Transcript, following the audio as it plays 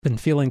Been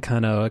feeling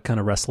kind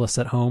of restless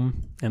at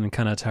home and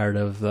kind of tired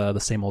of the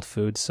same old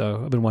food.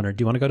 So I've been wondering,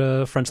 do you want to go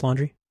to French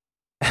Laundry?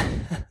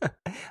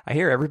 I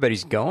hear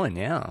everybody's going,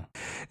 yeah.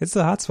 It's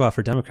the hotspot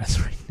for Democrats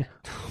right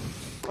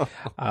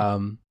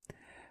now.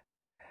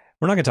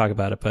 We're not going to talk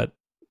about it, but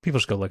people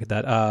should go look at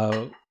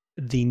that.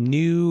 The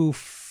new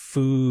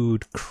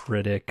food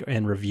critic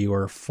and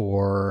reviewer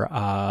for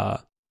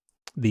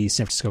the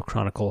San Francisco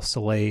Chronicle,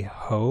 Soleil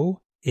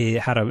Ho,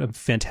 it had a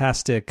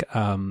fantastic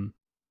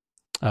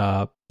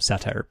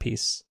satire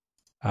piece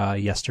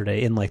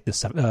yesterday in like the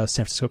San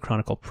Francisco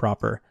Chronicle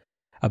proper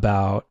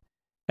about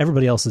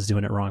everybody else is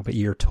doing it wrong, but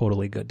you're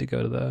totally good to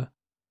go to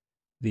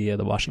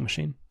the washing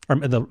machine or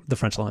the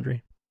French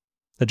Laundry.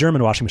 The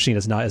German washing machine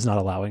is not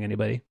allowing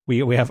anybody.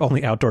 We have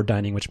only outdoor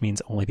dining, which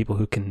means only people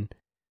who can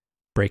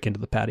break into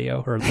the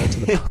patio or to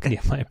the balcony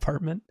of my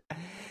apartment.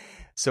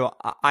 So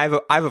I've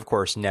of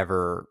course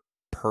never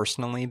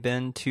personally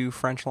been to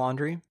French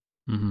Laundry.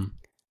 Mm-hmm.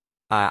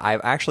 I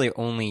actually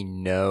only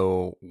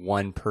know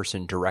one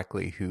person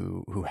directly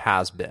who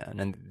has been,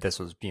 and this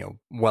was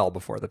well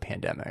before the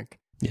pandemic.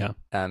 Yeah.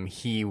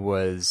 He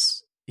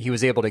was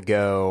able to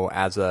go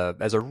as a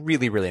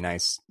really, really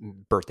nice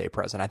birthday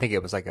present. I think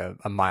it was like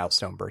a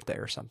milestone birthday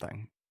or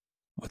something.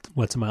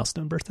 What's a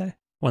milestone birthday?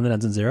 One that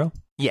ends in 0?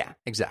 Yeah,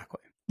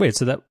 exactly. Wait,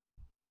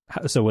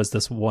 so was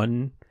this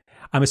one?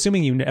 I'm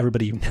assuming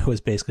everybody you know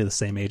is basically the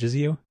same age as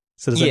you.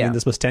 So does that mean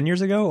this was 10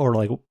 years ago or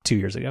like 2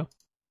 years ago?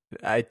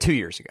 2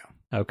 years ago.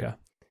 Okay.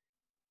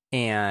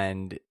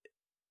 And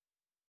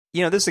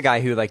this is a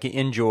guy who like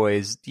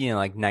enjoys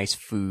like nice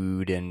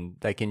food and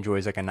like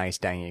enjoys like a nice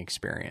dining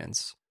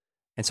experience.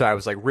 And so I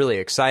was like really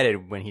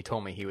excited when he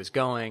told me he was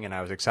going, and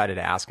I was excited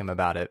to ask him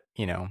about it,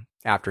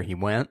 after he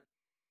went.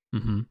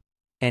 Mm-hmm.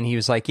 And he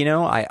was like,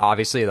 I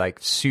obviously like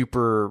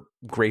super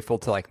grateful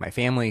to like my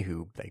family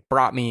who like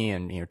brought me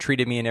and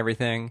treated me and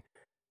everything.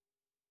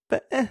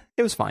 But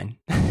it was fine.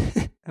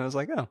 I was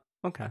like, oh,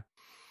 okay.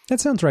 That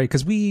sounds right,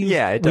 because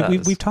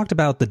we've talked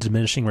about the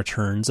diminishing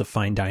returns of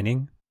fine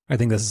dining. I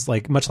think this is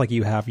like much like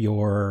you have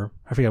your,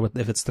 I forget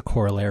if it's the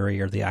corollary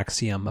or the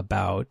axiom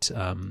about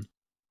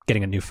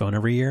getting a new phone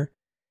every year.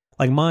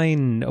 Like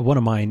one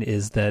of mine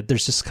is that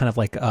there's just kind of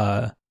like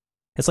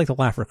it's like the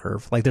Laffer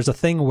curve. Like there's a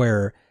thing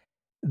where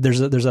there's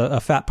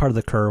a fat part of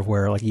the curve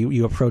where like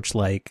you approach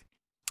like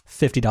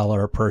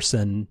 $50 a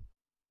person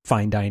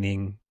fine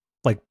dining,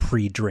 like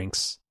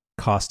pre-drinks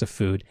cost of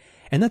food.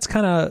 And that's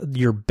kind of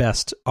your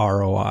best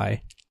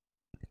ROI,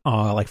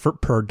 like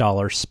per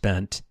dollar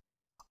spent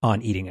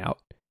on eating out.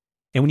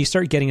 And when you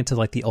start getting into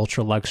like the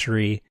ultra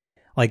luxury,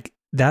 like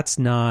it's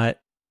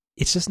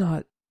just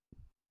not,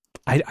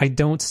 I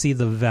don't see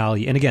the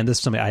value. And again, this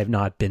is something I have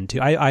not been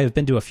to. I have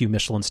been to a few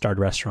Michelin starred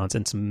restaurants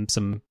and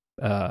some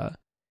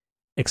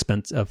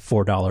expensive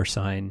 $4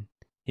 sign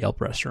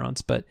Yelp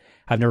restaurants, but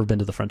I've never been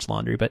to the French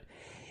Laundry. But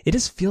it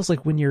just feels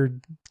like when you're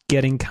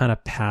getting kind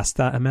of past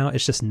that amount,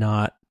 it's just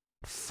not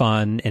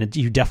fun, and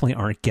you definitely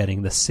aren't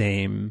getting the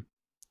same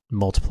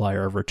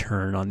multiplier of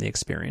return on the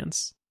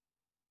experience.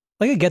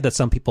 Like I get that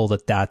some people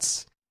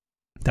that's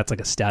like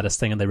a status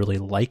thing and they really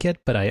like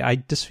it, but I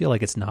just feel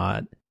like it's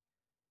not.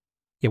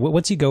 Yeah,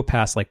 once you go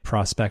past like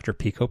Prospect or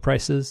Pico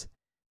prices,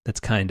 that's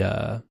kind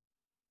of,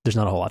 there's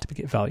not a whole lot to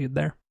get valued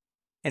there.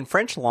 And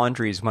French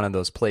Laundry is one of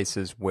those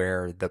places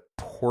where the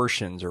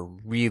portions are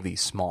really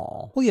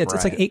small. Well, yeah,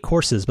 it's like 8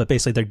 courses, but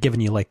basically they're giving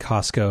you like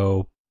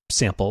Costco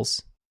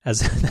samples.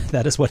 As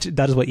that is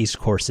what each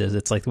course is.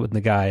 It's like with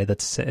the guy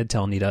that's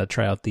telling you to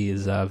try out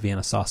these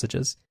Vienna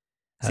sausages.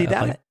 See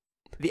that?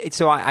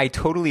 So I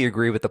totally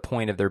agree with the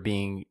point of there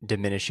being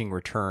diminishing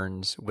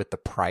returns with the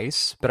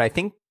price, but I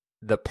think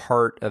the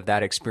part of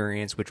that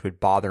experience which would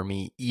bother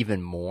me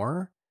even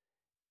more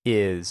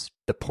is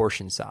the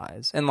portion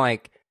size. And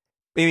like,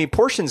 I mean,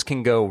 portions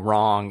can go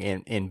wrong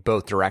in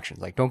both directions.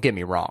 Like, don't get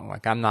me wrong.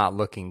 Like, I'm not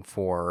looking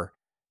for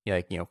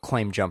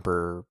claim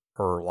jumper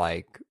or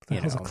like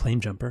a claim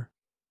jumper.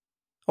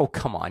 Oh,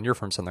 come on. You're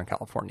from Southern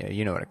California.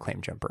 You know what a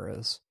claim jumper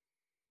is.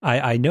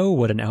 I know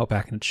what an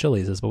Outback and a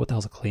Chili's is, but what the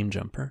hell's a claim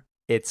jumper?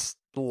 It's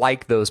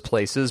like those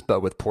places,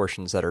 but with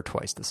portions that are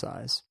twice the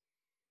size.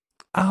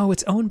 Oh,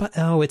 it's owned by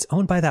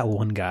that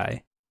one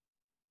guy.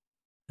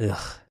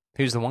 Ugh.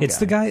 Who's the one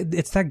guy?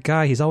 It's that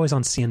guy. He's always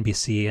on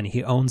CNBC, and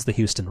he owns the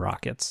Houston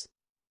Rockets.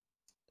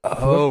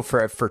 Oh,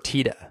 for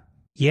Fertitta.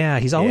 Yeah,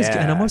 he's always,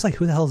 and I'm always like,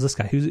 who the hell is this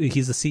guy?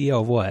 He's the CEO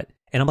of what?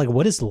 And I'm like,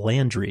 what is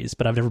Landry's?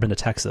 But I've never been to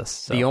Texas.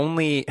 So. The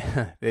only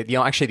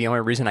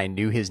reason I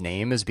knew his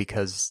name is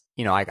because,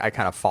 I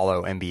kind of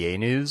follow NBA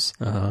news.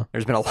 Uh-huh.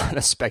 There's been a lot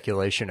of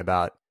speculation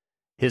about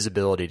his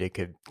ability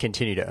to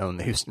continue to own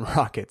the Houston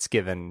Rockets,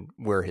 given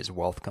where his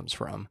wealth comes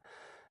from.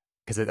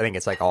 Because I think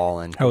it's like all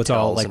in hotels, it's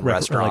all like and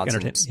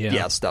restaurants, like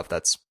and stuff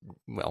that's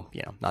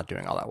not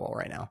doing all that well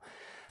right now.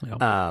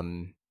 Yeah.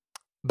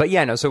 But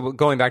yeah, no. So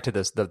going back to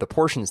this, the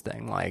portions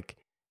thing, like,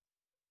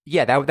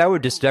 yeah,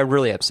 that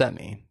really upset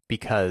me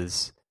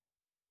because,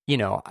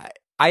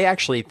 I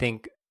actually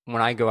think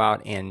when I go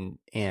out and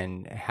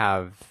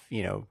have,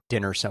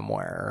 dinner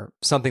somewhere,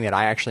 something that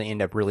I actually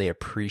end up really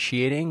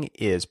appreciating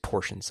is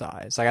portion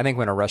size. Like I think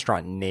when a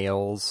restaurant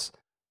nails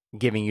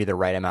giving you the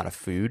right amount of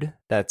food,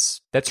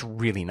 that's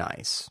really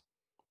nice.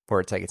 Where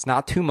it's like it's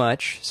not too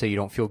much, so you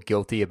don't feel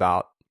guilty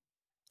about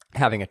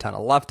having a ton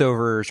of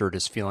leftovers or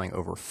just feeling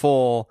over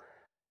full,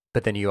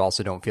 but then you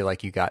also don't feel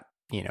like you got,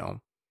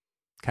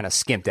 kind of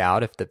skimped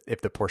out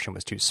if the portion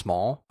was too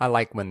small. I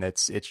like when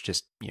it's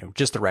just,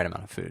 just the right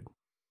amount of food.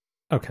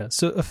 Okay,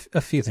 so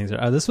a few things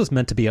there. This was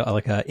meant to be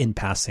like a in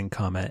passing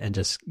comment and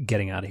just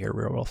getting out of here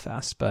real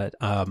fast. But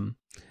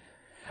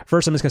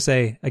first, I'm just going to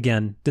say,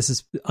 again, this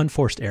is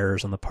unforced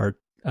errors on the part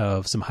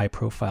of some high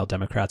profile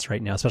Democrats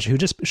right now, especially who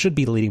just should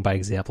be leading by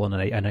example. And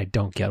I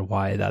don't get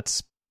why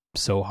that's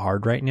so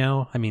hard right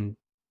now. I mean,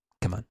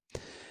 come on.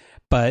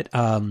 But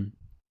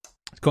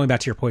going back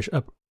to your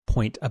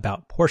point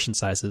about portion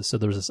sizes. So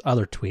there was this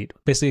other tweet.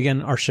 Basically,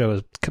 again, our show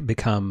has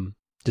become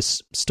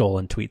just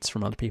stolen tweets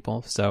from other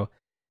people. So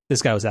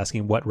this guy was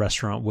asking, what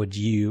restaurant would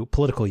you,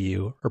 political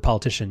you or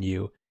politician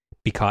you,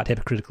 be caught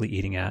hypocritically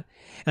eating at?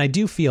 And I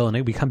do feel,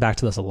 and we come back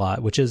to this a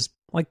lot, which is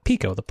like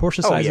Pico. The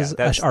portion sizes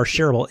are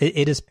shareable.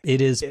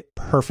 It is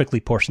perfectly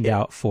portioned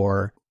out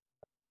for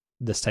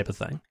this type of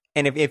thing.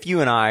 And if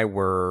you and I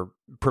were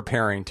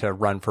preparing to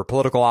run for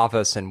political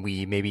office and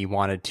we maybe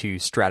wanted to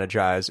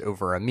strategize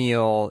over a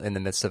meal in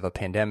the midst of a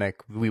pandemic,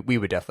 we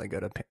would definitely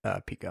go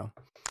to Pico.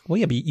 Well,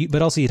 yeah,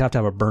 but also you'd have to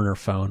have a burner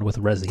phone with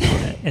Resi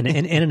on it and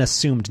an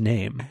assumed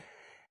name.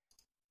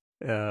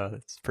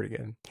 That's pretty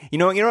good. You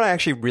know what I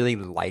actually really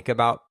like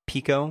about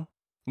Pico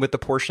with the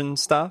portion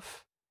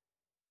stuff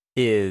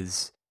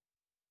is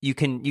you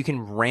can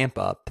ramp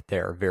up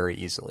there very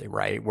easily,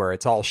 right? Where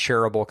it's all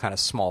shareable kind of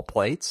small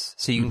plates.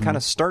 So you can kind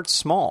of start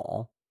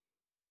small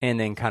and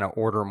then kind of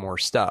order more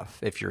stuff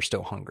if you're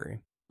still hungry,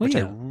 which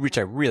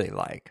I really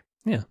like.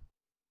 Yeah.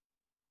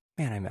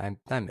 Man,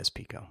 I miss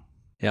Pico.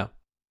 Yeah.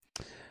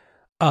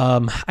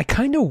 I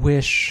kind of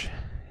wish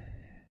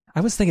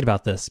I was thinking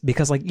about this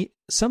because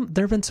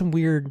there have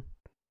been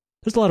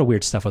there's a lot of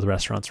weird stuff with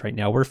restaurants right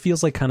now where it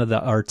feels like kind of the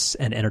arts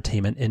and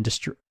entertainment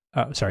industry,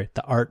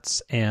 the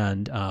arts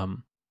and,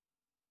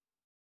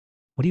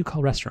 what do you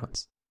call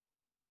restaurants?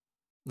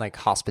 Like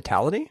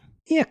hospitality?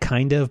 Yeah,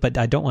 kind of, but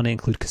I don't want to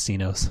include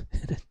casinos.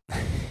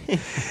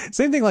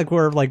 Same thing, like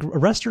where like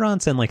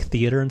restaurants and like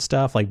theater and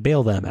stuff, like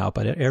bail them out,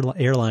 but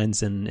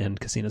airlines and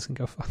casinos can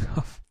go fuck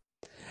off.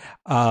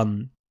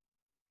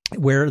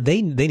 Where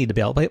they need to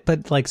bail,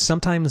 but like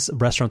sometimes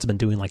restaurants have been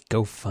doing like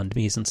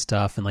GoFundMe's and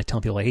stuff, and like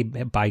telling people like,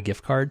 hey, buy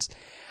gift cards.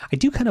 I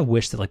do kind of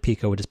wish that like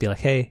Pico would just be like,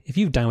 hey, if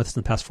you've dined with us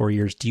in the past 4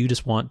 years, do you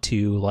just want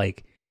to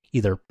like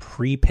either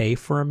prepay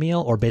for a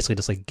meal or basically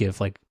just like give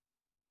like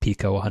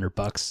Pico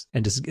 $100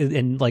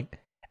 and like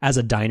as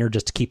a diner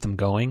just to keep them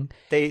going?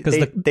 They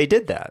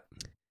did that.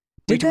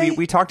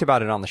 We talked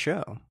about it on the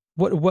show.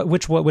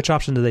 Which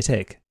option did they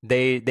take?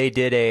 They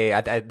did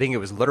I think it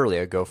was literally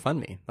a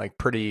GoFundMe, like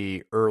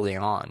pretty early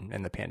on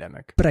in the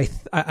pandemic. But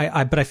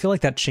I feel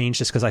like that changed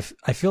just because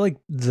I feel like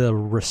the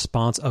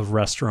response of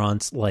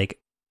restaurants like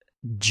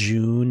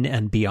June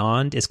and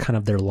beyond is kind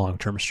of their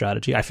long-term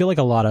strategy. I feel like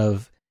a lot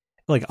of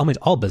like almost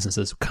all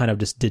businesses kind of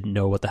just didn't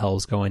know what the hell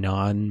was going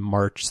on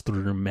March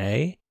through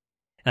May.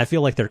 And I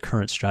feel like their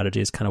current strategy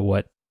is kind of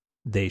what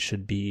they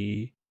should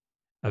be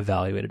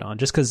evaluated on,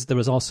 just because there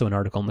was also an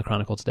article in the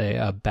Chronicle today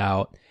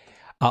about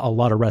a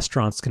lot of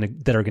restaurants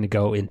that are going to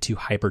go into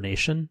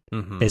hibernation.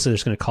 Mm-hmm. Basically, they're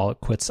just going to call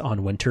it quits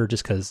on winter,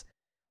 just because,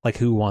 like,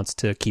 who wants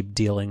to keep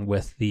dealing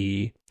with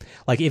the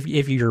like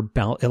if your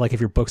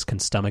books can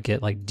stomach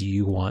it, like, do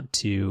you want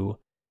to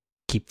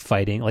keep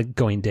fighting, like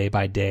going day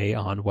by day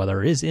on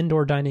whether is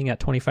indoor dining at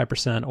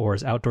 25% or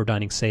is outdoor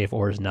dining safe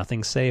or is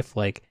nothing safe?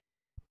 Like,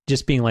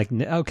 just being like,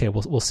 okay,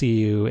 we'll see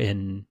you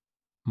in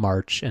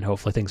March and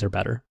hopefully things are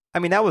better. I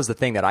mean, that was the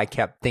thing that I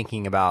kept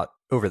thinking about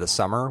over the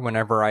summer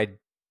whenever I'd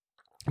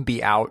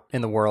be out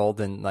in the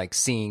world and like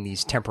seeing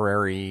these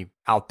temporary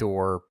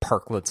outdoor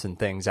parklets and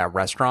things at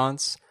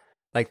restaurants.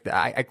 Like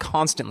I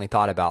constantly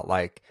thought about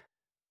like,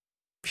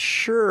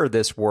 sure,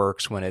 this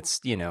works when it's,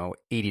 80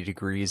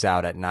 degrees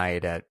out at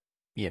night at,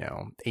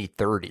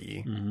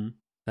 8:30.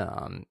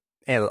 Mm-hmm.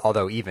 And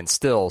although even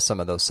still, some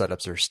of those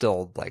setups are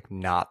still like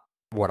not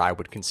what I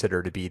would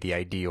consider to be the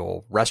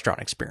ideal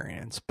restaurant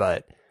experience,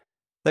 but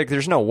like,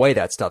 there's no way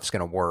that stuff's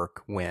going to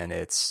work when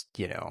it's,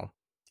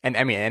 and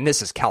I mean, and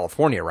this is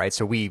California, right?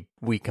 So we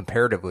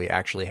comparatively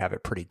actually have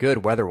it pretty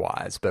good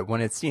weather-wise, but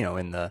when it's,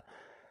 in the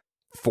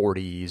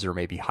 40s or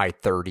maybe high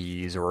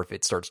 30s, or if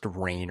it starts to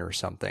rain or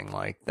something,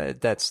 like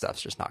that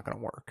stuff's just not going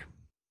to work.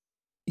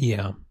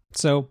 Yeah.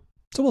 So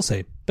we'll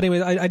see. But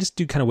anyway, I just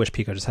do kind of wish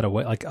Pico just had a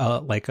way,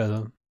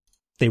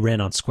 they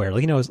ran on Square.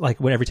 Like, it's like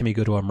when every time you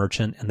go to a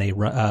merchant and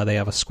they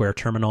have a Square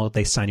terminal,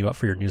 they sign you up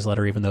for your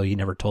newsletter, even though you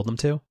never told them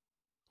to.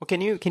 Well,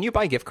 can you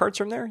buy gift cards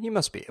from there? You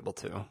must be able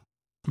to.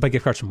 Buy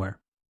gift cards from where?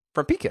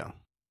 From Pico.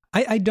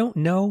 I don't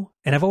know.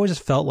 And I've always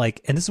just felt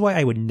like, and this is why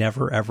I would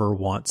never, ever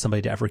want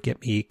somebody to ever get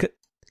me,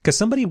 because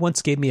somebody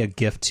once gave me a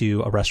gift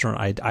to a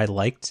restaurant I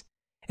liked,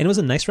 and it was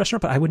a nice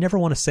restaurant, but I would never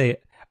want to say,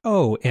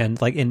 Oh, and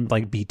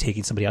be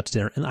taking somebody out to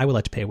dinner, and I would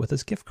like to pay with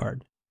his gift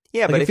card.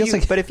 Yeah, like,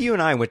 but if you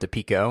and I went to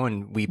Pico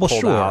and we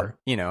pulled out,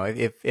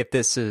 if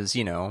this is,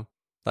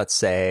 let's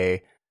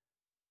say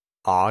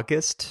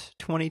August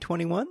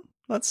 2021,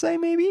 let's say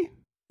maybe,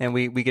 and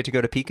we get to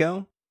go to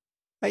Pico,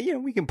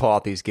 we can pull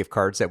out these gift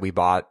cards that we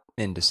bought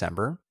in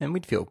December, and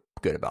we'd feel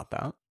good about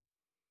that.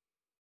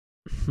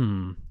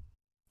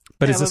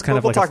 But is this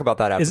we'll talk about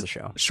that after the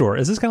show? Sure.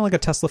 Is this kind of like a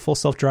Tesla full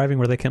self-driving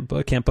where they can't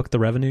book the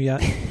revenue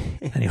yet?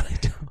 Anyway.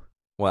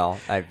 Well,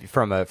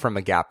 from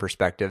a Gap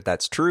perspective,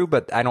 that's true,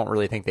 but I don't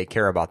really think they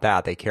care about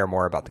that. They care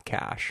more about the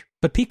cash.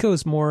 But Pico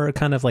is more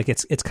kind of like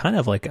it's kind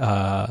of like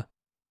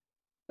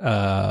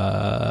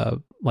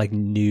like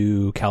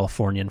new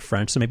Californian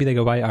French. So maybe they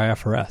go by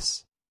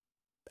IFRS.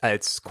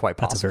 It's quite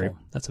possible.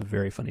 That's a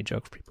very funny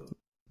joke for people.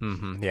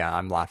 Mm-hmm. Yeah,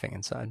 I'm laughing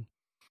inside.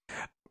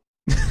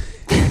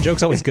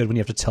 Joke's always good when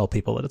you have to tell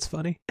people that it's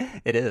funny.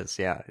 It is,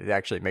 yeah. It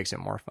actually makes it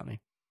more funny.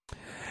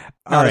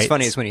 Not as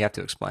funny as when you have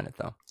to explain it,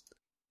 though.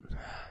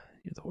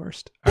 You're the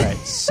worst. All right,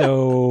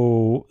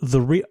 so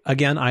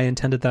again, I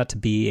intended that to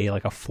be a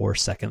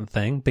 4-second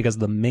thing because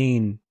the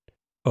main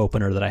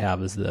opener that I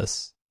have is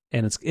this,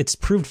 and it's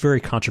proved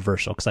very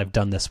controversial because I've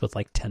done this with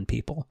 10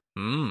 people.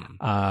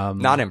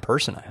 Not in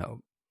person, I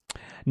hope.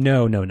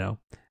 No.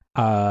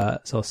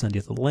 So I'll send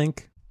you the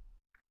link.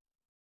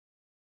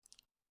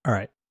 All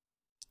right.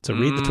 So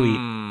read the tweet.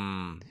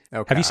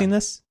 Okay. Have you seen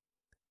this?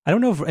 I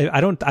don't know. I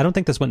don't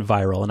think this went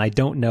viral, and I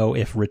don't know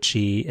if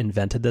Richie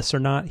invented this or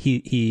not.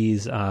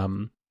 He's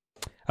a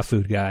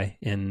food guy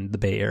in the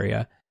Bay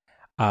Area.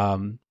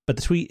 But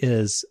the tweet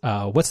is,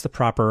 "What's the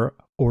proper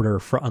order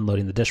for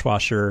unloading the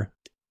dishwasher?"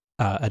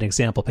 An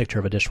example picture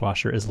of a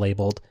dishwasher is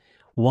labeled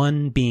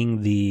 1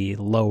 being the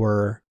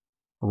lower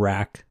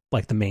rack,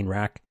 like the main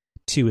rack.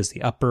 2 is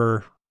the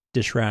upper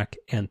dish rack,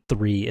 and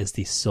 3 is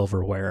the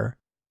silverware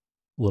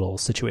little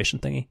situation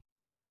thingy.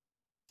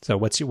 So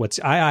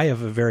I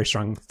have a very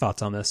strong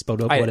thoughts on this,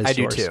 but what is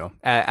yours? I do too.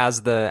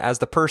 As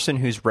the person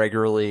who's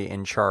regularly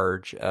in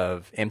charge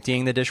of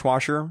emptying the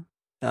dishwasher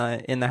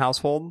in the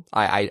household,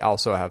 I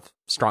also have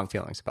strong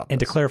feelings about this. And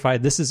to clarify,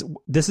 this is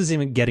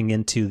even getting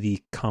into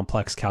the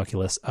complex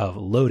calculus of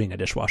loading a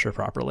dishwasher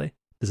properly.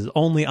 This is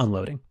only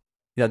unloading.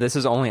 Yeah, this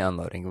is only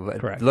unloading.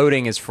 Correct.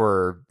 Loading is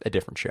for a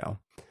different show.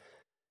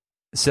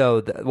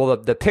 So,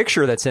 the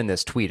picture that's in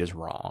this tweet is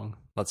wrong.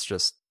 Let's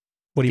just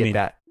what do you mean?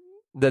 That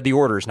the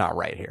order is not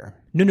right here.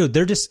 No,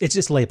 it's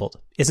just labeled.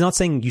 It's not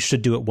saying you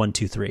should do it 1,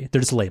 2, 3.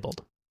 They're just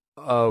labeled.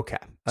 Okay.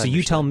 So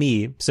you tell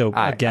me. So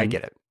again, I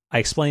get it. I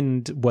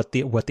explained what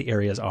the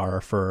areas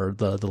are for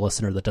the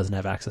listener that doesn't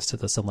have access to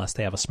this unless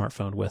they have a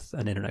smartphone with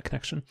an internet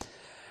connection.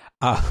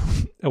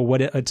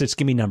 Just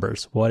give me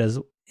numbers. What is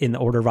in the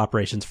order of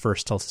operations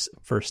first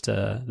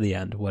to the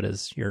end? What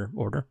is your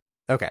order?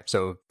 Okay,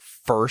 so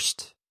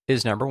first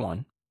is number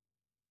 1.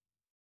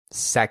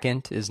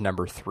 Second is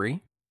number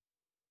 3.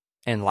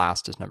 And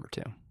last is number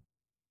 2.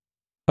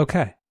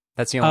 Okay.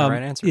 That's the only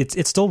right answer.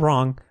 It's still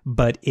wrong,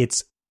 but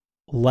it's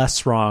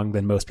less wrong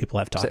than most people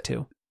I've talked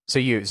to. So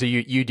you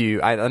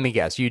do, let me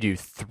guess, you do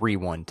 3,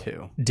 1,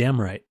 2.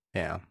 Damn right.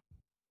 Yeah.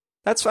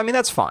 That's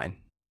fine.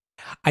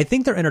 I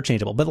think they're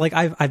interchangeable, but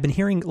I've been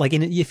hearing,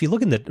 if you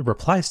look in the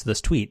replies to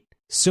this tweet,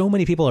 so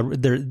many people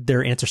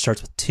their answer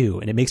starts with 2,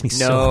 and it makes me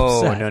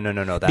so upset.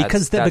 No.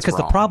 Because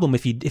the problem,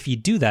 if you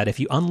do that, if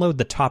you unload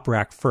the top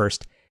rack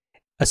first,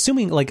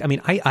 assuming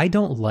I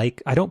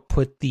don't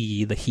put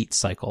the heat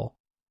cycle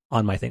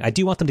on my thing. I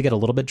do want them to get a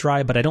little bit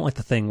dry, but I don't like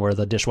the thing where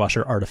the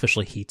dishwasher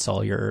artificially heats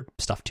all your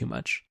stuff too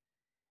much.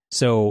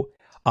 So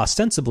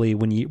ostensibly,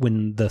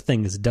 when the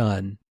thing is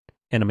done,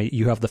 and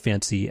you have the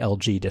fancy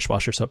LG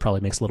dishwasher, so it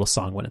probably makes a little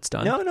song when it's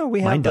done. No,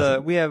 we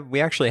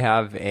actually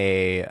have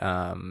a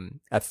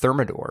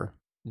Thermador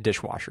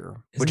dishwasher,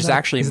 which is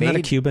actually isn't that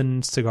a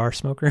Cuban cigar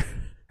smoker?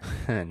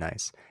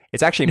 Nice.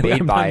 It's actually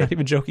made by. I'm not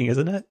even joking,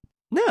 isn't it?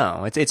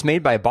 No, it's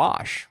made by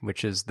Bosch,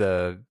 which is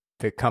the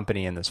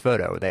company in this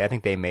photo. I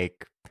think they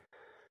make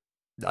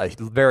a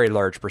very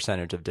large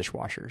percentage of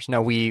dishwashers.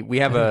 Now we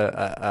have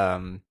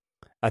a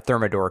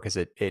Thermador because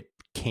it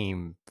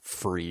came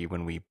free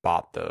when we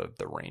bought the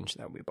range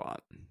that we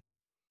bought.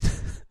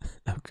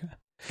 Okay.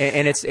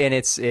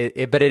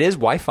 But it is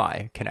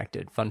Wi-Fi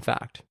connected. Fun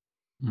fact.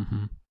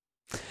 Mm-hmm.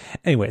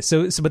 Anyway,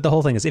 so but the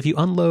whole thing is if you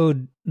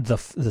unload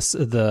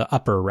the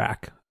upper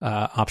rack,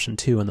 option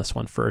 2 in this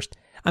one first,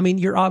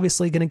 you're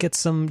obviously going to get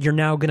some. You're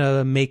now going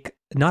to make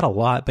not a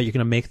lot, but you're going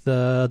to make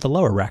the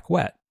lower rack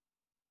wet.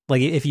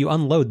 Like if you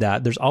unload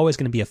that, there's always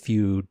going to be a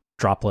few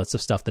droplets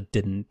of stuff that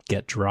didn't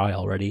get dry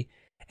already.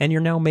 And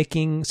you're now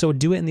making, so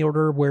do it in the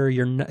order where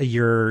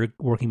you're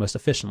working most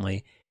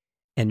efficiently,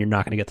 and you're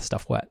not going to get the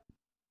stuff wet.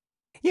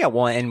 Yeah,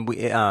 well, and we,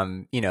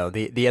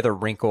 the other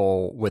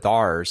wrinkle with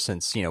ours,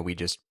 since we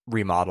just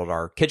remodeled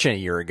our kitchen a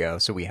year ago,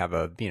 so we have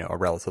a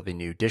relatively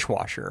new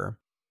dishwasher,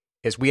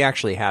 is we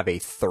actually have a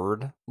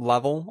 3rd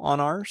level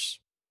on ours.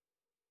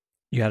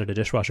 You added a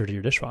dishwasher to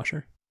your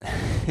dishwasher.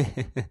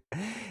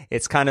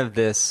 It's kind of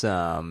this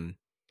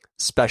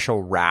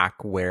special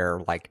rack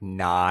where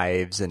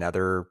knives and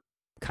other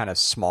kind of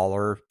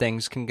smaller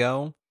things can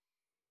go.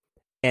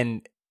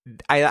 And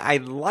I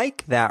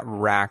like that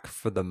rack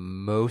for the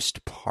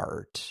most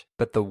part,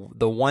 but the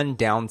one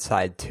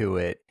downside to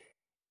it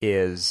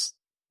is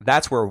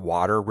that's where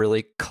water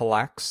really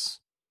collects.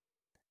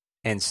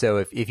 And so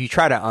if you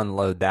try to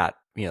unload that,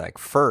 like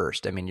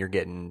first, I mean, you're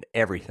getting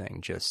everything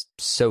just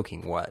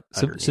soaking wet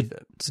underneath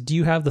it. So do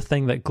you have the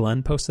thing that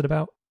Glenn posted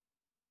about?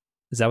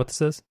 Is that what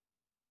this is?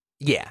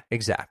 Yeah,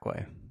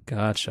 exactly.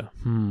 Gotcha.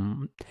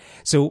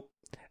 So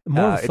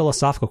more of a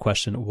philosophical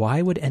question.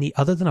 Why would any,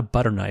 other than a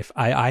butter knife,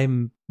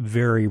 I'm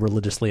very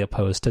religiously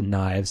opposed to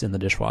knives in the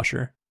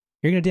dishwasher.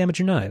 You're going to damage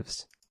your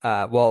knives.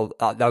 Well,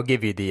 I'll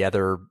give you the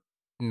other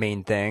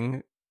main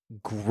thing.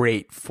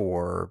 Great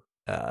for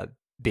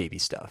baby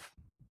stuff.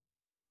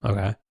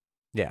 Okay.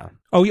 Yeah.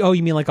 Oh,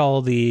 you mean like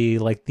all the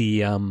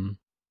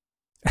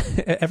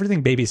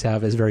everything babies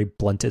have is very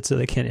blunted, so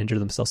they can't injure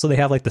themselves. So they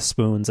have like the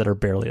spoons that are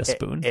barely a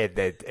spoon.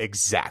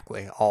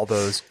 Exactly. All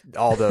those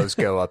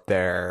go up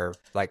there,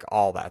 like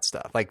all that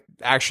stuff. Like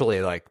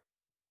actually, like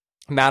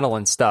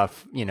Madeline's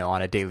stuff,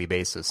 on a daily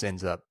basis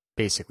ends up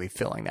basically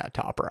filling that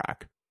top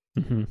rack.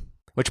 Mm-hmm.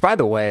 Which, by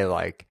the way,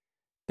 like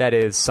that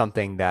is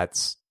something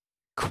that's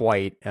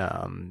quite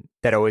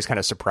that always kind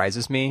of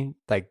surprises me.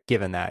 Like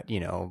given that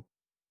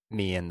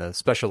me and the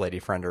special lady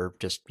friend are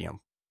just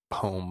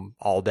home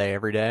all day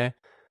every day.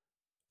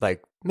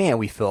 Like, man,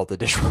 we fill up the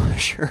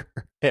dishwasher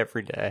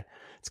every day.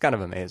 It's kind of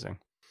amazing.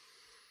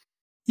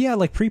 Yeah,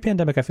 like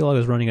pre-pandemic, I feel like I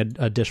was running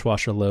a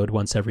dishwasher load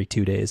once every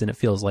 2 days, and it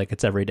feels like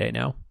it's every day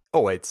now.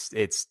 Oh, it's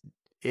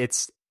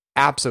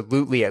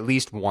absolutely at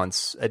least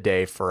once a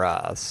day for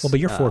us. Well, but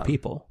you're 4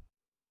 people.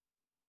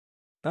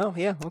 Oh,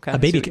 yeah, okay. A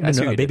baby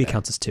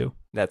counts as 2.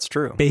 That's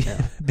true.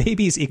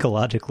 Babies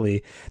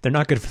ecologically, they're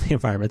not good for the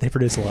environment. They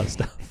produce a lot of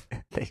stuff.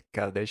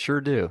 They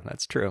sure do.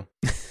 That's true.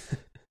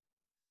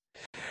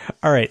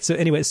 All right. So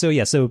anyway, so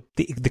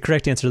the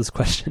correct answer to this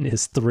question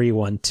is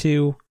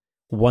 312.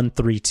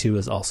 132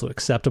 is also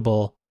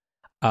acceptable.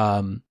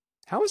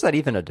 How is that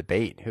even a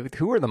debate?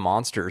 Who are the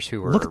monsters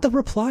who are... Look at the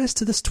replies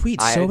to this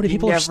tweet. So many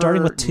people are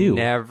starting with 2.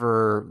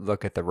 Never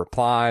look at the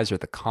replies or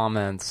the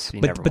comments.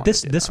 But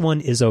this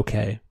one is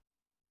okay.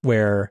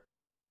 Where,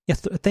 yeah,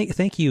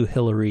 thank you,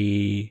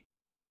 Hillary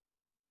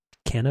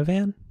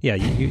Canavan. Yeah,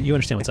 you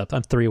understand what's up.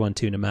 I'm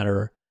 312 no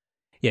matter...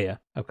 Yeah,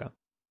 okay.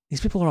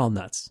 These people are all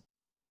nuts.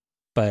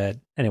 But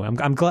anyway,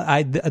 I'm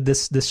glad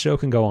this show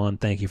can go on.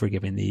 Thank you for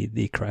giving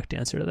the correct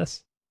answer to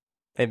this.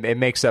 It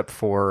makes up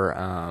for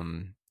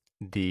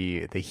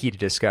the heated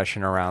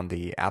discussion around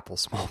the Apple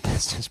Small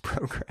Business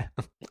Program.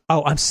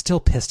 Oh, I'm still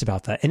pissed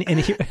about that. And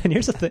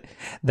here's the thing.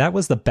 That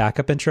was the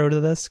backup intro to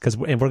this, and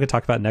we're going to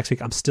talk about it next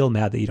week. I'm still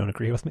mad that you don't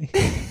agree with me.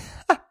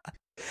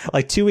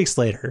 Like 2 weeks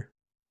later.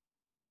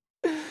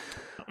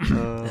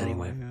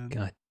 Anyway, man.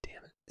 God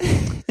damn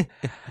it.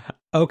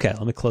 Okay,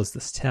 let me close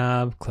this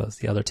tab, close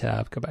the other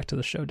tab, go back to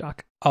the show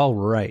doc. All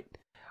right.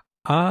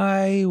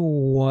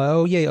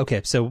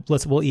 Okay, so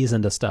we'll ease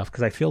into stuff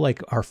because I feel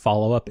like our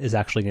follow-up is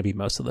actually going to be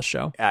most of the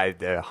show.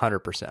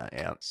 100%,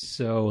 yeah.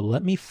 So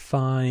let me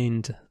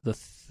find the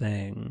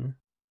thing.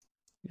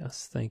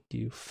 Yes, thank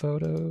you,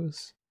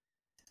 photos.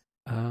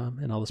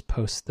 And I'll just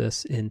post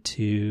this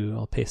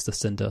I'll paste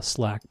this into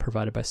Slack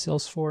provided by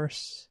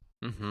Salesforce.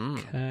 Mm-hmm.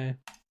 Okay.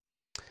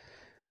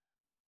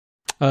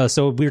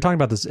 So we were talking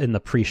about this in the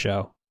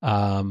pre-show.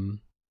 And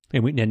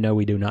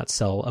we do not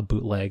sell a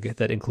bootleg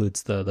that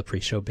includes the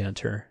pre-show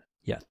banter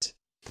yet.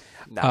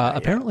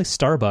 Apparently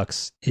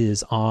Starbucks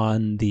is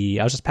on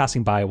I was just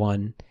passing by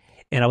one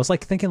and I was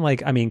like thinking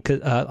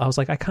I was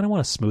like, I kind of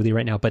want a smoothie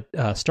right now, but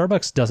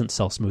Starbucks doesn't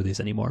sell smoothies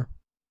anymore.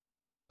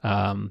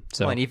 And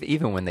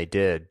even when they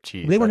did,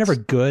 geez, they were never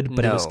good,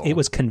 but it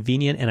was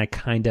convenient. And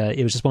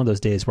it was just one of those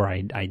days where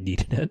I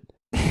needed it.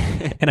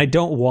 And I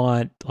don't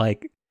want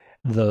like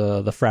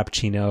the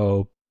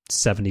Frappuccino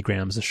 70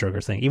 grams of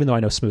sugar thing, even though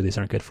I know smoothies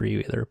aren't good for you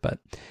either. But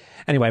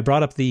anyway, I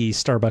brought up the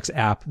Starbucks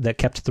app that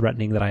kept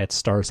threatening that I had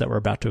stars that were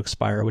about to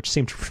expire, which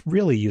seemed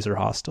really user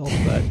hostile.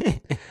 But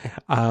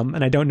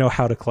and I don't know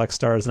how to collect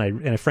stars,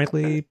 and I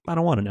frankly I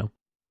don't want to know.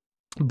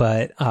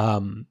 But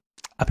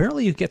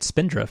apparently you get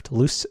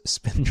loose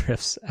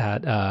spindrifts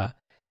at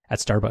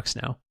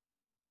Starbucks now.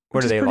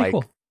 What are they like?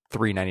 Cool.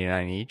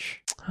 $3.99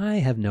 each? I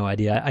have no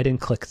idea. I didn't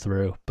click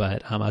through, but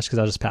because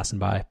I was just passing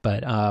by.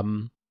 But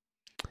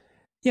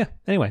yeah.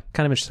 Anyway,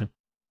 kind of interesting.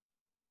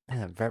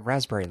 Man,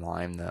 raspberry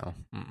lime though.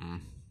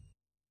 Mm-mm.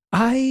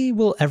 I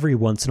will every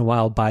once in a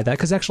while buy that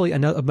because actually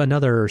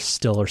another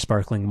still or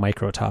sparkling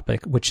micro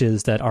topic, which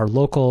is that our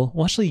local.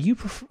 Well, actually, you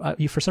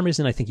for some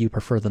reason I think you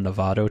prefer the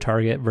Novato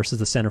Target versus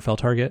the Santa Fe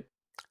Target.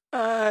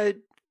 The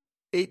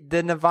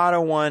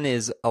Novato one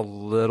is a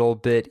little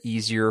bit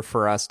easier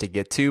for us to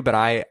get to, but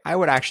I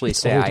would actually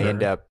say I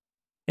end up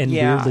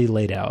weirdly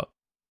laid out.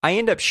 I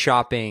end up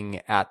shopping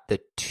at the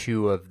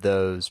two of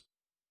those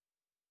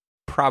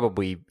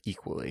probably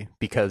equally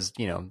because,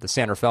 the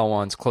Santa Fe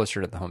one's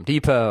closer to the Home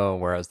Depot,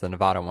 whereas the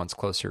Novato one's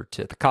closer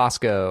to the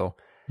Costco.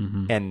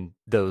 Mm-hmm. And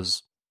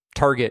those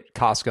Target,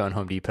 Costco, and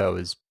Home Depot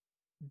is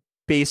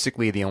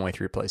basically the only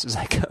 3 places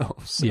I go.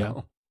 So.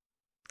 Yeah.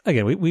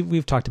 again,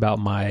 we've talked about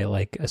my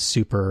like a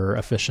super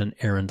efficient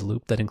errand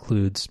loop that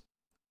includes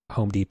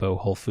Home Depot,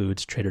 Whole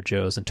Foods, Trader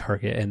Joe's, and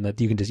Target, and that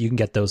you can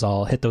get those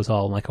all, hit those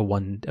all in like a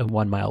 1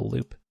 mile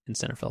loop in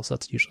Centerville. So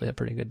that's usually a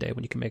pretty good day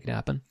when you can make it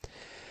happen.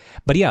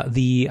 But yeah,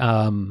 the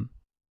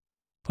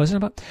what was it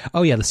about?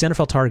 Oh yeah, the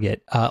Centerville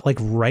Target. Like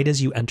right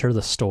as you enter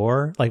the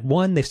store, like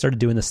they've started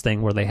doing this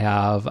thing where they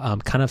have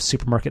kind of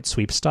supermarket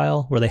sweep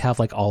style, where they have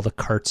like all the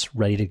carts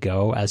ready to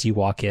go as you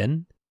walk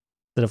in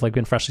that have like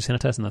been freshly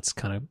sanitized, and that's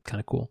kind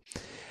of cool.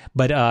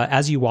 But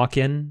as you walk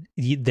in,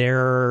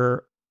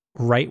 they're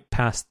right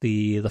past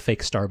the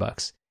fake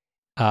Starbucks.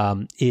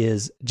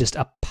 Is just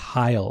a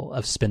pile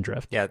of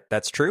Spindrift. Yeah,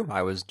 that's true.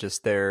 I was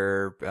just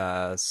there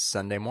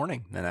Sunday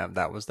morning, and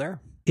that was there.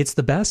 It's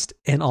the best,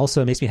 and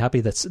also it makes me happy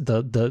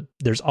that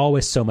there's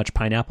always so much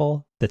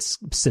pineapple that's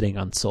sitting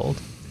unsold.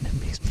 It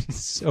makes me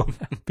so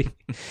happy.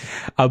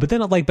 But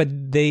then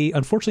they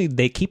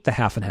unfortunately keep the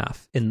half and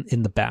half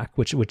in the back,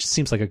 which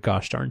seems like a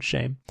gosh darn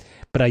shame.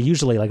 But I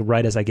usually, like,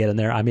 right as I get in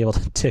there, I'm able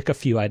to tick a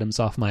few items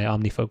off my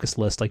OmniFocus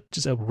list, like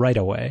just right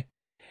away,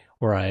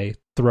 where I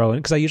throw in,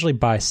 because I usually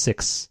buy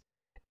 6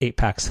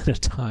 8-packs at a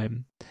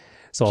time.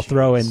 So I'll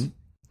throw in.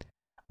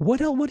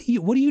 What are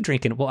you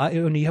drinking? Well,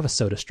 you have a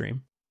Soda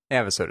Stream. I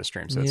have a Soda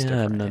Stream, so it's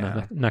different.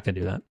 No, not gonna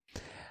do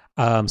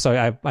that.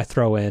 So I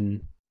throw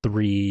in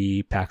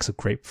 3 packs of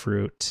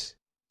grapefruit,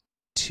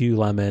 2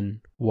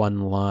 lemon,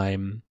 1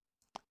 lime,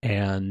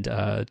 and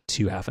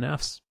 2 half and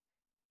halves.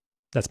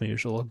 That's my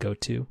usual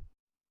go-to.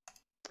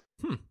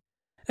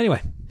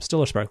 Anyway,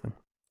 still a sparkling.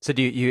 So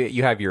do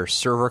you have your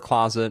server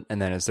closet,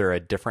 and then is there a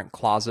different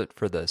closet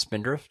for the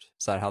Spindrift?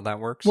 Is that how that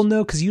works? Well,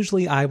 no, because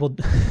usually I will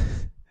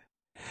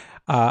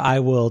I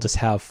will just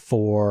have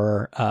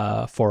 4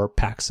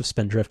 packs of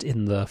Spindrift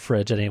in the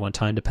fridge at any one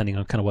time, depending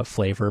on kind of what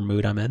flavor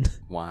mood I'm in.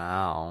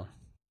 Wow.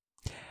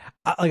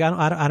 I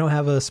don't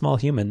have a small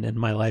human in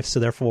my life, so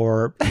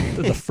therefore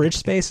the fridge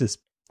space it's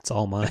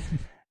all mine.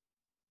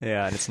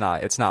 Yeah, and it's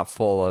not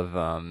full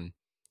of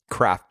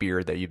craft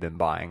beer that you've been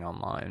buying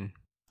online.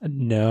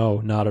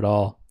 No, not at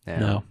all. Yeah.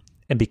 No.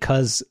 And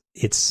because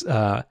it's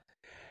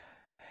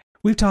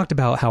we've talked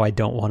about how I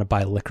don't want to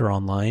buy liquor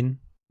online,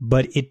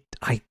 but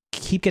I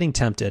keep getting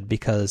tempted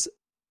because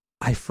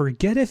I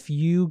forget if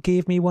you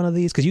gave me one of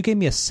these, because you gave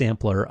me a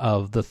sampler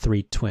of the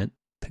 3 twin.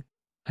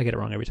 I get it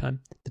wrong every time.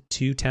 The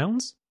 2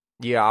 towns?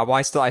 Yeah, well,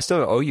 I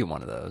still owe you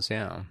one of those.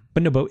 Yeah,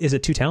 but is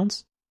it 2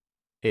 towns?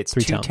 It's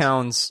 3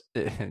 towns.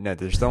 No,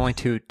 there's only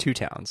two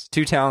towns.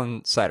 2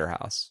 town cider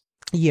house.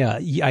 Yeah,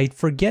 I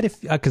forget if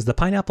because the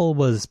pineapple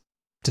was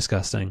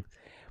disgusting,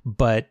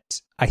 but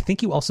I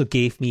think you also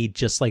gave me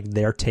just like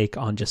their take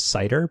on just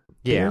cider.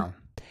 Yeah.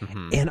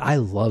 Mm-hmm. And I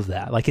love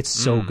that. Like, it's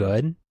so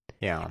good.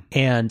 Yeah.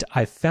 And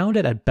I found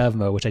it at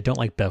Bevmo, which I don't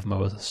like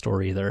Bevmo as a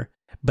store either,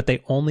 but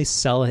they only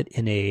sell it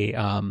in a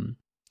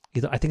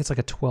either I think it's like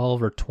a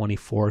 12 or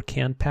 24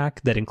 can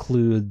pack that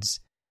includes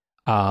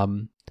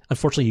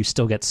unfortunately you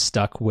still get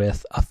stuck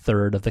with a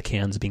third of the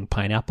cans being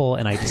pineapple,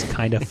 and I just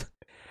kind of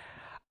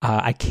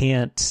I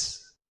can't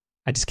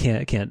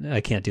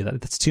do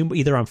that. That's too,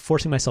 either I'm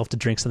forcing myself to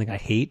drink something I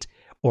hate,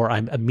 or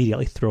I'm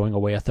immediately throwing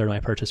away a third of my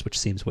purchase, which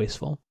seems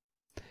wasteful.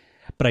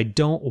 But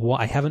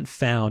I haven't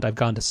found, I've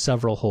gone to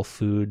several Whole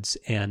Foods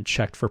and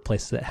checked for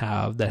places that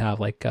have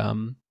like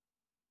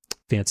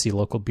fancy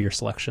local beer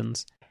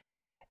selections,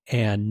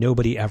 and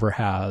nobody ever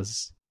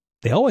has.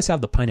 They always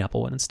have the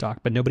pineapple one in stock,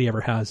 but nobody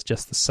ever has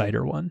just the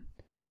cider one.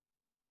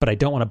 But I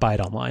don't want to buy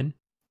it online.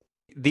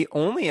 The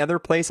only other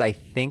place I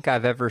think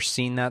I've ever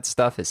seen that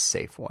stuff is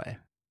Safeway.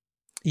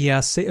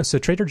 Yeah, so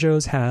Trader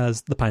Joe's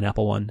has the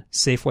pineapple one,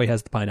 Safeway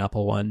has the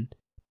pineapple one,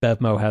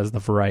 Bevmo has the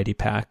variety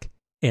pack,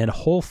 and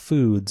Whole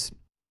Foods,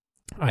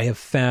 I have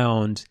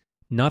found,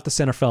 not the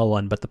Centerville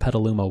one, but the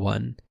Petaluma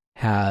one,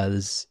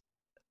 has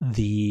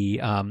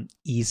the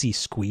Easy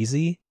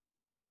Squeezy,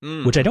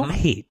 which I don't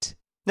hate.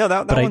 No,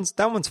 that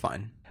one's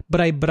fine.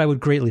 But I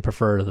would greatly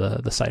prefer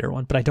the cider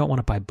one, but I don't want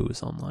to buy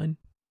booze online.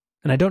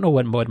 And I don't know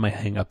what my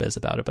hang up is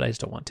about it, but I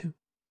just don't want to.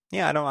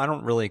 Yeah, I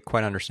don't really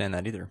quite understand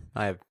that either.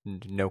 I have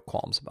no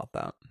qualms about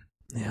that.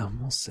 Yeah,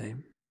 we'll see.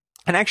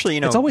 And actually,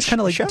 it's always kind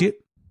of like, do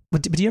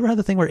you ever have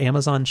the thing where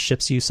Amazon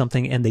ships you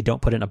something and they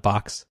don't put it in a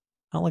box?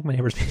 I don't like my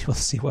neighbors being able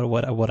to see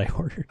what I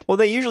ordered. Well,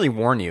 they usually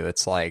warn you.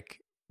 It's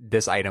like,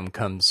 this item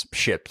comes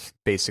shipped,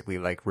 basically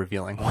like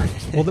revealing what it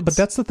is. Well, but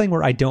that's the thing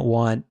where I don't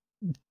want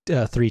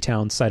 3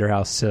 Town Cider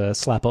House to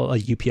slap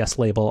a UPS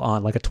label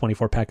on like a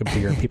 24 pack of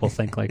beer and people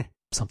think like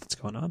something's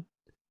going on.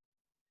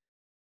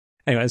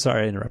 Anyway,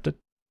 sorry I interrupted.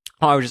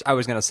 Oh, I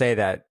was going to say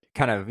that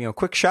kind of,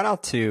 quick shout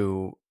out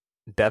to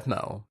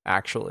Bevmo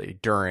actually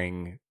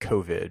during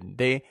COVID.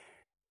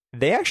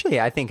 They actually,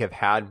 I think, have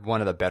had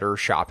one of the better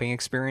shopping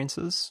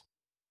experiences.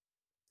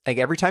 Like,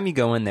 every time you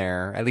go in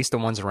there, at least the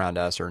ones around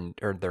us are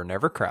they're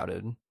never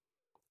crowded.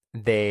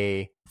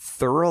 They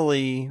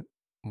thoroughly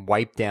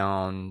wipe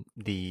down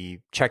the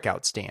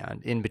checkout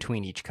stand in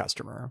between each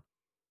customer,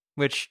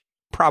 which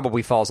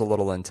probably falls a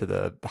little into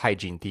the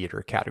hygiene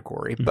theater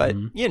category, but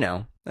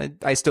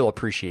I still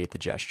appreciate the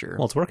gesture.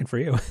 Well, it's working for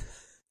you.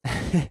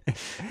 I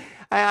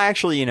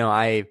actually,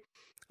 I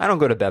I don't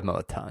go to Bevmo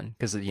a ton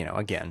because,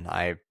 again,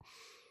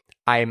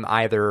 I'm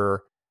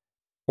either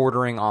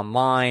ordering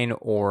online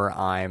or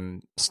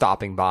I'm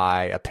stopping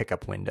by a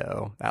pickup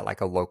window at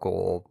like a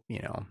local,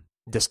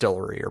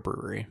 distillery or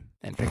brewery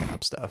and picking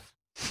up stuff.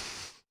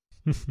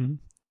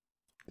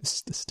 This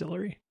is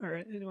distillery. All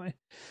right. Anyway,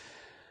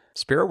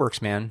 Spirit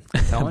Works, man.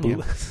 I'm telling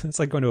you, it's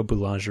like going to a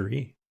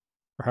boulangerie,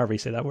 or however you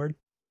say that word.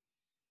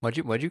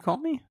 What'd you call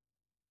me?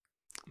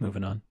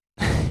 Moving on.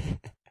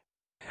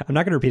 I'm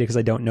not going to repeat it because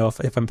I don't know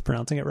if I'm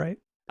pronouncing it right.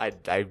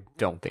 I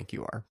don't think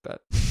you are,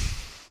 but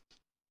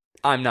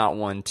I'm not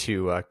one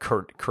to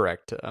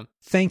correct.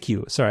 Thank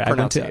you. Sorry,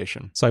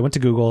 pronunciation. I went to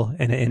Google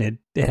and it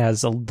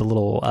has the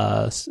little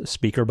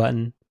speaker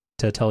button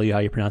to tell you how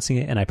you're pronouncing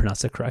it, and I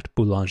pronounced it correct.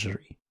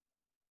 Boulangerie.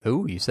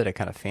 Ooh, you said it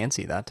kind of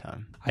fancy that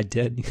time. I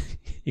did.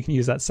 You can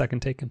use that second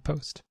take in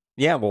post.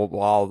 Yeah,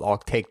 well, I'll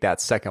take that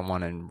second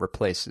one and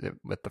replace it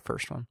with the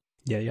first one.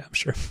 Yeah, I'm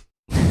sure.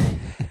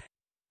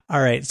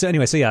 All right. So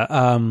anyway,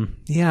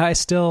 I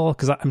still,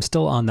 because I'm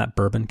still on that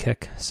bourbon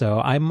kick. So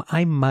I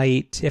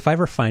might, if I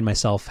ever find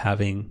myself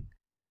having,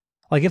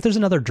 like, if there's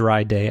another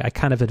dry day, I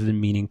kind of have been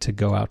meaning to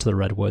go out to the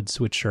Redwoods,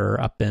 which are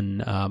up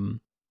in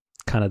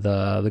kind of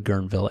the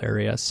Guerneville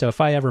area. So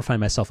if I ever find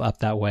myself up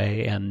that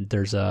way and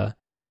there's a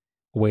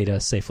way to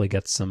safely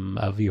get some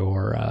of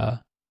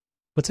your,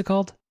 what's it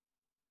called?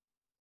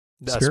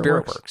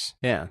 Spirit Works.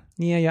 Yeah.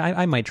 Yeah.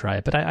 I might try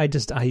it, but I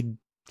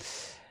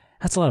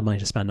that's a lot of money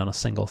to spend on a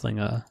single thing.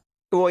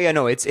 Well, yeah,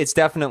 no, it's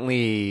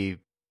definitely,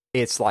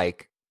 it's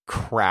like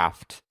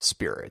craft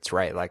spirits,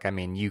 right? Like,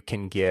 you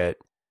can get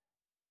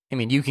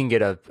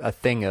a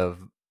thing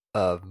of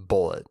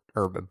bullet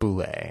or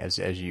Boulet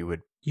as you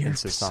would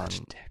insist on.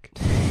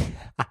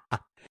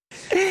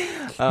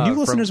 New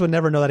listeners would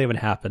never know that even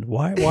happened.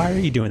 Why are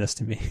you doing this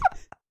to me?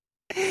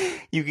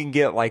 You can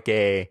get like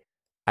I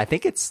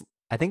think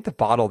the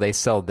bottle they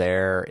sell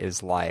there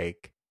is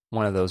like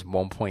one of those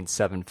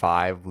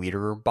 1.75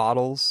 liter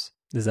bottles.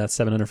 Is that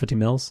 750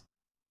 mils?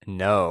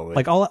 No.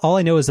 Like all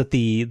I know is that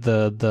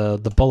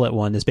the bullet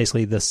one is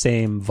basically the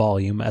same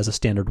volume as a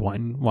standard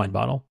wine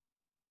bottle,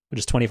 which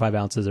is 25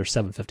 ounces or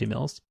 750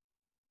 mils.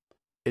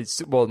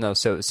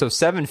 So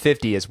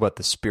 750 is what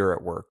the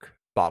Spirit Work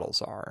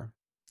bottles are.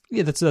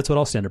 Yeah, that's what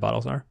all standard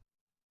bottles are.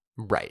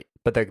 Right.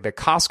 But the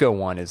Costco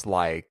one is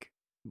like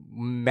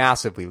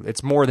massively,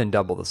 it's more than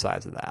double the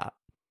size of that.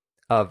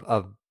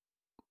 Of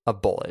a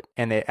bullet,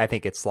 and I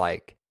think it's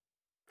like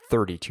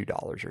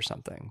 $32 or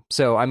something.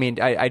 So I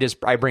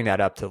bring that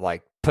up to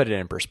like put it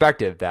in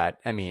perspective that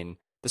the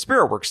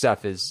Spirit Works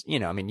stuff is,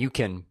 you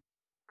can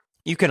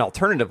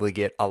alternatively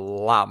get a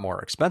lot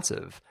more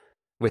expensive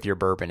with your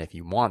bourbon if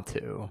you want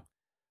to,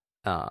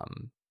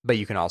 but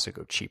you can also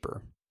go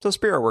cheaper. So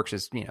Spirit Works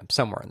is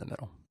somewhere in the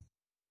middle.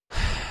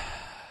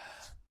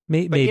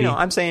 Maybe. But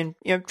I'm saying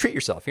treat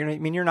yourself.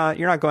 You're not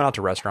going out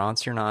to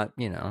restaurants. You're not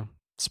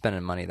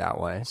spending money that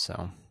way.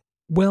 So.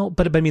 Well,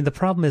 but the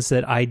problem is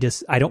that I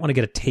don't want to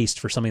get a taste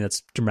for something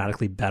that's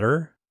dramatically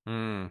better,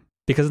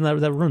 because then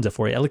that ruins it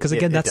for you. Because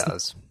again,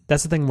 that's the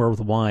thing where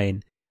with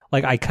wine,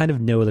 like I kind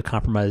of know the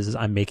compromises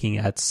I'm making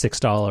at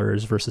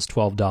 $6 versus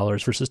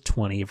 $12 versus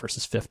 $20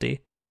 versus $50,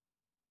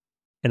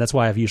 and that's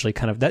why I've usually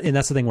kind of that. And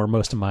that's the thing where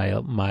most of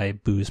my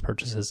booze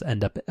purchases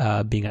end up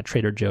being at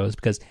Trader Joe's,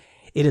 because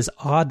it is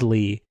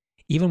oddly,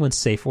 even when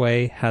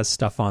Safeway has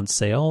stuff on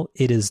sale,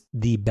 it is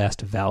the best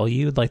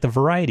value. Like the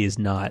variety is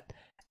not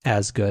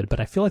as good,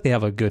 but I feel like they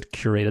have a good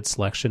curated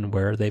selection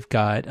where they've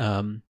got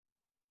the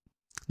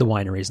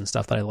wineries and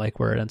stuff that I like,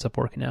 where it ends up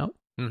working out.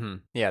 Mm-hmm.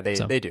 Yeah,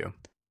 they do.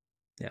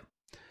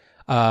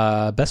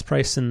 Yeah. Best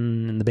price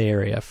in the Bay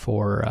Area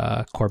for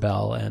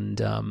Korbel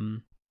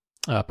and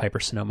Piper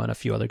Sonoma and a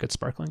few other good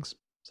sparklings.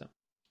 So,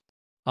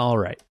 all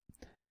right.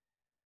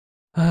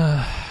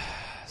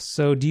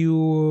 So do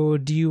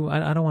you?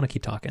 I don't want to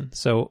keep talking.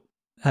 So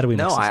how do we?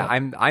 No,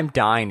 I'm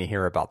dying to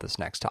hear about this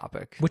next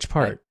topic. Which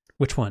part?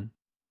 Which one?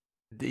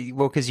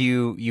 Well, because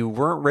you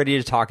weren't ready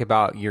to talk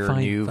about your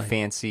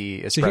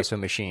fancy espresso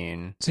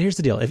machine. So here's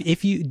the deal: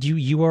 if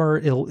you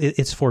are,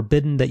 it's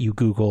forbidden that you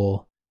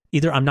Google.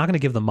 Either I'm not going to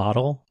give the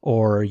model,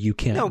 or you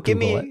can't. No, give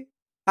me.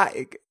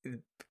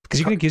 Because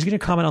you're going to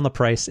comment on the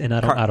price, and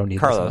I don't need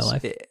Carlos,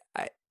 this in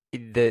my life.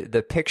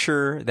 The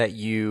picture that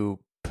you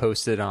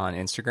posted on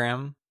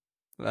Instagram,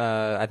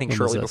 I think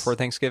shortly before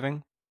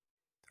Thanksgiving,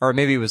 or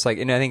maybe it was like,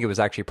 and I think it was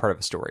actually part of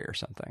a story or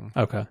something.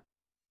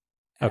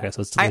 Okay,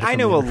 so it's I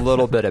know a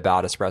little bit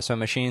about espresso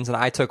machines, and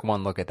I took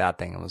one look at that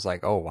thing and was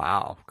like, "Oh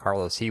wow,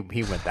 Carlos, he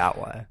went that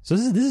way." So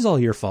this is all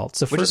your fault.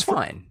 So which is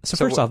fine. So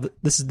first off,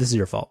 this is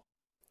your fault.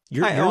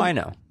 I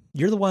know.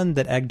 You're the one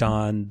that egged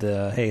on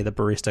the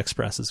Barista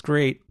Express is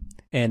great,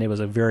 and it was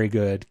a very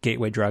good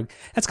gateway drug.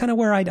 That's kind of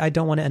where I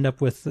don't want to end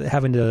up with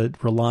having to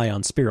rely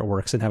on Spirit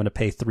Works and having to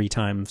pay 3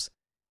 times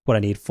what I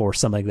need for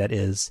something that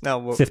is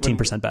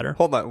 15% better.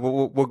 Hold on,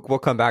 we'll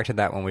come back to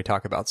that when we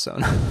talk about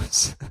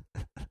Sonos.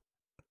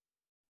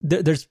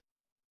 There's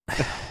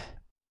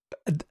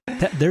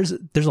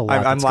a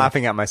lot. I'm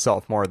laughing at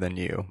myself more than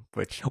you,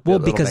 which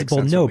because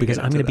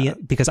I'm going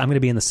to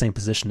be in the same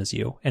position as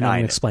you, and I'm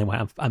going to explain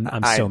why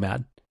I'm so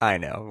mad. I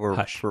know. We're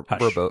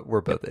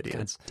both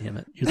idiots. God damn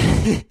it.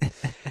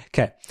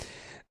 Okay.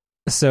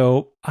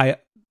 So I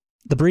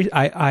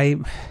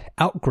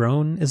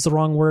outgrown is the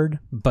wrong word,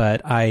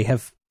 but I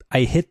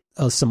hit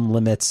some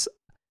limits.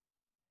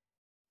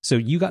 So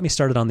you got me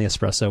started on the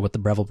espresso with the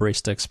Breville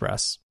Barista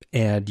Express,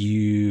 and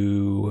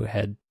you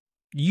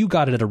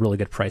got it at a really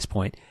good price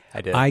point.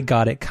 I did. I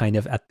got it kind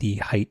of at the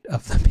height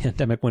of the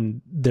pandemic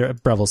when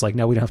Breville's like,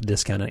 no, we don't have to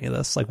discount any of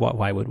this. Like,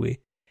 why would we?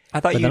 I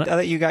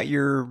thought you got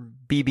your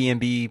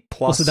BB&B Plus.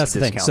 Well, so that's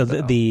the thing.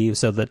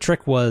 So the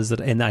trick was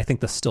that, and I think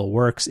this still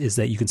works, is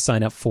that you can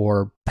sign up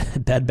for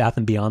Bed Bath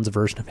 & Beyond's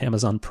version of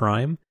Amazon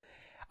Prime,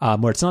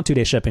 where it's not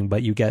 2-day shipping,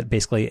 but you get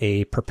basically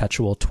a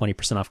perpetual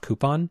 20% off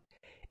coupon.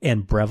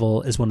 And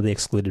Breville is one of the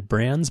excluded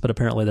brands, but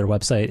apparently their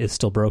website is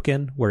still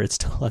broken, where it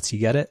still lets you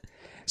get it.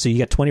 So you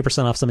get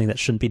 20% off something that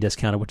shouldn't be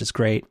discounted, which is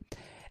great.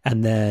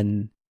 And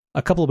then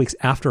a couple of weeks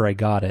after I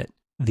got it,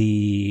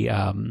 the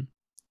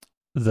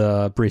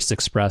Barista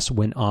Express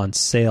went on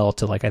sale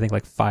to I think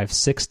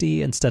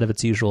 $5.60 instead of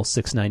its usual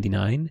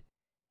 $6.99.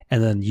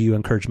 And then you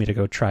encouraged me to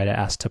go try to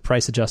ask to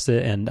price adjust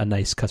it, and a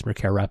nice customer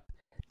care rep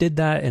did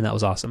that, and that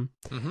was awesome.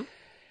 Mm-hmm.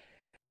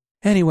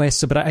 Anyway,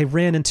 but I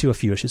ran into a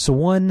few issues. So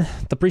one,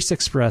 the Barista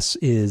Express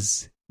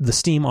is the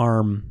steam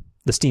arm,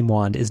 the steam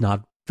wand is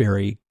not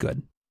very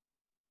good.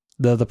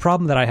 The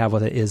problem that I have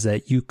with it is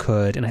that you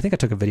could, and I think I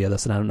took a video of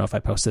this, and I don't know if I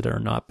posted it or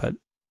not, but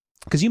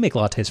because you make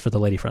lattes for the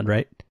lady friend,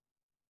 right?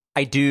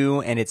 I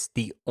do, and it's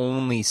the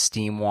only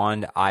steam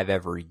wand I've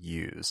ever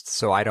used,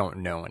 so I don't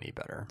know any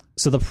better.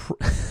 So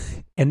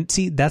and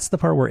see, that's the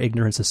part where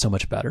ignorance is so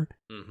much better.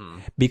 Mm-hmm.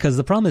 Because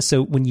the problem is,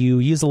 so when you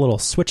use a little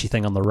switchy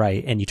thing on the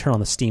right and you turn on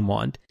the steam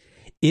wand,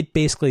 it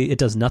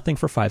does nothing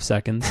for 5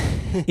 seconds.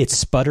 It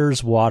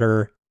sputters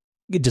water,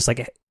 just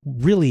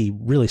really,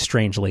 really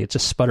strangely. It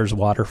just sputters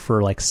water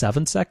for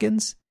 7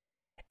 seconds.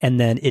 And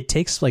then it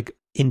takes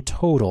in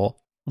total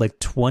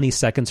 20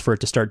 seconds for it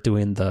to start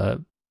doing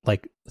the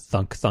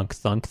thunk, thunk,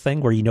 thunk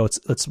thing where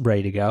it's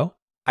ready to go.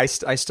 I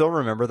still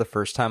remember the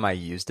first time I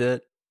used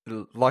it.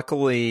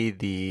 Luckily,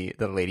 the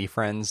lady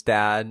friend's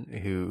dad,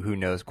 who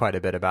knows quite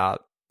a bit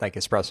about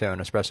espresso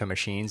and espresso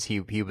machines,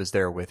 he was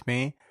there with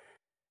me.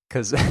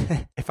 Because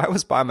if I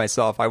was by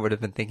myself, I would have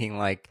been thinking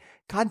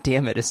God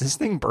damn it, is this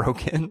thing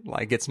broken?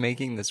 It's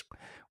making this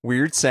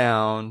weird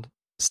sound.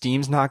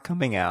 Steam's not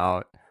coming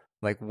out.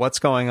 What's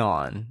going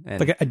on?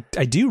 And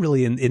I do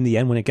really in the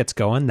end when it gets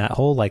going, that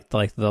whole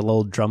the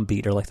little drum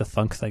beat or the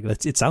thunk thing,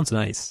 it sounds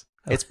nice.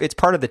 It's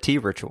part of the tea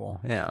ritual.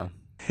 Yeah.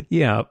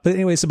 Yeah, but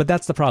anyway, but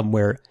that's the problem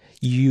where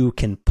you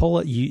can pull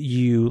it.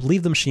 You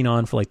leave the machine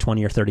on for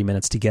 20 or 30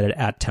 minutes to get it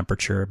at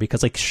temperature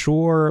because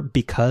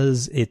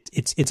because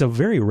it's a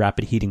very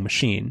rapid heating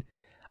machine.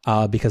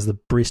 Because the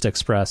Barista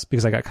Express,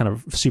 because I got kind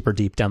of super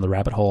deep down the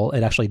rabbit hole,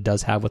 it actually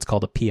does have what's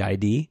called a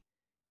PID,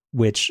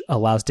 which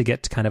allows to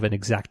get to kind of an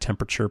exact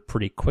temperature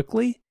pretty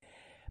quickly.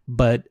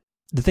 But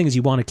the thing is,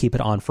 you want to keep it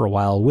on for a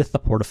while with the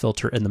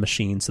portafilter in the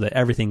machine so that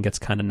everything gets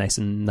kind of nice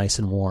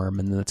and warm,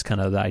 and that's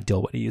kind of the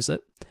ideal way to use it.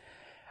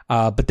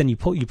 But then you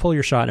pull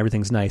your shot and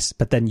everything's nice,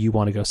 but then you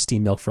want to go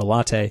steam milk for a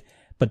latte.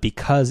 But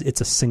because it's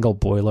a single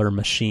boiler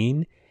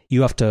machine,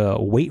 you have to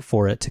wait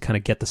for it to kind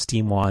of get the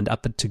steam wand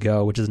up to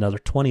go, which is another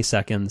 20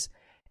 seconds.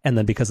 And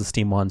then because the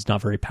steam wand's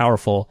not very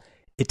powerful,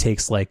 it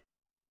takes a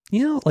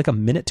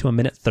minute to a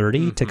minute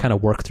 30 to kind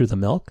of work through the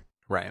milk.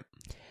 Right.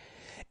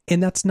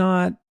 And that's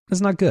not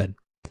good.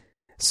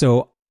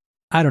 So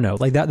I don't know,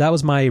 that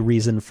was my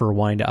reason for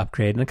wanting to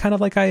upgrade. And kind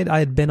of I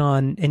had been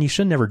on, and you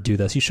should never do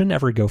this. You shouldn't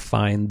ever go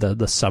find the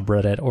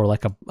subreddit or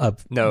a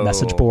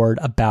message board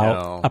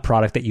about a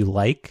product that you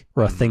like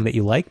or a thing that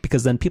you like,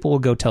 because then people will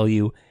go tell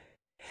you,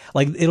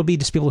 it'll be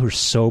just people who are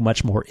so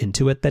much more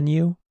into it than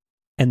you.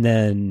 And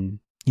then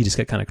you just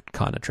get kind of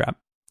caught in a trap.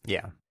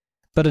 Yeah.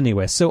 But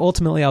anyway, so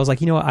ultimately I was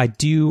like, I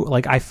do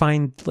I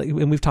find,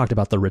 and we've talked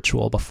about the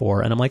ritual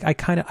before, and I'm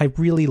I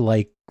really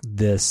like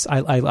this.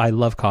 I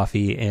love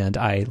coffee and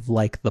I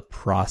like the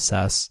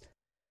process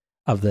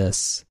of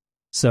this.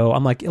 So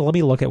I'm let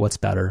me look at what's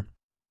better.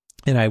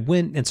 And I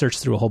went and searched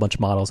through a whole bunch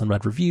of models and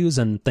read reviews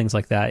and things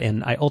like that.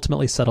 And I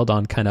ultimately settled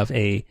on kind of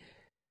a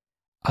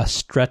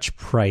stretch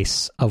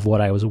price of what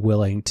I was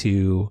willing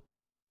to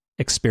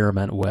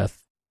experiment with.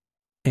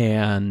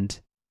 And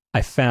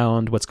I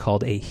found what's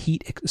called a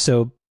heat.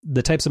 So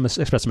the types of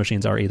espresso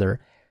machines are either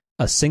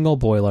a single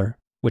boiler,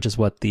 which is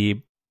what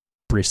the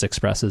Barista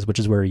Express is, which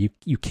is where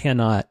you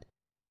cannot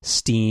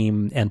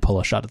steam and pull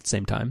a shot at the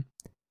same time.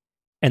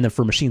 And then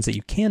for machines that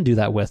you can do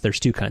that with, there's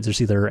two kinds.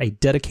 There's either a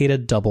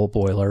dedicated double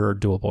boiler or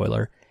dual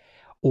boiler,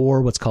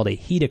 or what's called a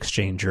heat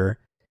exchanger,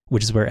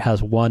 which is where it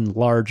has one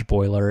large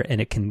boiler and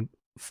it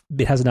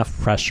has enough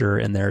pressure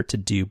in there to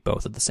do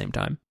both at the same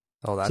time.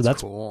 Oh,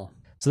 that's cool.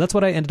 So that's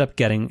what I ended up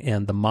getting,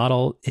 and the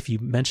model. If you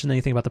mention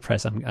anything about the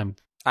price, I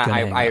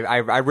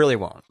really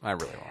won't. I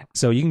really won't.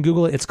 So you can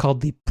Google it. It's called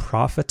the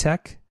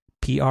Profitec,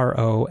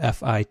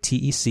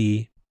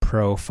 Profitec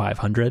Pro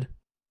 500,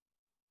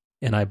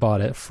 and I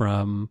bought it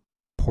from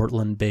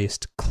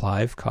Portland-based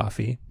Clive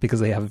Coffee because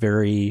they have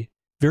very,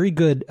 very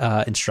good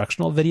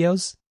instructional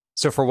videos.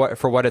 So for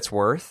what it's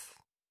worth,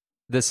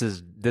 this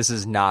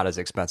is not as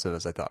expensive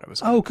as I thought it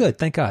was. Oh, good.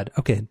 Thank God.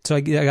 Okay. So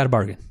I got a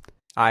bargain.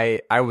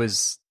 I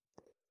was,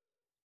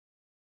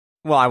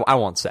 well, I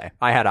won't say.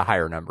 I had a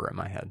higher number in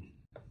my head.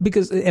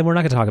 Because, and we're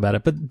not going to talk about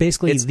it, but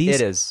basically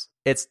it's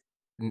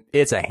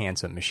a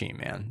handsome machine,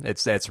 man.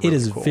 It's really it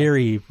is cool.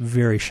 Very,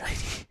 very shiny.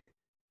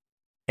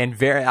 And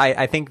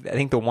I think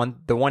the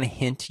one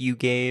hint you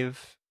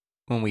gave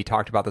when we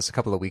talked about this a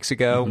couple of weeks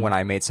ago, when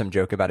I made some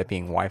joke about it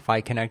being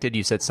Wi-Fi connected,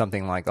 you said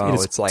something like,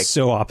 it's like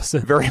so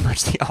opposite. Very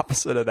much the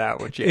opposite of that,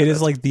 which it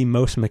is like the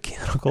most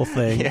mechanical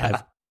thing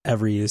I've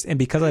ever used. And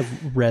because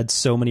I've read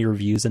so many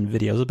reviews and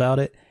videos about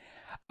it,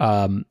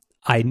 I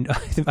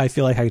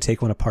feel like I could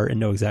take one apart and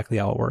know exactly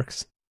how it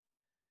works.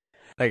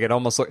 Like it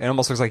almost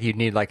looks like you'd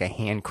need like a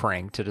hand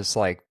crank to just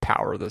like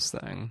power this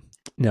thing.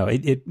 No,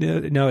 it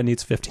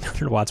needs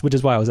 1500 watts, which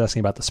is why I was asking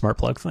about the smart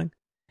plug thing.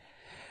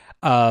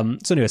 So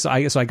anyway, so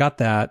I got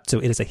that. So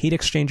it is a heat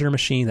exchanger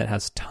machine that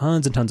has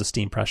tons and tons of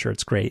steam pressure.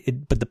 It's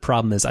great. But the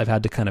problem is I've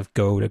had to kind of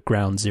go to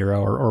ground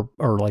zero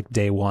or like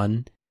day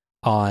one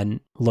on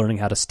learning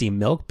how to steam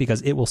milk,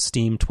 because it will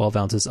steam 12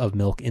 ounces of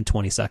milk in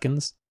 20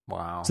 seconds.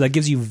 Wow. So that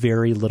gives you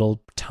very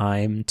little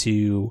time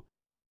to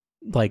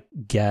like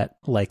get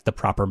like the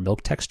proper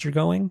milk texture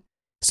going.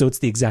 So it's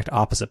the exact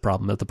opposite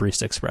problem of the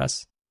Barista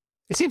Express.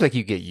 It seems like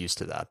you get used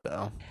to that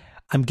though.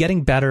 I'm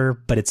getting better,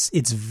 but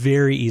it's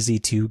very easy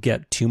to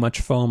get too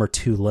much foam or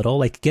too little.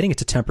 Like getting it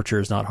to temperature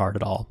is not hard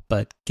at all,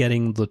 but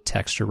getting the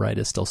texture right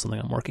is still something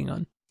I'm working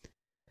on.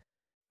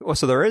 Well,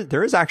 so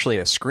there is actually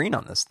a screen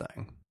on this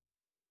thing.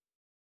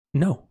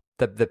 No.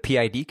 The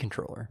PID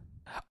controller.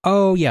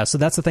 Oh, yeah. So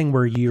that's the thing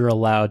where you're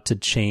allowed to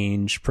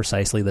change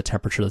precisely the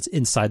temperature that's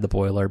inside the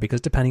boiler,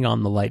 because depending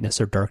on the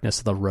lightness or darkness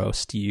of the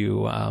roast,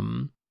 you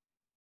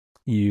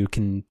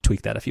can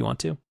tweak that if you want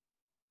to.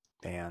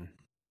 Man,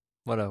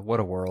 what a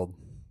world.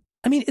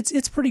 I mean,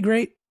 it's pretty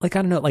great. Like,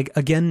 I don't know, like,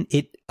 again,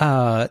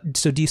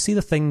 so do you see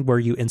the thing where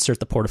you insert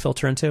the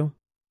portafilter into?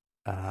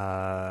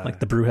 Like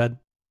the brew head?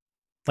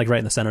 Like right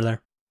in the center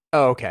there?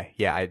 Oh, okay.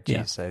 Yeah, I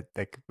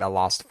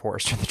lost the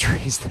forest for the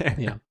trees there.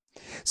 Yeah.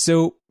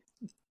 So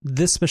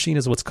this machine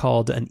is what's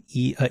called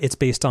it's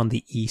based on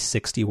the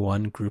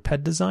E61 group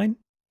head design,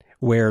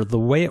 where the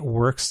way it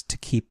works to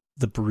keep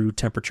the brew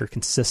temperature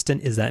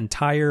consistent is that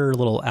entire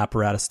little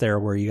apparatus there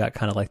where you got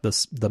kind of like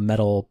the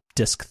metal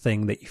disc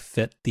thing that you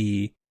fit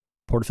the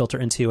portafilter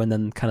into, and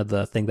then kind of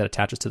the thing that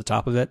attaches to the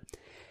top of it.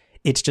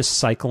 It's just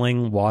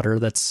cycling water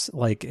that's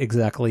like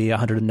exactly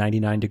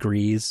 199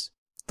 degrees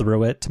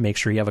through it to make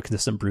sure you have a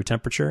consistent brew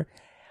temperature.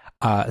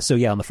 So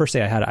yeah, on the first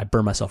day I had it, I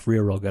burned myself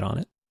real good on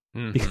it.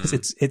 Mm-hmm. Because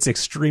it's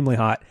extremely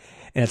hot,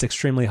 and it's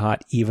extremely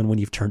hot even when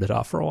you've turned it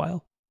off for a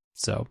while.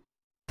 So,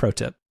 pro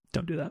tip: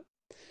 don't do that.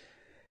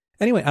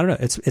 Anyway, I don't know.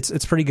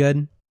 It's pretty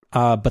good.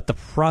 But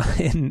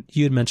and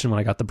you had mentioned when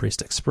I got the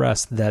Barista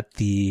Express that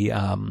the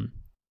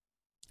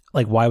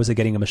like, why was I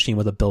getting a machine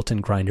with a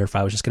built-in grinder if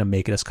I was just going to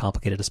make it as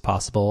complicated as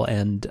possible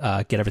and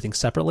get everything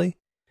separately,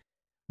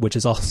 which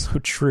is also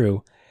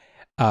true.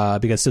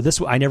 Because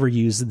I never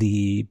used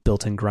the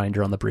built-in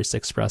grinder on the Barista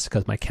Express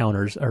because my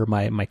counters or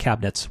my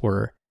cabinets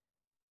were.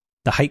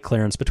 The height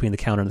clearance between the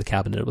counter and the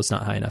cabinet was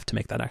not high enough to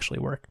make that actually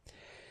work.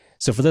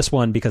 So for this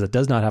one, because it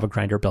does not have a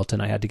grinder built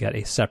in, I had to get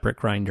a separate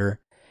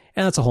grinder,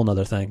 and that's a whole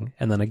nother thing.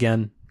 And then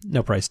again,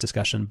 no price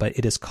discussion, but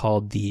it is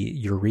called the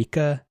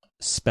Eureka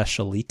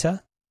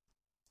Specialita,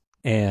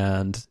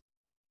 and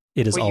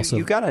it is also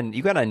you got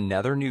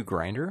another new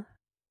grinder.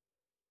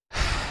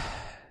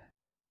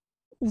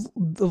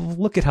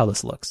 Look at how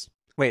this looks.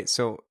 Wait,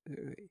 so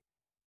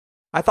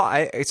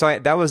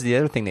that was the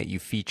other thing that you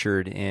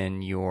featured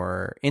in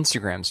your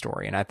Instagram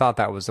story, and I thought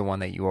that was the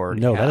one that you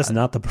already had. That is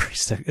not the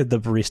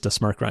Barista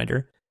Smart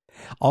Grinder.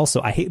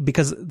 Also, I hate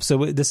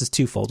so this is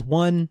twofold.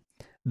 One,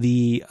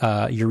 the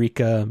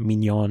Eureka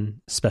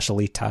Mignon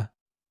Specialita,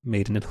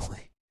 made in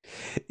Italy,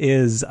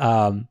 is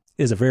a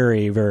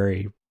very,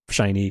 very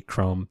shiny,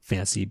 chrome,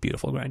 fancy,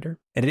 beautiful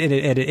grinder, and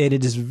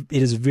it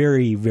is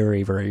very,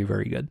 very, very,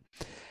 very good.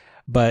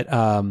 But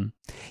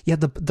yeah,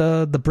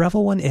 the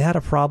Breville one, it had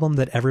a problem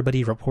that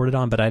everybody reported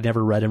on, but I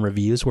never read in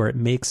reviews, where it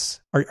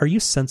makes. Are you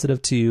sensitive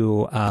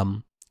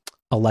to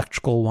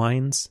electrical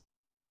whines?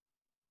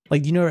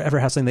 Like, you ever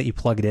have something that you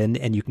plug it in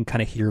and you can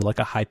kind of hear like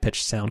a high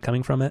pitched sound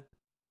coming from it?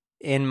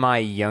 In my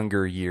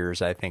younger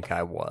years, I think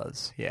I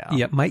was. Yeah.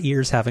 Yeah, my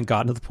ears haven't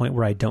gotten to the point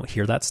where I don't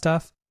hear that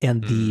stuff,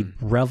 and the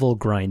Breville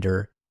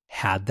grinder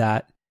had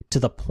that. To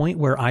the point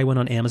where I went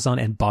on Amazon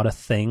and bought a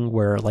thing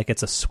where like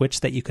it's a switch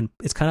that you can,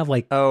 it's kind of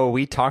like... Oh,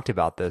 we talked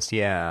about this,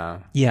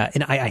 yeah. Yeah,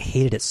 and I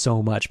hated it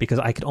so much because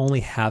I could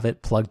only have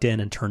it plugged in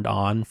and turned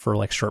on for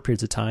like short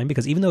periods of time,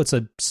 because even though it's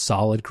a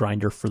solid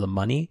grinder for the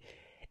money,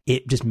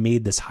 it just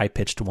made this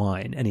high-pitched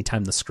whine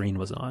anytime the screen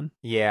was on.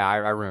 Yeah, I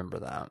remember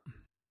that.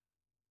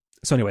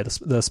 So anyway,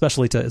 the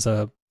Specialita is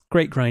a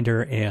great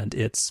grinder, and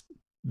it's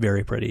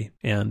very pretty.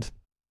 And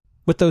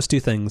with those two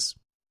things,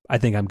 I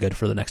think I'm good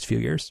for the next few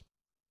years.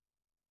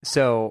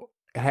 So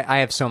I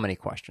have so many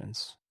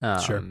questions.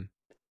 Sure.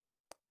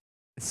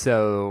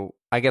 So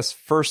I guess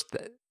first,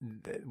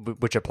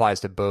 which applies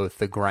to both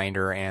the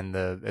grinder and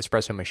the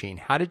espresso machine.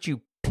 How did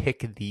you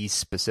pick these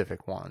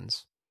specific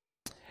ones?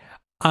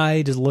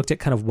 I just looked at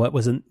kind of what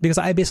was in, because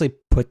I basically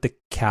put the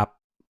cap.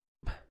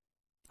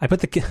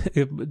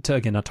 To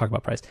again, not talk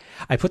about price.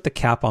 I put the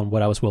cap on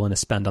what I was willing to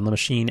spend on the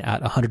machine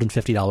at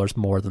 $150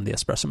 more than the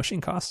espresso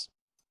machine costs,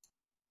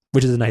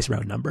 which is a nice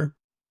round number,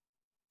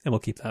 and we'll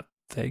keep that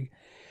vague.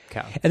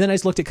 Okay. And then I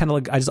just looked at kind of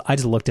like I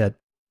just looked at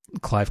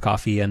Clive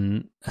Coffee,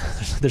 and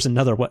there's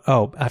another what?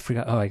 Oh, I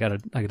forgot. Oh, I gotta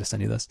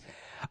send you this.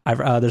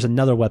 There's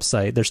another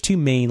website. There's two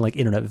main like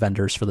internet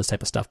vendors for this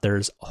type of stuff.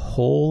 There's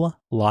Whole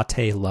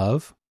Latte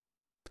Love.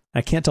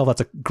 I can't tell if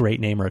that's a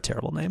great name or a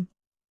terrible name.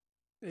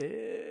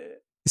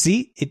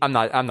 See, I'm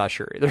not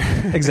sure either.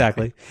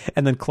 Exactly.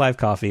 And then Clive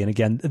Coffee, and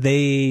again,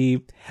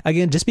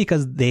 just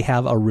because they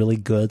have a really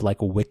good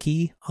like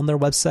wiki on their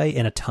website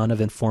and a ton of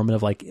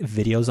informative like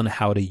videos on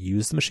how to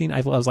use the machine,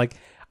 I was like,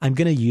 I'm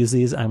gonna use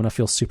these. I'm gonna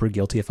feel super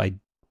guilty if I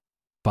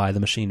buy the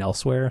machine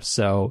elsewhere.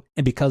 So,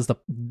 and because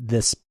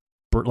this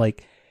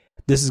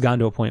has gotten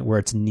to a point where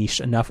it's niche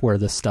enough where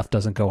this stuff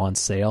doesn't go on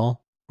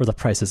sale, where the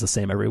price is the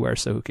same everywhere.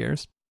 So who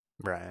cares?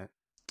 Right.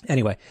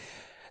 Anyway.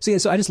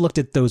 So I just looked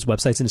at those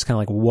websites and just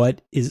kind of like,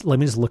 let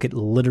me just look at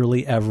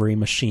literally every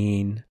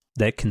machine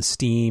that can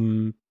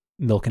steam,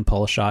 milk, and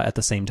pull a shot at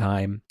the same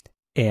time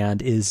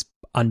and is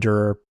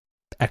under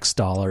X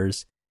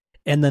dollars,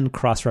 and then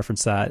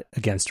cross-reference that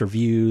against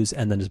reviews,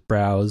 and then just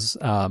browse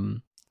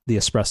the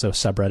espresso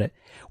subreddit,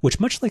 which,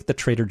 much like the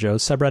Trader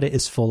Joe's subreddit,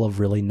 is full of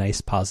really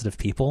nice, positive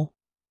people.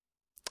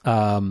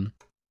 And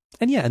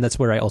that's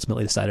where I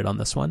ultimately decided on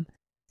this one.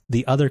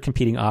 The other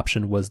competing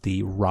option was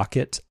the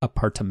Rocket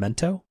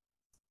Apartamento.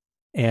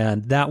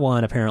 And that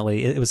one,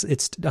 apparently, it's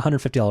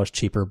 $150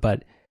 cheaper,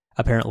 but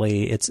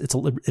apparently it's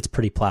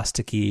pretty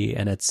plasticky,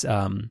 and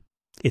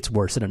it's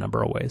worse in a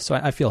number of ways. So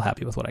I feel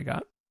happy with what I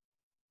got.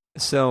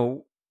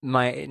 So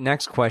my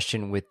next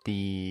question with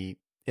the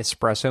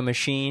espresso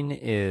machine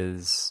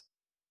is,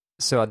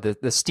 so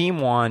the steam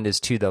wand is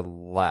to the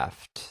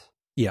left,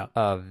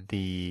 of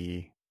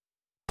the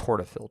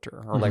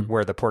portafilter, or like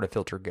where the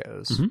portafilter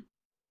goes. Mm-hmm.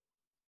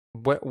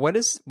 What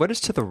is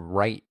to the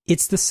right?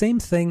 It's the same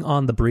thing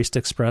on the Barista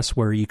Express,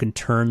 where you can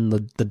turn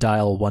the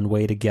dial one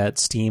way to get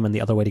steam and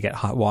the other way to get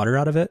hot water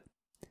out of it.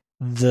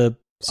 Do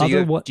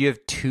you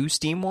have two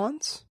steam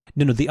wands?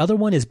 No. The other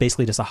one is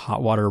basically just a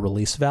hot water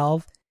release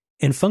valve,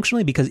 and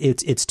functionally, because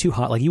it's too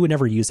hot, like you would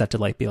never use that to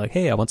like be like,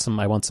 hey, I want some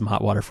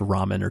hot water for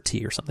ramen or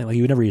tea or something. Like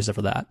you would never use it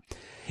for that.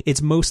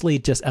 It's mostly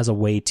just as a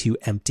way to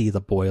empty the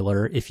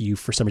boiler if you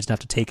for some reason have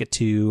to take it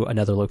to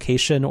another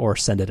location or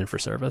send it in for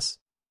service.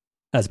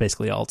 That's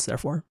basically all it's there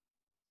for.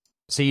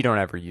 So you don't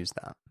ever use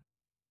that?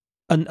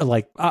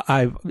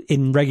 I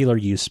in regular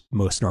use,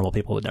 most normal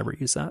people would never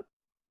use that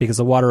because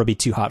the water would be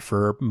too hot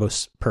for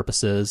most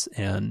purposes.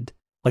 And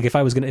like if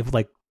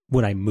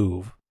when I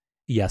move,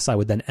 yes, I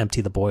would then empty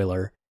the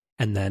boiler,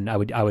 and then I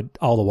would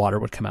all the water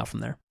would come out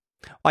from there.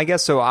 I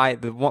guess so.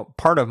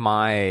 Part of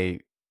my,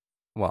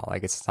 well, I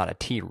guess it's not a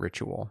tea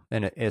ritual,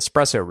 an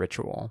espresso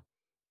ritual,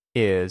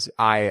 is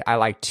I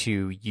like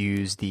to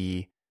use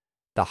the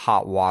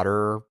hot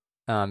water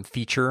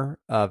feature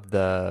of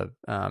the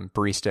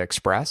Barista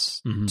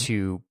Express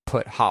to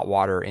put hot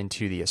water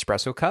into the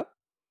espresso cup,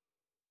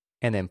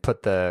 and then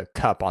put the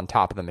cup on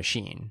top of the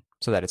machine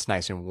so that it's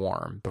nice and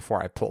warm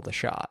before I pull the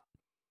shot.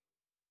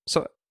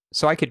 So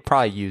I could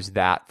probably use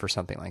that for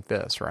something like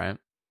this, right?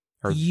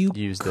 Or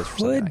use this for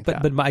something like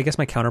that. But I guess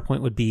my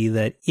counterpoint would be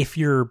that if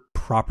you're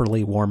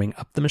properly warming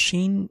up the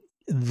machine,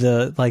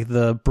 the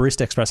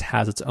Barista Express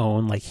has its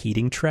own like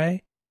heating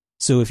tray.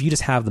 So if you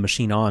just have the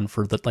machine on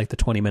for the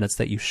 20 minutes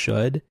that you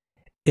should,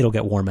 it'll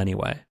get warm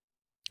anyway.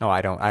 Oh,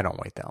 I don't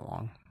wait that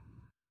long.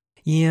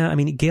 Yeah, I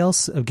mean, Gail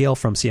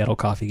from Seattle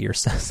Coffee Gear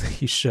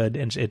says you should,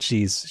 and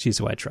she's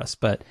who I trust.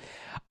 But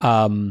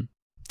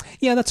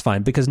yeah, that's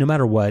fine, because no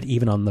matter what,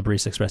 even on the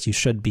Barista Express, you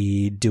should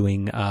be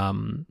doing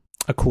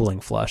a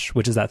cooling flush,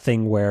 which is that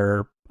thing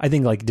where I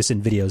think like just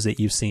in videos that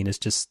you've seen is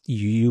just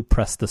you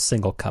press the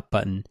single cup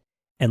button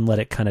and let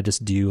it kind of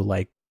just do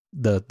like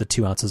the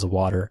 2 ounces of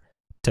water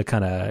to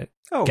kind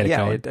of get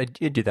it going.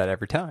 You do that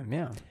every time,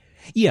 yeah.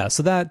 Yeah,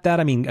 so that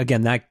I mean,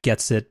 again, that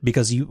gets it,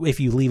 because if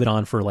you leave it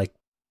on for like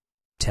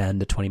 10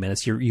 to 20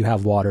 minutes, you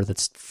have water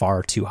that's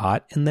far too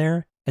hot in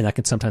there, and that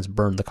can sometimes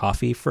burn the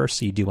coffee first,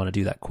 so you do want to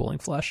do that cooling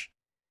flush.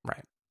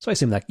 Right. So I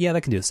assume that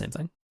can do the same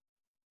thing.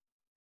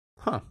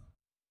 Huh.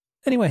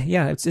 Anyway,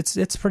 yeah,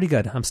 it's pretty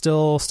good. I'm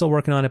still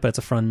working on it, but it's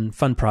a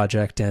fun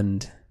project,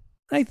 and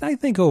I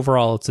think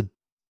overall it's a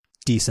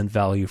decent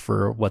value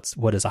for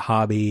what is a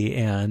hobby,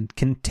 and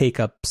can take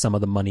up some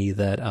of the money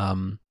that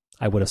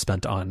I would have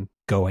spent on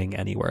going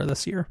anywhere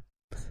this year.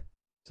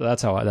 So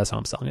that's how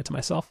I'm selling it to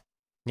myself.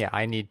 Yeah,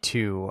 I need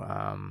to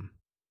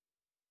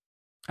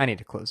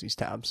close these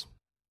tabs.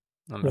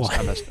 I'm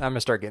gonna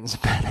start getting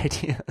some bad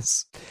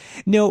ideas.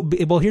 No,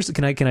 well,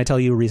 can I tell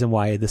you a reason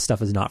why this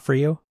stuff is not for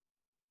you?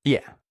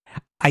 Yeah,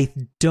 I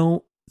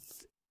don't.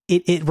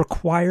 It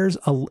requires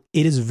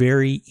it is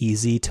very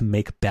easy to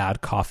make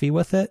bad coffee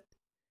with it.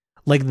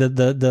 Like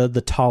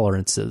the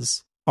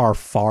tolerances are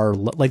far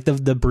like the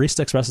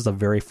Barista Express is a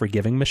very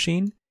forgiving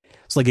machine.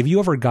 So like if you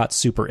ever got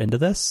super into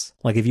this,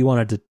 like if you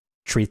wanted to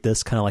treat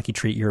this kind of like you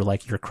treat your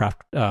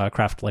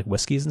craft like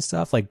whiskeys and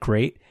stuff, like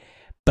great.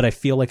 But I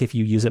feel like if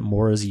you use it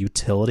more as a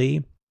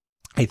utility,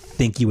 I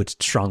think you would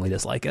strongly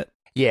dislike it.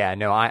 Yeah,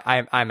 no,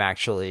 I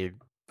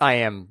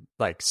am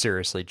like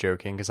seriously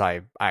joking because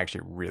I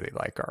actually really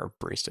like our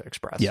Barista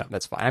Express. Yeah,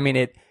 that's fine. I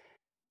mean,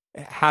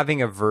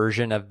 having a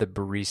version of the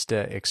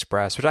Barista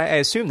Express, which I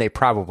assume they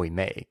probably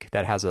make,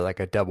 that has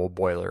a double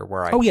boiler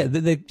where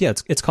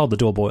it's called the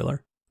dual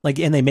boiler. Like,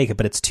 and they make it,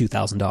 but it's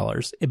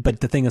 $2,000.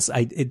 But the thing is,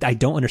 I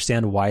don't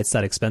understand why it's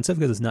that expensive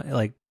because it's not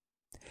like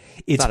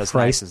it's not as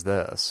nice as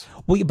this.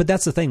 Well, but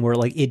that's the thing where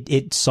like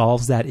it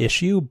solves that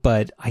issue,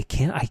 but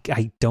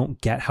I don't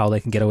get how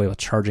they can get away with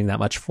charging that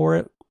much for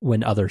it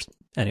when others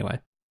anyway.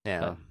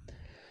 Yeah.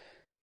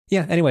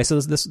 Yeah. Anyway, so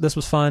this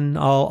was fun.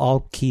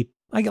 I'll keep.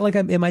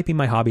 It might be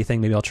my hobby thing.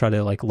 Maybe I'll try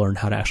to like learn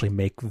how to actually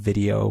make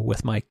video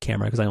with my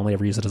camera because I only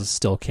ever use it as a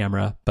still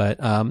camera.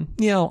 But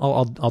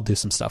I'll do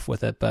some stuff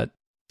with it. But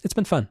it's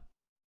been fun.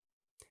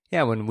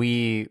 Yeah, when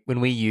we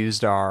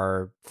used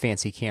our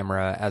fancy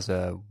camera as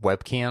a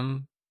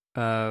webcam,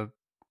 I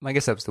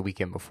guess that was the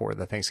weekend before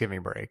the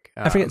Thanksgiving break.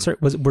 I forget. Sorry,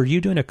 were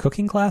you doing a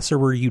cooking class or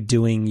were you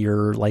doing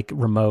your like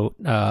remote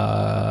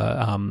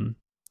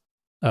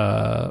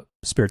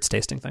spirits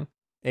tasting thing?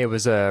 It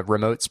was a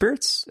remote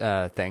spirits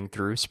thing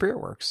through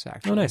SpiritWorks,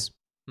 actually. Oh, nice.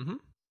 Mm-hmm.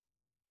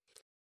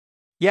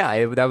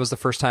 Yeah, that was the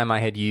first time I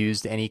had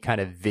used any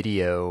kind of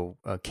video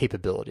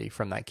capability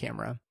from that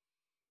camera.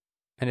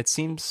 And it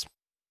seems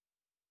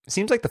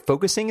like the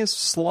focusing is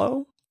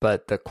slow,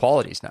 but the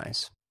quality's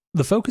nice.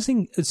 The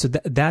focusing,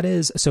 that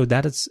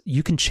is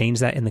you can change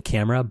that in the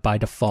camera. By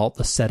default,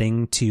 the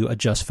setting to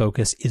adjust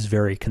focus is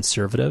very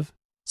conservative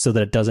so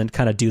that it doesn't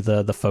kind of do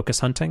the focus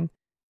hunting.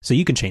 So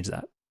you can change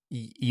that.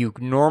 You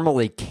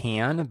normally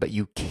can, but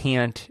you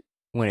can't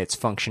when it's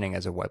functioning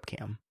as a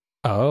webcam.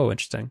 Oh,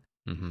 interesting.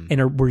 Mm-hmm.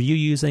 And were you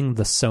using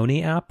the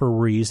Sony app or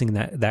were you using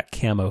that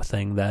camo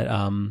thing that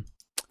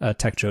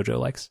Tech Jojo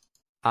likes?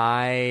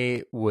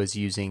 I was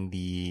using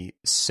the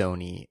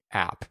Sony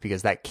app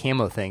because that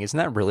camo thing, isn't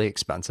that really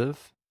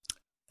expensive?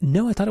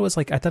 No, I thought it was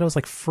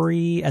like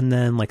free and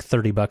then like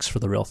 $30 for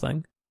the real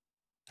thing.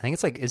 I think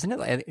it's like, isn't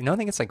it? No, I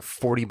think it's like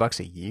 $40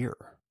 a year.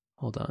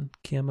 Hold on,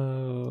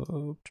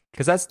 camo.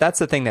 Because that's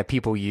the thing that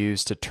people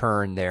use to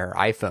turn their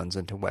iPhones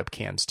into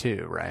webcams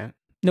too, right?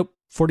 Nope,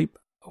 $40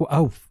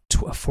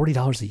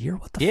 a year.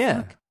 What the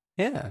fuck?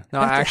 Yeah.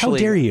 No, how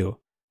dare you?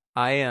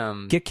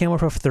 I get camera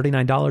pro for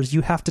 $39. You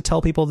have to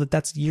tell people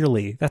that's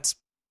yearly. That's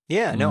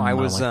I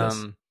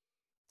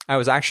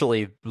was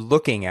actually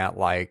looking at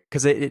like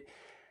because I'm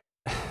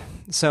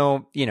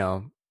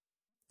going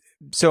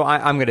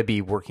to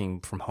be working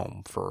from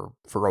home for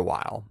a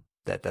while.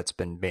 That's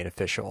been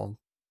beneficial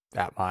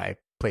at my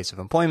place of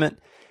employment,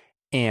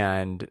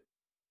 and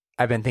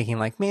I've been thinking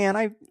like, man,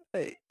 I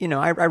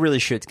really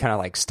should kind of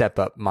like step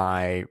up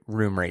my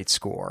room rate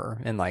score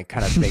and like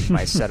kind of make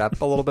my setup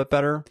a little bit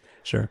better.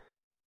 Sure.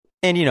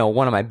 And,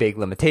 one of my big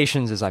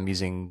limitations is I'm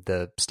using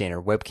the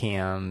standard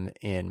webcam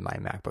in my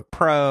MacBook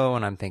Pro.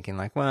 And I'm thinking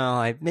like,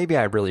 well, maybe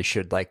I really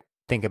should like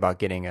think about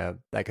getting a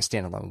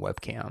standalone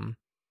webcam.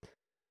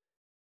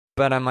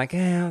 But I'm like,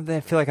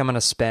 I feel like I'm going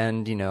to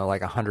spend,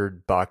 like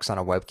 $100 on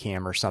a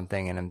webcam or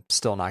something. And I'm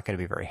still not going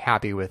to be very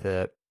happy with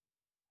it.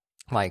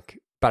 Like,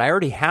 but I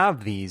already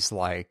have these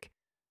like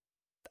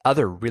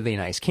other really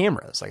nice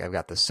cameras. Like I've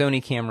got the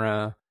Sony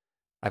camera.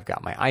 I've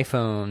got my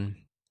iPhone.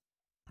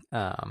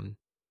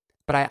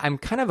 But I'm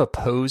kind of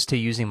opposed to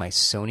using my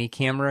Sony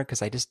camera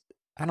because I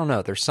don't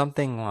know. There's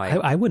something like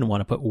I wouldn't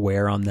want to put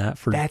wear on that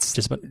for that's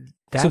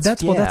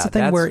the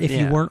thing where if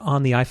you weren't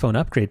on the iPhone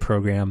upgrade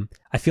program,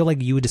 I feel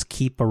like you would just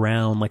keep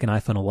around like an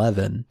iPhone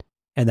 11,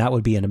 and that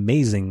would be an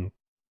amazing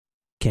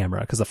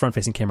camera because the front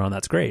facing camera on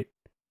that's great.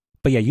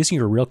 But yeah, using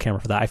your real camera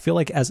for that, I feel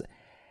like as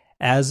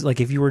like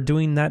if you were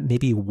doing that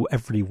maybe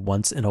every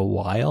once in a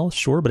while,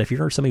 sure. But if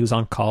you're somebody who's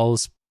on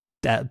calls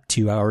at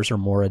 2 hours or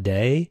more a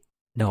day,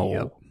 no.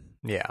 Yep.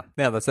 Yeah,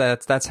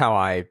 that's how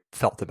I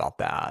felt about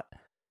that.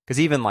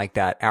 Because even like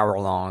that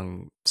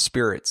hour-long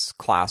spirits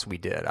class we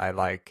did, I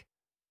like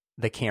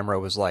the camera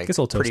was like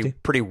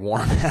pretty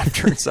warm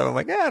after. So I'm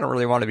like, I don't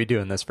really want to be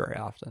doing this very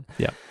often.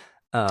 Yeah.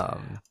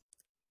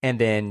 And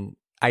then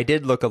I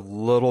did look a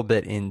little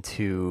bit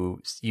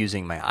into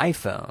using my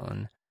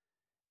iPhone,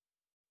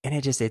 and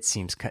it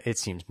seems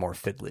more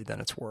fiddly than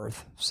it's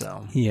worth.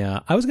 So yeah,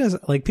 I was gonna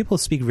like people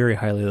speak very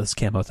highly of this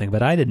camo thing,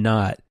 but I did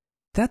not.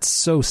 That's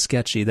so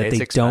sketchy that it's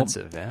they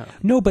expensive, don't. Yeah.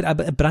 No, but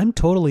I'm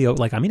totally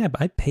like. I mean,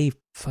 I pay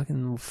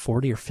fucking $40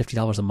 or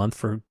 $50 a month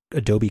for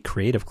Adobe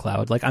Creative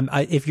Cloud. Like,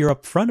 if you're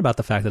upfront about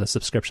the fact that a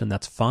subscription,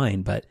 that's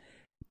fine. But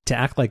to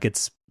act like I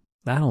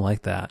don't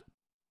like that.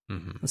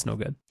 Mm-hmm. That's no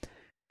good.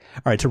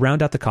 All right, to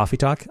round out the coffee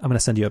talk, I'm going to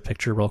send you a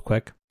picture real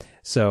quick.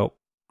 So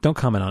don't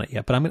comment on it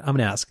yet, but I'm going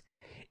to ask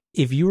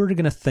if you were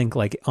going to think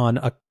like on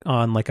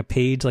like a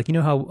page, like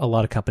how a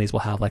lot of companies will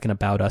have like an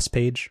About Us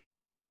page.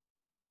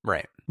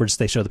 Right. Where just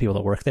they show the people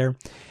that work there.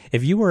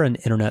 If you were an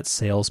internet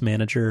sales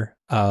manager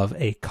of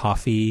a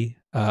coffee,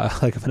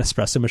 like of an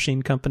espresso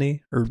machine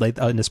company or like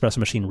an espresso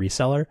machine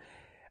reseller,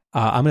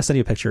 I'm going to send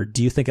you a picture.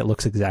 Do you think it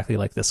looks exactly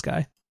like this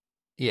guy?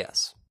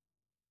 Yes.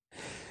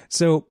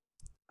 So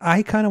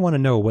I kind of want to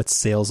know what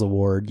sales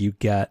award you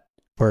get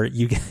where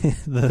you get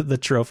the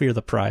trophy or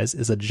the prize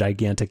is a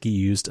gigantic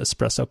used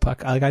espresso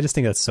puck. I just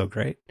think that's so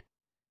great.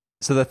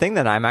 So the thing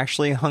that I'm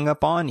actually hung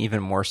up on,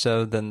 even more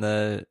so than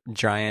the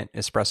giant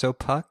espresso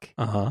puck,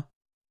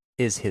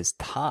 is his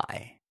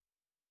tie.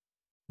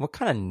 What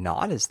kind of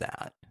knot is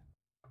that?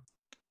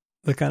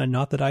 The kind of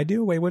knot that I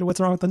do? Wait, what's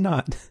wrong with the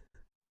knot?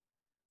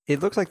 It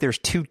looks like there's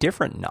two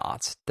different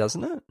knots,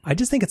 doesn't it? I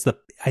just think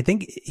I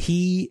think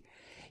he's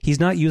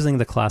not using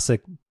the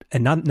classic,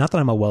 and not that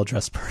I'm a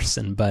well-dressed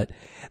person, but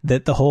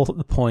that the whole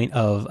point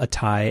of a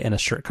tie and a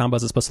shirt combo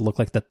is it's supposed to look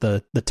like that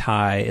the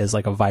tie is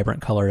like a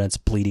vibrant color and it's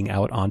bleeding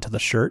out onto the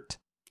shirt,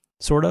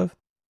 sort of.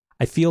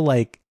 I feel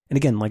like, and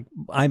again, like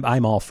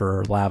I'm all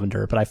for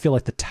lavender, but I feel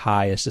like the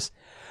tie is just,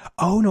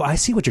 oh no, I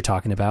see what you're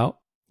talking about.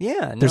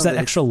 Yeah. There's that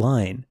extra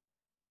line.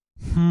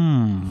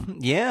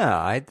 Yeah,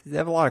 I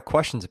have a lot of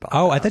questions about that.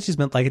 I thought you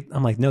meant like,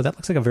 I'm like, no, that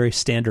looks like a very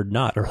standard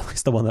knot, or at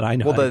least the one that I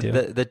know how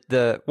to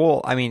do.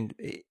 Well, I mean,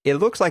 it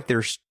looks like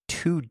there's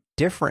two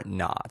different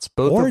knots,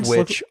 both of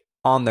which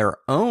on their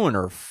own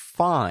are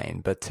fine,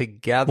 but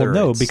together,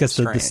 well, no, because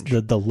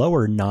the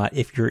lower knot,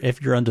 if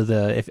you're under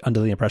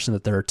the impression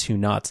that there are two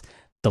knots,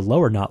 the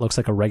lower knot looks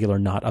like a regular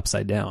knot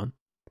upside down.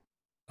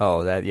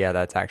 Oh,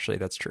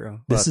 that's true.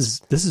 This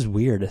is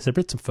weird. Has there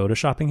been some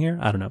photoshopping here?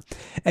 I don't know.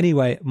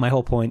 Anyway, my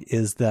whole point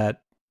is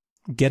that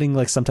getting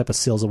like some type of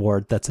sales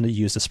award that's in a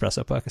used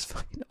espresso puck is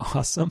fucking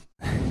awesome.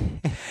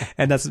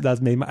 And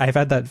that's made I've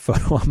had that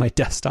photo on my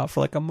desktop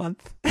for like a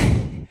month.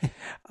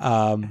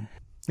 Yeah.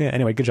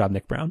 Anyway, good job,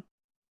 Nick Brown.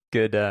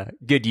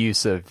 Good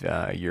use of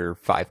your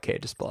 5K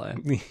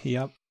display.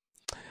 Yep.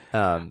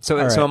 So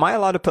am I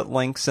allowed to put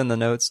links in the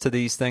notes to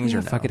these things,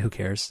 or no? Fuck it, who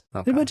cares?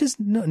 Okay. But just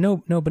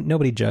no, but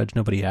nobody judge,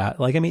 nobody at.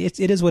 Like, I mean, it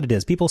is what it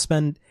is. People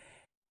spend.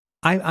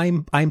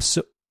 I'm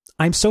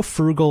so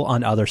frugal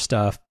on other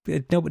stuff.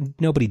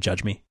 Nobody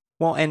judge me.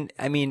 Well, and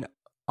I mean,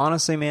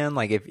 honestly, man,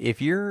 like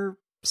if you're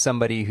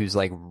somebody who's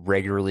like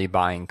regularly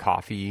buying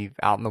coffee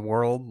out in the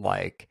world,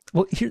 like,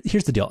 well,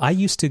 here's the deal. I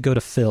used to go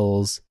to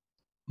Phil's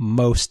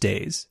most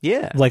days.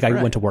 Yeah. Like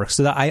I went to work.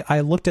 So that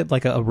I looked at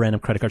like a random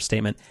credit card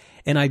statement,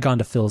 and I'd gone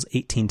to Phil's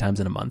 18 times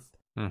in a month.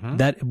 Mm-hmm.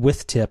 That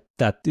with tip,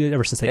 that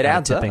ever since they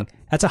added tipping,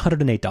 that's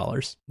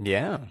 $108.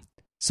 Yeah.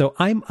 So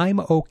I'm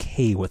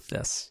okay with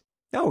this.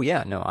 Oh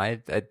yeah, no,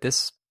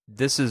 this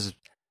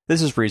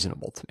is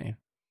reasonable to me.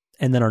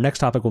 And then our next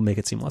topic will make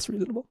it seem less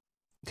reasonable.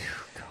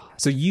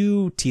 So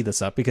you tee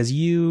this up because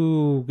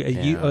so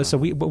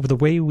the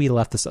way we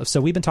left this up.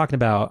 So we've been talking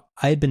about,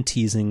 I had been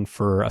teasing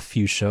for a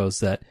few shows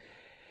that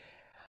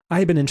I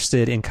had been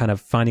interested in kind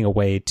of finding a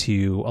way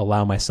to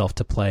allow myself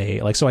to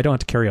play, like, so I don't have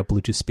to carry a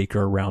Bluetooth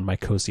speaker around my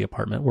cozy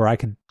apartment, where I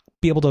could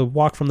be able to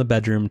walk from the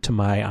bedroom to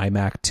my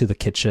iMac to the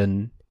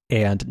kitchen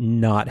and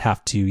not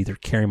have to either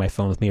carry my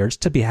phone with me or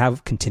just to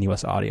have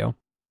continuous audio.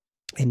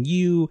 And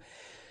you,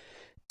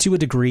 to a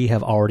degree,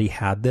 have already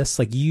had this.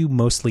 Like, you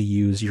mostly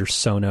use your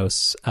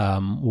Sonos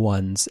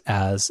ones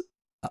as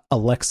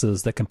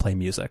Alexas that can play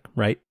music,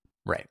 right?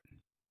 Right.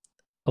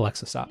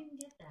 Alexa, stop.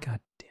 God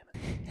damn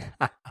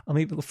it. Let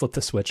me flip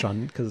the switch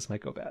on because this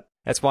might go bad.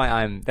 That's why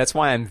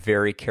I'm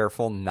very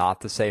careful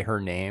not to say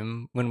her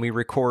name when we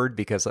record,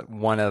 because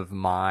one of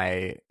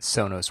my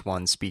Sonos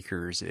One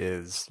speakers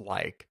is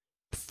like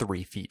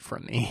 3 feet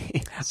from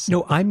me. So.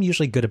 No, I'm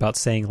usually good about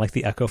saying like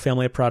the Echo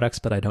family of products,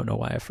 but I don't know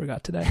why I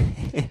forgot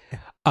today.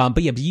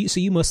 But yeah, so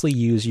you mostly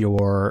use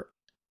your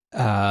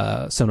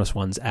Sonos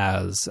ones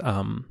as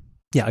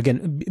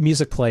again,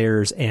 music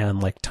players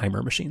and like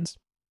timer machines,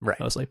 right?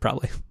 Mostly,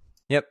 probably.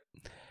 Yep.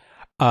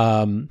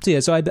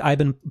 So I've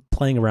been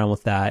playing around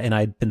with that, and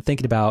I'd been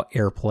thinking about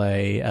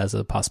AirPlay as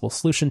a possible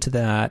solution to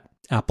that.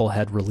 Apple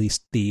had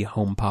released the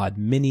HomePod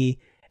Mini,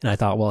 and I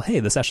thought, well, hey,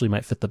 this actually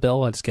might fit the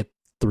bill. I'll just get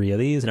 3 of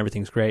these and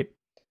everything's great.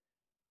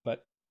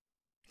 But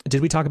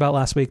did we talk about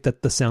last week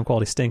that the sound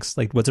quality stinks?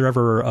 Like, was there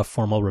ever a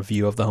formal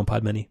review of the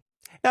HomePod Mini?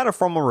 Not a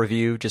formal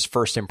review, just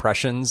first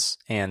impressions,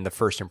 and the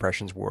first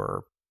impressions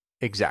were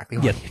exactly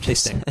what you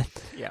just said.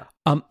 Yeah.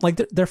 Like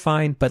they're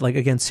fine, but like,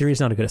 again, Siri's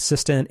not a good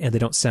assistant and they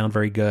don't sound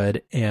very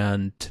good.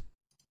 And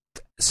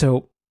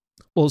so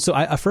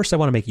first I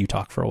want to make you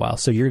talk for a while.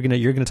 So you're going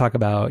to talk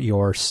about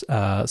your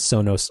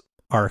Sonos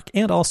Arc,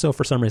 and also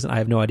for some reason I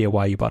have no idea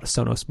why you bought a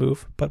Sonos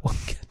Move, but we'll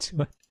get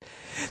to it.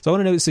 So I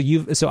want to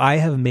know, so I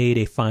have made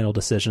a final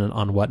decision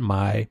on what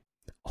my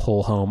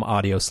whole home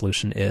audio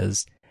solution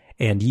is.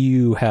 And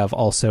you have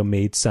also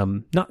made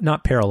some,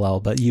 not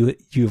parallel, but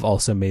you've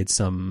also made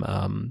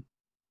some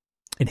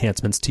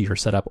enhancements to your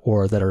setup,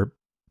 or that are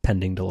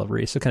pending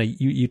delivery. So kind of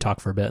you talk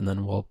for a bit and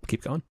then we'll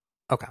keep going.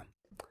 Okay.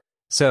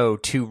 So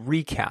to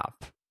recap,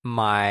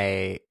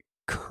 my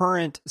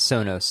current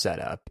Sonos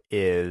setup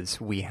is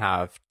we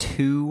have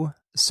 2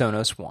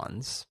 Sonos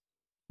Ones.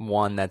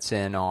 One that's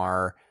in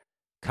our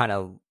kind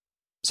of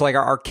So like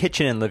our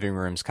kitchen and living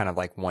room is kind of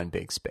like one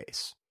big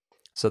space.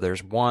 So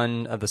there's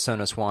one of the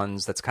Sonos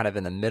ones that's kind of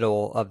in the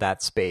middle of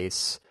that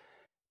space.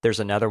 There's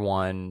another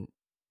one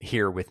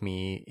here with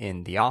me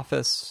in the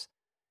office.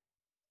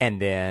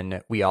 And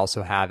then we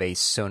also have a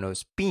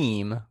Sonos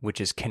Beam,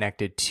 which is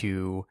connected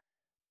to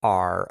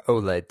our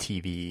OLED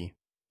TV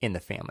in the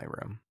family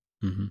room.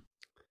 Mm-hmm.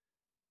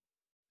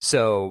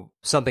 So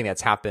something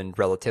that's happened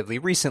relatively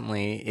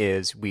recently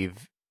is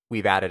we've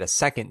added a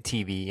second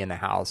TV in the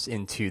house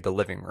into the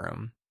living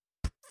room,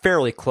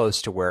 fairly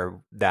close to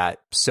where that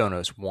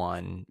Sonos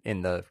one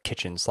in the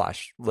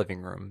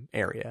kitchen/living room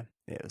area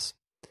is.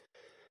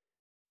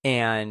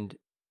 And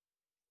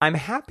I'm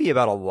happy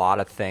about a lot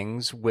of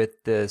things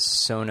with the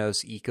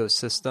Sonos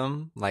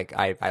ecosystem. Like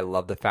I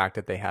love the fact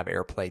that they have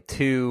AirPlay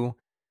 2.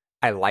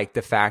 I like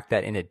the fact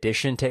that in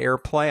addition to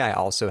AirPlay, I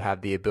also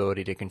have the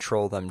ability to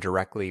control them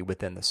directly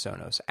within the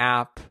Sonos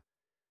app.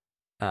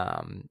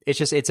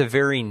 It's a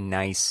very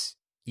nice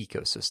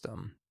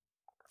ecosystem.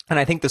 And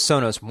I think the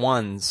Sonos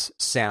ones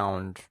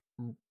sound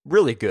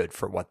really good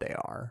for what they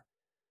are.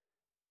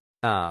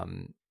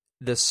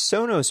 The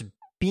Sonos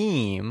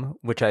Beam,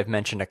 which I've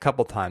mentioned a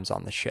couple times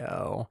on the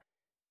show,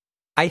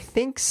 I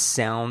think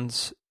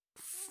sounds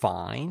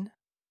fine,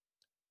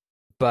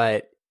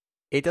 but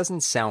it doesn't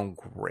sound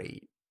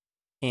great.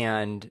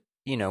 And,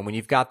 you know, when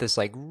you've got this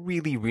like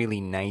really,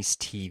 really nice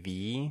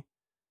TV,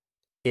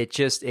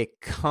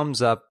 it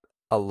comes up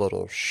a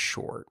little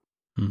short.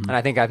 Mm-hmm. And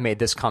I think I've made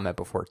this comment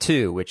before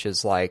too, which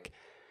is like,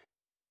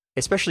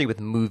 especially with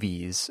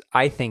movies,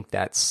 I think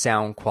that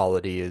sound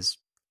quality is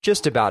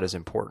just about as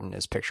important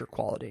as picture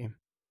quality.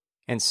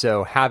 And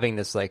so having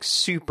this like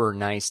super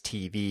nice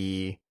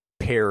TV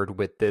paired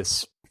with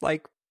this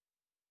like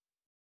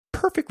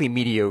perfectly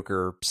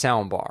mediocre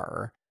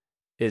soundbar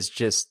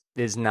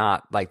is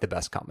not like the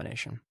best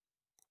combination.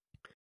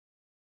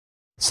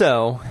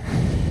 So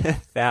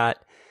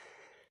that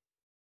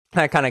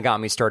kind of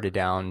got me started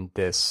down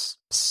this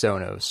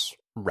Sonos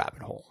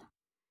rabbit hole.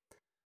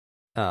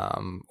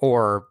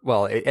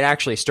 It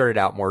actually started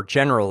out more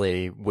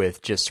generally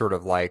with just sort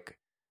of like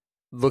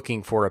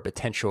looking for a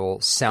potential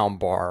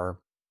soundbar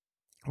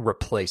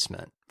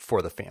replacement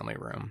for the family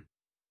room.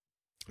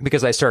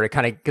 Because I started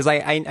because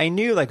I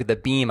knew like with the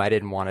Beam I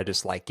didn't want to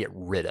just like get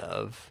rid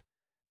of.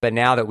 But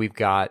now that we've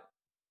got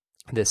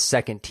this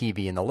second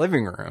TV in the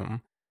living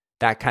room,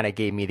 that kind of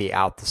gave me the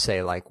out to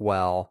say like,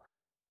 well,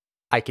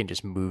 I can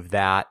just move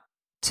that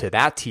to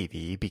that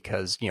TV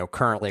because, you know,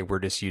 currently we're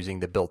just using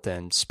the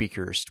built-in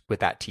speakers with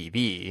that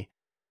TV.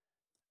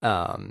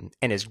 And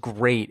as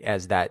great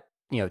as that,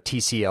 you know,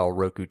 TCL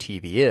Roku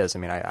TV is, I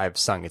mean, I've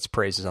sung its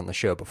praises on the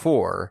show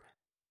before.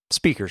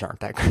 Speakers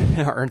aren't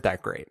that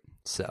great.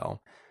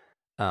 So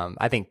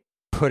I think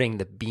putting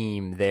the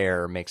Beam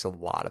there makes a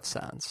lot of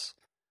sense.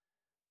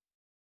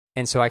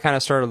 And so I kind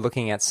of started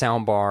looking at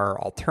soundbar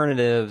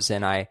alternatives,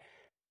 and I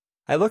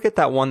look at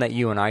that one that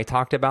you and I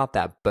talked about,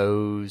 that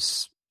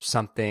Bose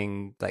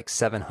something like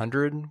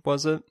 700,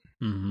 was it?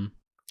 Mm-hmm.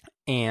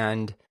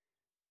 And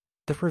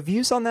the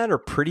reviews on that are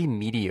pretty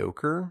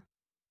mediocre.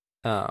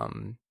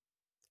 And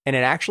it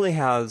actually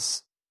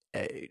has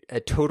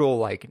a total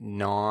like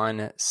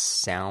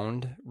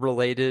non-sound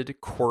related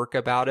quirk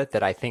about it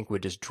that I think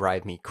would just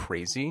drive me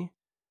crazy.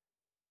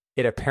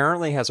 It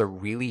apparently has a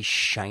really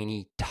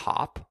shiny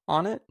top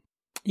on it.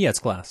 Yeah, it's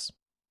glass.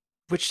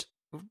 Which,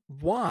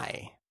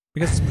 why?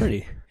 Because it's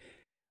pretty.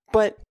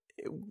 But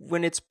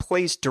when it's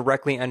placed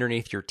directly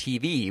underneath your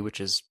TV,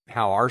 which is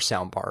how our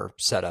soundbar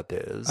setup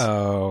is,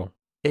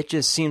 it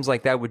just seems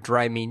like that would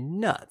drive me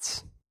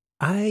nuts.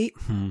 Okay,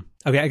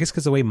 I guess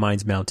because the way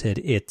mine's mounted,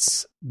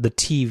 it's the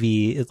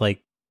TV is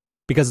like,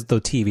 because the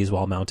TV is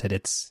wall mounted,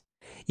 if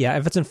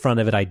it's in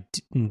front of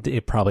it,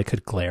 it probably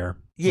could glare.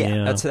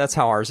 Yeah, that's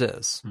how ours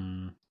is.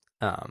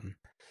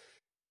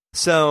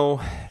 So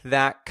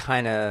that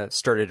kind of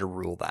started to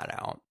rule that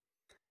out.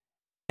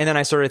 And then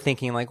I started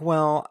thinking like,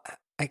 well,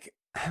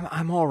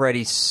 I'm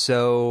already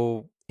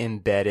so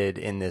embedded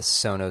in this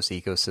Sonos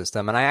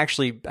ecosystem, and I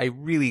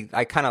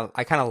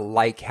kind of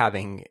like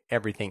having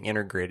everything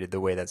integrated the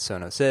way that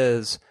Sonos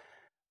is.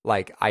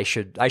 Like I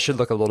should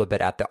look a little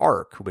bit at the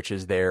Arc, which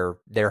is their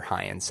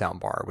high-end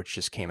soundbar, which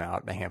just came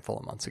out a handful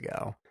of months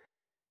ago.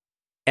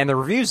 And the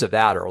reviews of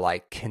that are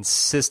like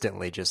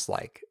consistently just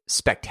like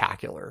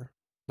spectacular.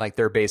 Like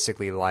they're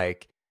basically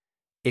like,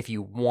 if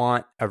you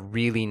want a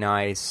really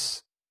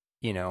nice,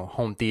 you know,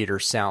 home theater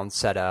sound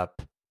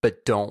setup,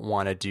 but don't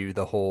want to do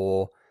the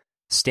whole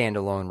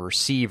standalone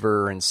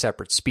receiver and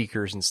separate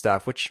speakers and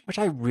stuff, which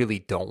I really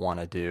don't want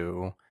to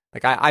do.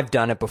 Like I've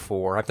done it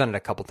before. I've done it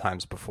a couple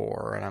times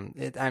before,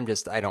 and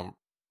I don't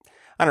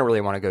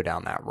really want to go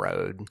down that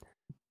road.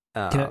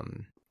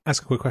 Can I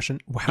ask a quick question?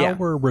 How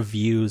were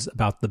reviews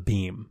about the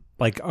Beam?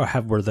 Like,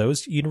 were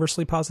those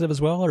universally positive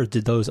as well, or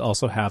did those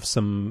also have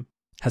some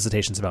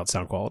hesitations about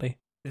sound quality?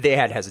 They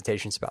had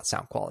hesitations about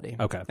sound quality.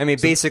 Okay. I mean,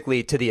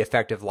 basically to the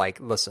effect of like,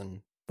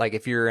 listen, like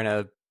if you're in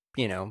a,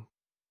 you know,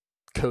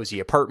 cozy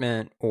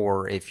apartment,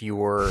 or if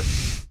you're,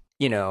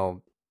 you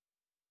know,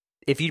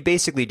 if you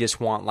basically just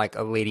want like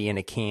a lady in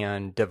a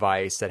can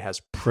device that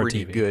has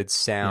pretty good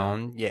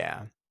sound,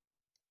 yeah.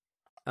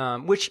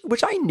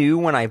 Which I knew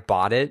when I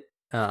bought it,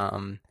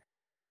 but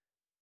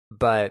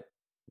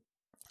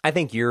I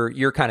think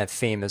you're kind of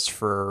famous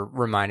for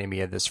reminding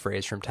me of this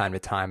phrase from time to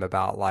time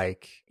about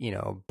like,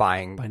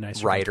 buying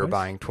right or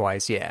buying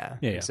twice. Yeah,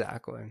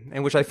 exactly.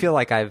 And which I feel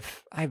like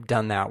I've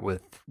done that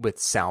with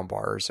sound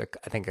bars,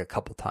 I think a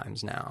couple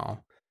times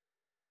now.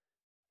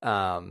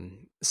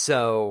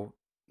 So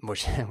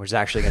which is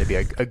actually going to be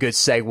a good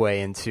segue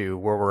into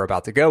where we're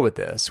about to go with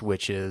this,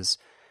 which is,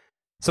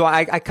 so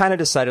I kind of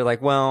decided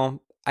like, well,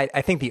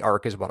 I think the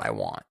Arc is what I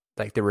want.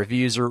 Like the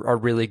reviews are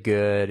really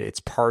good. It's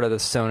part of the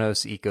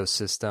Sonos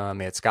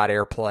ecosystem. It's got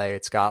AirPlay.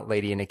 It's got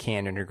Lady in a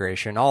Can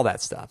integration, all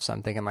that stuff. So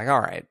I'm thinking like,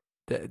 all right,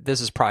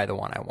 this is probably the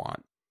one I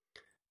want.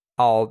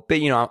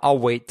 I'll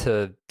wait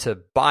to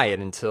buy it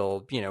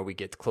until, we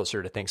get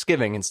closer to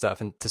Thanksgiving and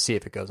stuff and to see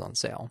if it goes on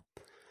sale.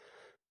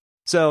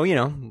 So,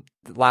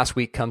 last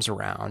week comes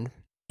around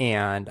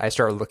and I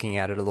started looking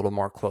at it a little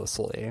more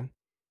closely.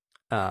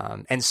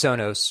 And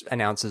Sonos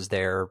announces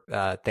their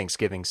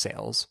Thanksgiving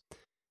sales.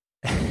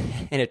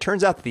 And it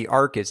turns out that the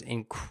Arc is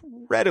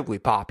incredibly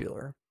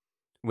popular,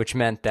 which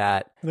meant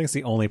that... I think it's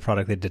the only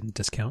product they didn't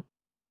discount.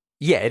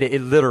 Yeah,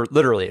 it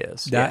literally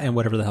is. That and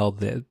whatever the hell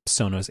the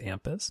Sonos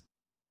amp is.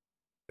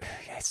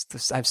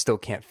 I still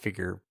can't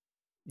figure...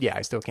 Yeah,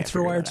 I still can't It's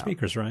for wired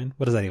speakers, Ryan.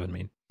 What does that even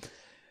mean?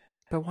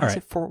 But why is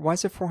it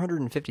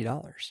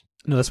 $450?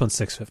 No, this one's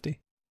 $650.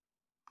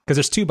 Because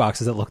there's two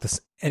boxes that look this...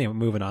 Anyway,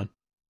 moving on.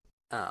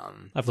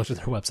 I've looked at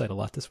their website a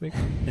lot this week.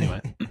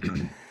 Anyway.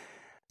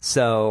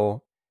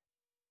 So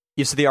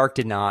the Arc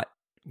did not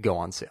go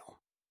on sale,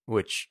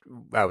 which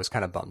I was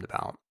kind of bummed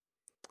about.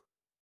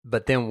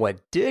 But then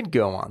what did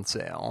go on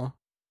sale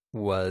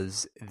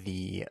was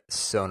the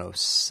Sonos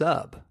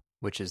Sub,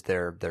 which is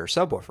their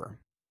subwoofer,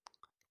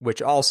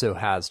 which also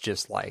has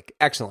just like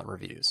excellent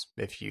reviews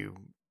if you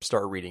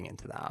start reading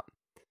into that.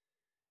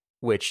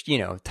 Which,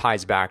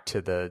 ties back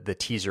to the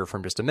teaser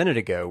from just a minute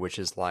ago, which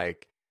is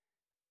like,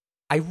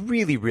 I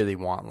really, really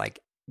want like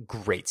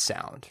great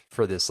sound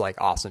for this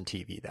like awesome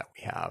TV that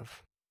we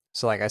have.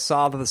 So like I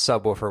saw that the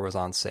subwoofer was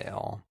on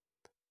sale,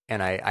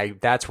 and I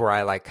that's where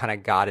I like kind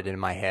of got it in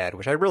my head,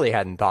 which I really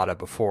hadn't thought of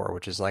before,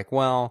 which is like,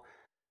 well,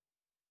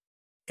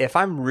 if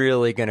I'm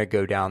really going to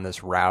go down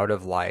this route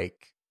of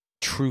like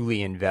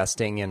truly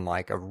investing in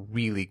like a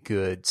really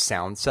good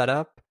sound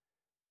setup,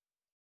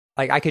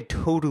 like I could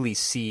totally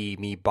see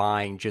me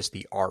buying just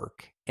the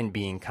Arc and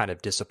being kind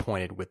of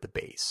disappointed with the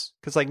bass,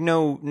 because like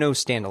no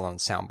standalone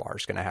soundbar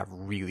is going to have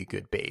really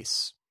good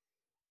bass,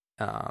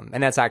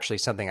 and that's actually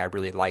something I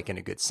really like in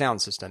a good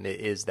sound system. It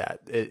is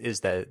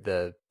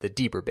the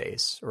deeper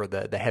bass, or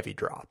the heavy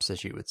drops,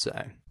 as you would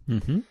say.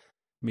 Mm-hmm.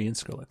 Me and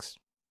Skrillex.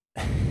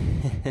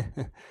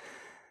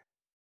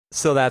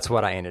 So that's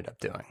what I ended up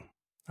doing.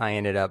 I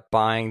ended up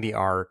buying the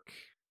Arc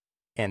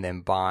and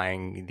then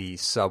buying the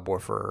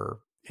subwoofer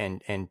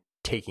and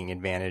taking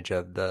advantage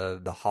of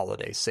the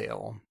holiday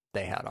sale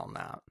they had on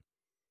that.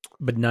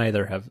 But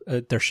neither have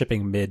they're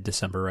shipping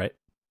mid-December, right?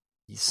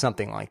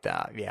 Something like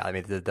that. Yeah, I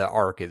mean the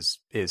Arc is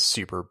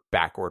super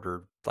back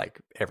ordered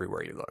like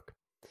everywhere you look.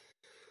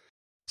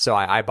 So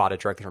I bought it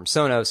directly from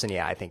Sonos, and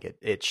yeah, I think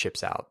it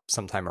ships out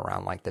sometime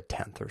around like the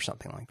 10th or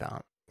something like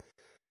that.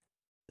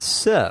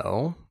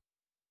 So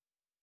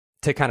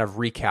to kind of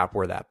recap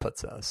where that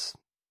puts us.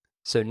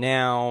 So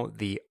now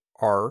the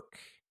Arc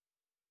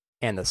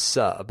and the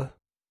Sub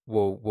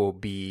will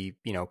be,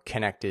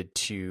 connected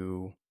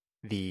to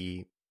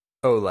the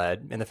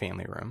OLED in the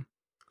family room.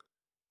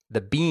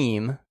 The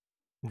Beam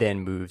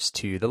then moves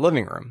to the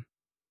living room,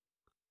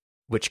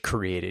 which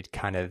created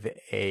kind of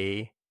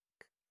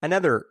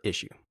another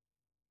issue,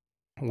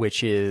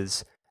 which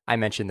is, I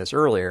mentioned this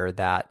earlier,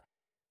 that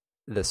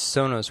the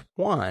Sonos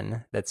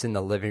One that's in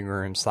the living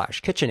room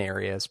 / kitchen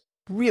area is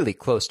really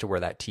close to where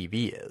that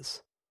TV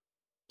is.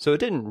 So it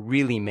didn't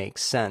really make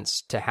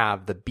sense to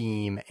have the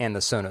Beam and the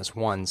Sonos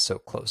One so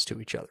close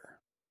to each other.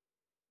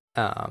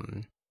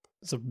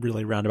 It's a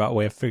really roundabout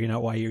way of figuring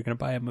out why you're going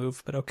to buy a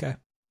Move, but okay.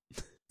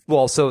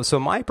 Well, so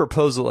my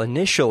proposal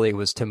initially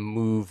was to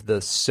move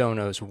the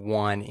Sonos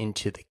One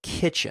into the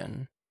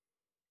kitchen,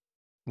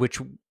 which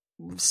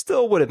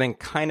still would have been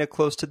kind of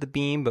close to the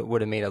Beam, but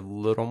would have made a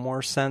little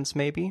more sense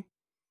maybe.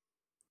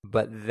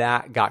 But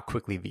that got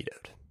quickly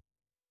vetoed.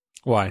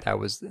 Why? That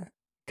was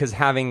because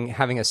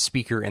having a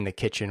speaker in the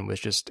kitchen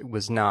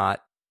was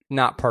not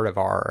part of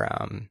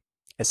our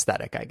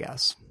aesthetic, I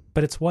guess.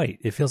 But it's white.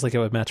 It feels like it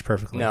would match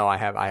perfectly. No, I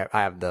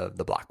have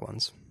the black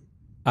ones.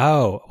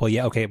 Oh, well,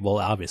 yeah, okay. Well,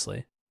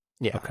 obviously.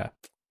 Yeah. Okay.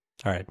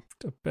 All right.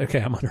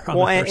 Okay, I'm on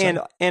well,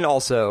 and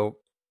also,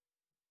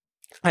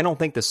 I don't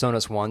think the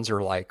Sonos Ones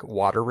are like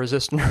water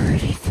resistant or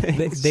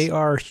anything. They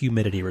are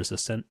humidity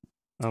resistant.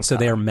 Okay. So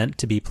they are meant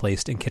to be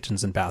placed in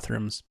kitchens and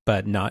bathrooms,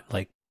 but not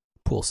like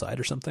poolside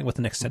or something with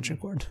an extension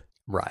cord.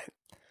 Right.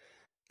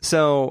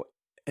 So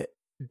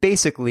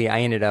basically,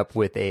 I ended up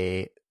with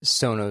a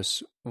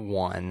Sonos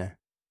One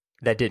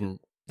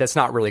that's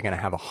not really going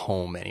to have a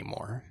home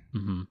anymore.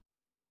 Mm-hmm.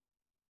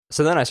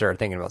 So then I started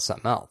thinking about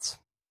something else.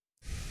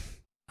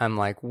 I'm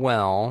like,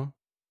 well,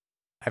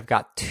 I've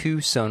got 2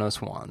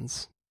 Sonos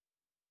Ones.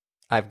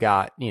 I've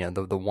got,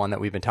 the one that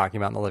we've been talking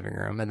about in the living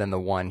room, and then the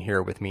one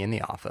here with me in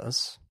the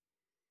office.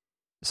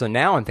 So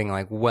now I'm thinking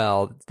like,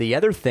 well, the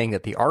other thing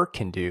that the Arc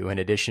can do, in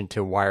addition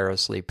to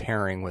wirelessly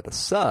pairing with a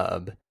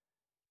sub,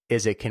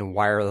 is it can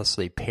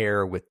wirelessly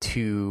pair with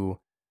 2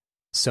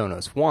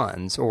 Sonos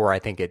Ones, or I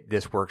think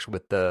this works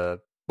with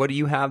what do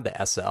you have,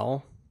 the SL?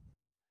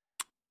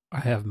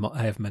 I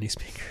have many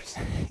speakers.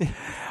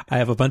 I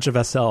have a bunch of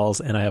SLs,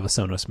 and I have a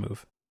Sonos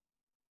Move.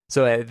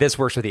 So this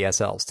works with the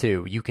SLs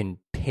too. You can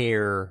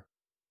pair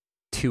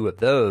 2 of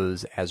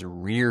those as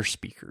rear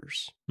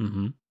speakers.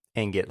 Mm-hmm.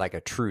 And get like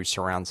a true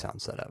surround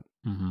sound setup.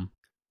 Mm-hmm.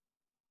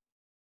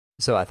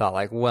 So I thought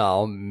like,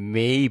 well,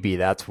 maybe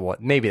that's what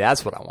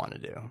I want to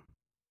do.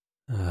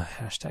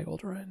 Hashtag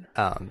old Ryan.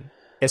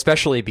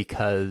 Especially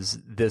because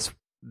this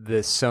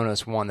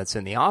Sonos One that's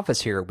in the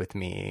office here with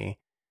me,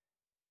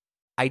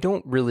 I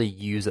don't really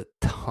use a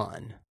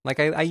ton.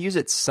 Like I use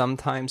it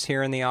sometimes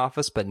here in the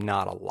office, but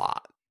not a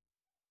lot.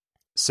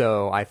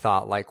 So I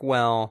thought like,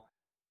 well,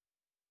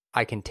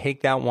 I can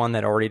take that one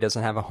that already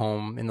doesn't have a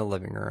home in the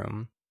living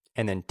room,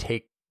 and then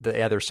take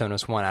the other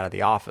Sonos One out of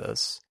the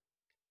office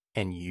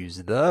and use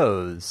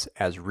those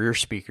as rear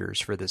speakers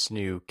for this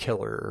new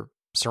killer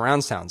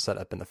surround sound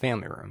setup in the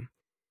family room.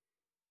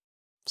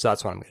 So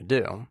that's what I'm going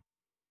to do.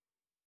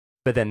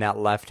 But then that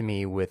left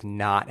me with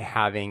not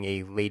having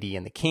a Lady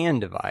in the Can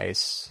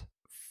device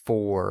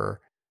for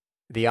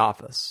the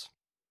office,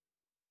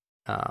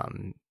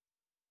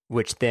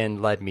 which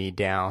then led me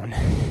down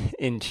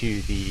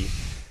into the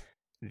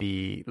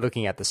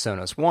looking at the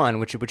Sonos One,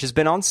 which has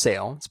been on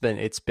sale.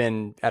 It's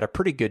been at a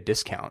pretty good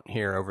discount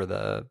here over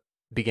the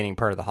beginning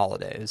part of the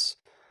holidays.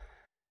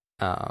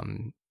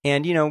 And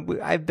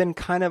I've been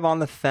kind of on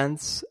the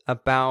fence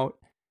about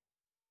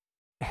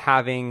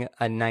having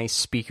a nice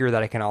speaker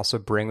that I can also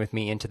bring with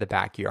me into the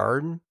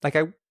backyard. Like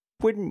I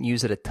wouldn't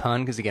use it a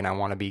ton because again, I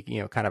want to be,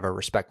 kind of a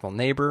respectful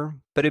neighbor,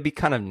 but it'd be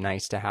kind of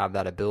nice to have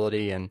that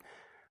ability. And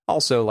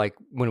also like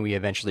when we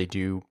eventually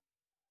do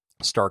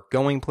start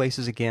going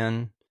places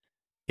again,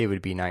 it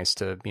would be nice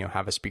to,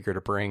 have a speaker to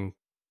bring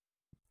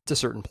to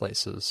certain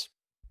places.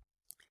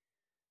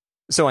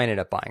 So I ended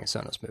up buying a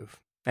Sonos Move,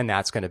 and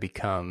that's going to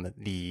become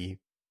the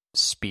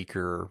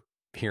speaker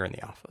here in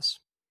the office.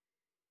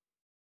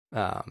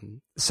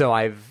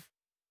 So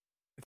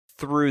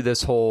through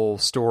this whole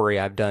story,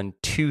 I've done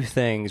 2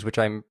 things, which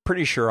I'm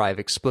pretty sure I've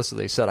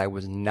explicitly said I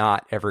was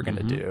not ever going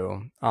to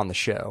do on the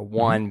show.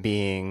 One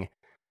being,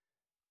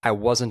 I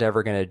wasn't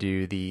ever going to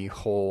do the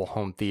whole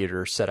home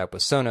theater setup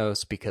with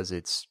Sonos because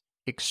it's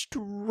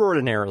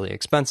extraordinarily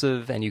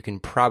expensive, and you can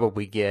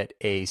probably get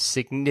a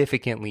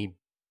significantly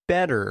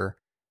better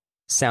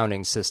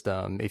sounding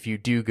system if you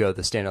do go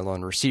the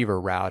standalone receiver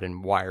route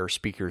and wire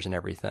speakers and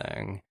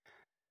everything.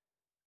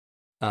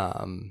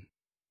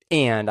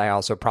 And I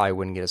also probably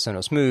wouldn't get a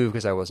Sonos Move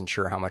because I wasn't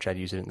sure how much I'd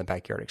use it in the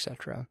backyard,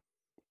 etc.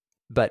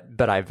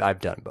 But I've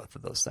done both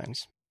of those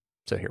things,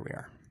 so here we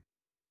are.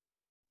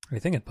 I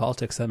think in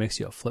politics that makes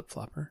you a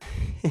flip-flopper.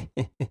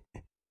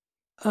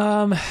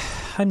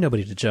 I'm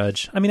nobody to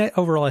judge. I mean,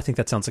 overall, I think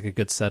that sounds like a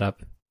good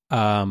setup.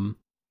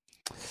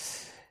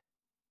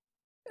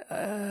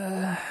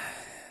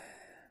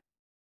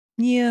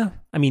 Yeah.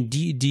 I mean,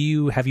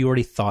 have you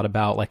already thought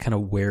about like kind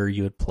of where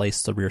you would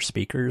place the rear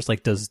speakers?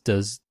 Like, does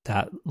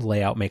that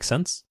layout make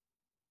sense?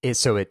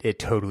 It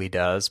totally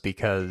does,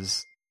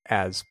 because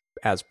as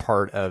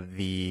part of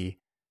the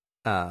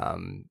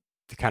kind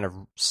of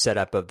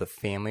setup of the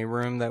family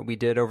room that we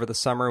did over the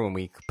summer when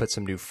we put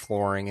some new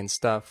flooring and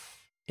stuff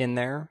in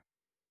there,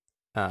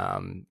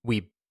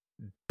 we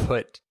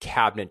put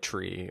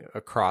cabinetry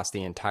across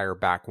the entire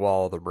back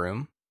wall of the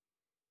room.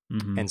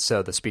 Mm-hmm. And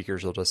so the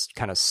speakers will just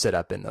kind of sit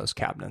up in those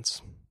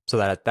cabinets. So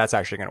that's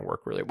actually going to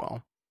work really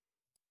well.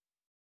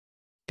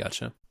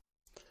 Gotcha.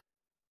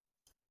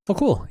 Well,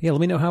 cool. Yeah,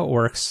 let me know how it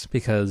works,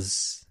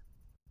 because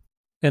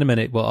in a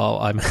minute, well,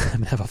 I'm going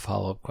to have a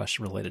follow-up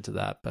question related to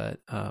that, but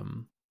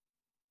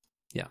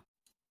yeah.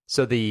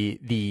 So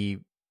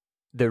the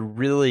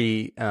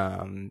really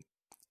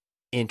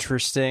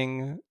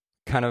interesting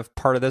kind of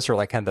part of this, or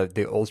like kind of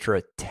the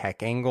ultra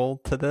tech angle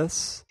to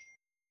this,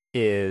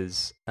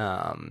 is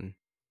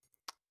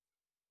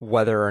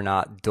whether or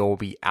not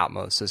Dolby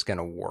Atmos is going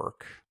to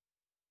work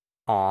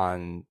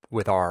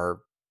with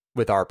our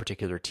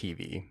particular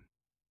TV.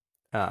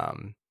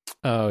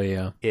 Oh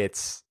yeah.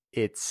 It's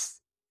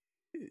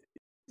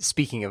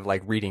speaking of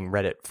like reading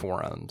Reddit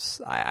forums,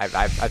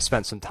 I've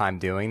spent some time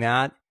doing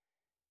that,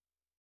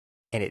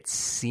 and it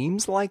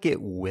seems like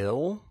it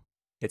will.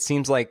 It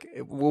seems like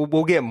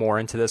we'll get more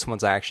into this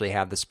once I actually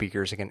have the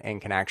speakers and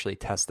can actually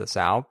test this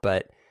out.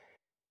 But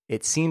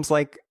it seems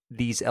like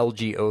these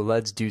LG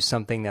OLEDs do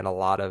something that a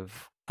lot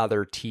of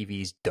other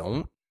TVs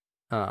don't.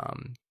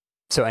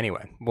 So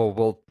anyway,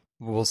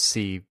 we'll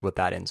see what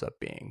that ends up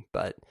being.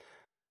 But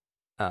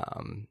I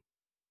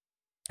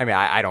mean,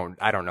 I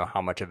don't know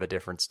how much of a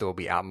difference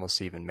Dolby Atmos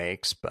even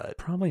makes, but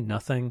probably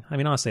nothing. I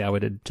mean, honestly, I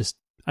would just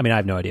I mean, I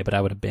have no idea, but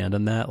I would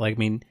abandon that. Like, I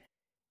mean,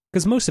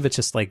 because most of it's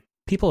just like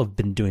people have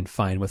been doing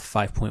fine with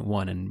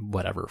 5.1 and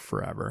whatever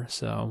forever.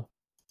 So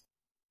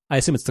I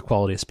assume it's the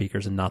quality of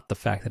speakers and not the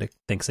fact that it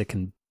thinks it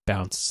can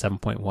bounce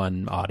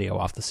 7.1 audio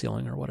off the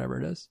ceiling or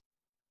whatever it is.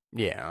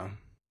 Yeah.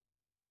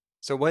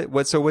 So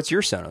what's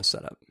your Sonos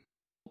setup?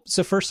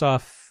 So first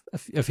off,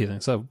 a few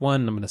things. So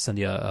one, I'm going to send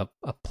you a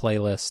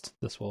playlist.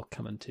 This will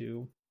come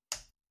into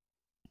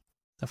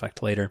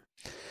effect later.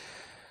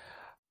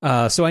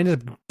 So I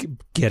ended up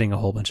getting a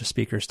whole bunch of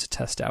speakers to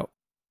test out,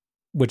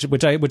 which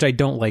I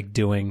don't like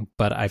doing,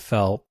 but I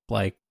felt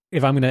like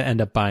if I'm going to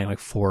end up buying like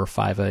 4 or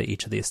 5 of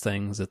each of these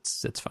things,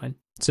 it's fine.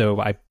 So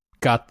I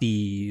got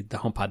the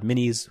HomePod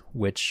Minis,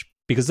 which,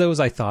 because those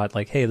I thought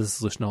like, hey, this is the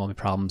solution to all my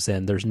problems,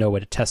 and there's no way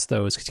to test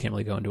those because you can't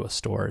really go into a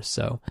store.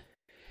 So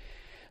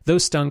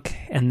those stunk.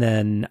 And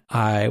then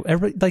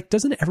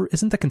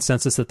isn't the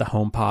consensus that the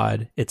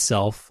HomePod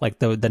itself, like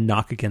the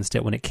knock against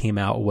it when it came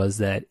out was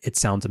that it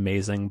sounds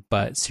amazing,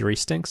 but Siri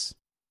stinks?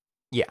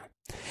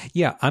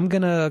 Yeah, I'm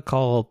going to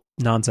call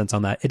nonsense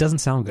on that. It doesn't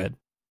sound good.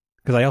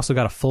 Because I also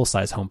got a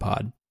full-size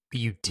HomePod.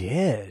 You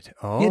did?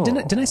 Oh. Yeah,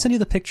 didn't I send you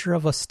the picture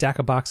of a stack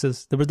of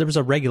boxes? There was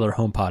a regular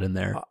HomePod in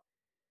there.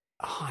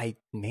 I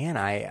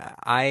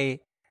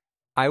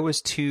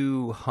was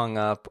too hung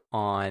up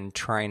on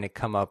trying to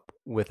come up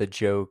with a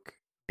joke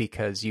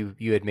because you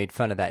had made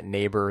fun of that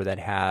neighbor that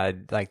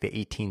had like the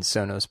 18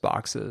 Sonos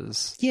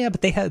boxes. Yeah, but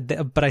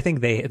but I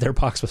think their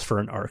box was for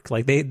an Arc.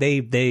 Like they have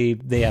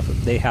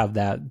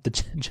that, the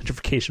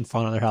gentrification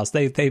font on their house.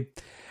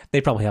 They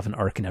probably have an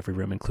Arc in every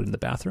room, including the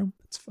bathroom.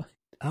 It's fine.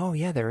 Oh,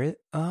 yeah, there is.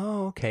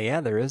 Oh, okay. Yeah,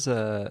 there is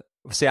a...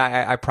 See,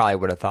 I probably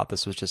would have thought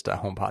this was just a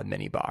HomePod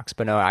mini box,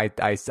 but no,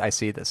 I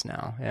see this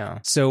now. Yeah.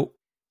 So,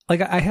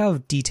 like, I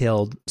have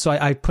detailed... So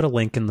I put a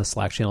link in the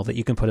Slack channel that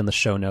you can put in the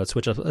show notes,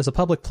 which is a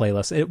public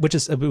playlist, which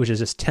is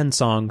just 10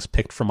 songs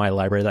picked from my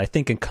library that I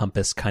think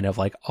encompass kind of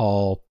like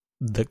all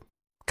the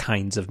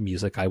kinds of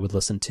music I would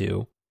listen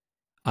to,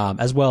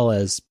 as well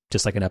as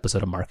just like an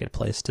episode of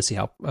Marketplace to see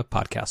how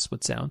podcasts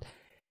would sound.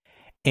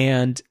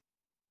 And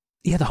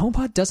yeah, the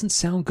HomePod doesn't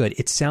sound good.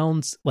 It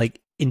sounds like,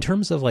 in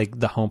terms of like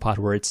the HomePod,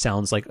 where it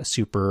sounds like a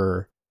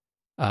super,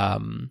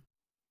 like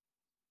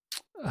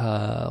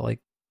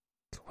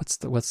what's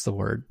the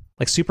word?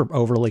 Like super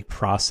overly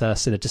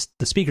processed, and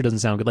the speaker doesn't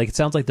sound good. Like it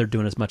sounds like they're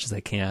doing as much as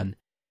they can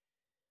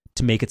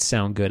to make it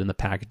sound good in the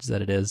package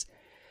that it is.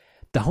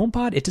 The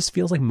HomePod, it just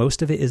feels like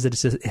most of it is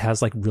that it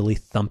has like really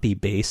thumpy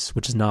bass,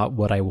 which is not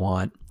what I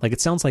want. Like it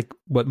sounds like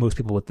what most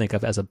people would think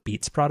of as a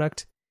Beats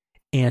product.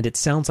 And it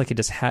sounds like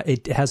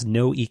it has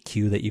no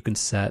EQ that you can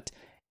set,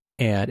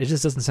 and it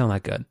just doesn't sound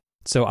that good.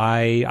 So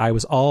I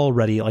was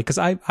already like, because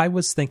I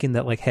was thinking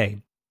that like,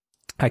 hey,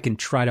 I can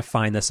try to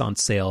find this on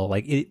sale.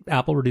 Like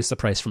Apple reduced the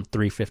price from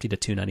 $350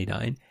 to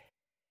 $299,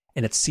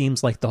 and it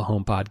seems like the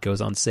HomePod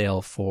goes on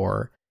sale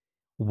for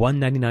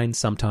 $199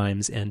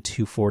 sometimes and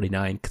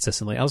 $249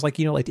 consistently. I was like,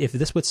 like if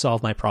this would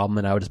solve my problem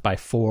and I would just buy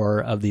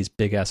 4 of these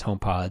big ass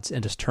HomePods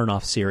and just turn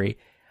off Siri,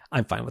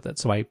 I'm fine with it.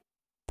 So I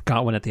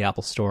got one at the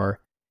Apple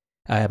Store.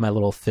 I have my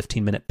little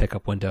 15-minute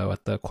pickup window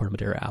at the Corte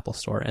Madera Apple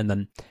Store. And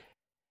then,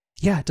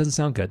 yeah, it doesn't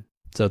sound good.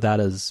 So that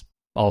is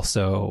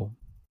also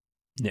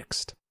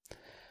nixed.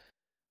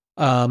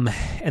 And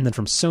then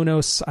from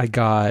Sonos, I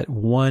got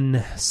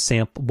one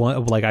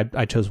sample.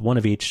 I chose one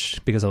of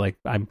each because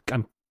I'm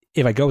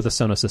if I go with the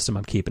Sonos system,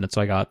 I'm keeping it. So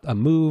I got a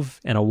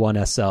Move and a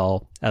One SL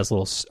as a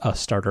little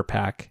starter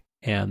pack.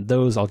 And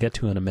those I'll get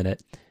to in a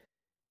minute.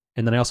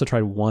 And then I also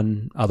tried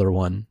one other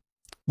one,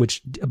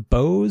 which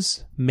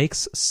Bose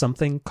makes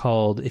something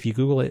called, if you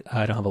Google it,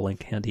 I don't have a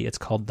link handy, it's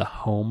called the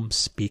Home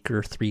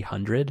Speaker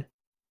 300,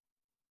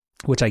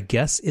 which I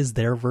guess is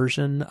their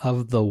version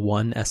of the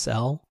One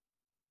SL,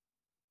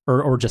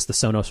 or just the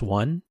Sonos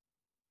One.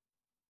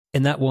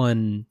 And that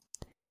one,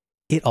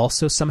 it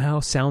also somehow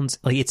sounds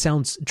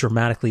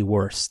dramatically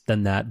worse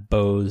than that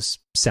Bose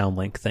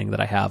SoundLink thing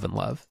that I have and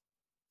love.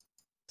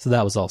 So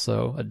that was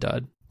also a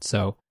dud.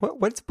 So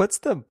what's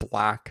the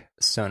black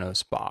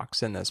Sonos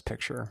box in this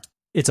picture?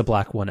 It's a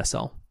black One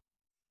SL.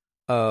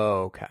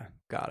 Oh, okay.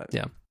 Got it.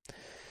 Yeah.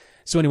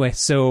 So anyway,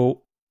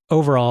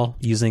 overall,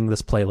 using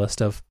this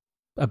playlist of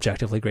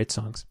objectively great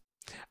songs,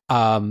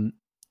 the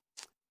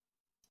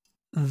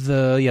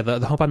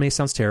HomePod Mini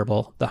sounds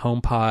terrible. The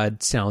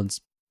HomePod sounds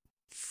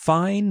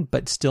fine,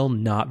 but still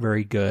not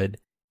very good.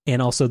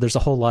 And also, there's a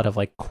whole lot of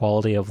like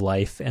quality of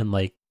life and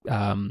like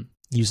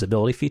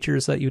usability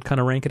features that you'd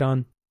kind of rank it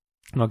on.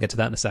 And I'll get to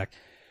that in a sec.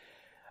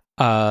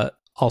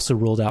 Also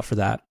ruled out for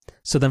that.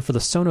 So then for the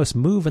Sonos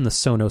Move and the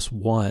Sonos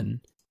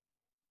One,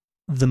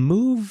 the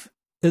Move,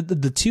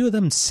 the two of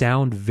them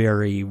sound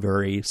very,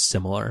 very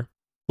similar.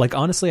 Like,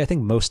 honestly, I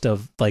think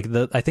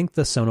I think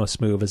the Sonos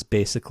Move is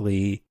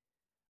basically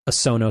a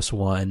Sonos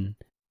One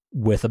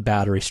with a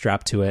battery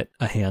strapped to it,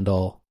 a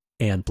handle,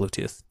 and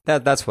Bluetooth.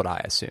 That's what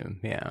I assume,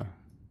 yeah.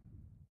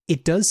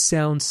 It does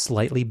sound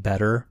slightly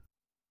better,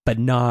 but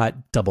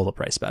not double the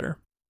price better.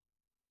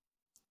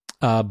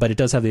 But it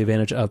does have the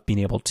advantage of being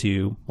able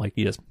to, like,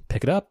 you just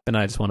pick it up, and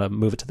I just want to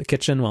move it to the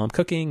kitchen while I'm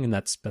cooking, and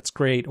that's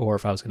great. Or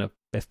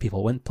if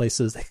people went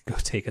places, they could go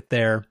take it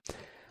there.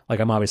 Like,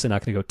 I'm obviously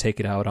not going to go take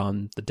it out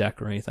on the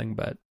deck or anything,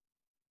 but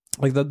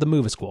like the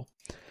move is cool.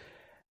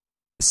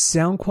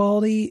 Sound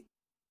quality,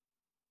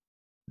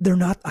 they're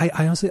not. I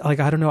honestly, like,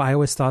 I don't know. I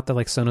always thought that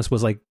like Sonos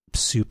was like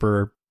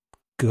super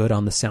good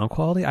on the sound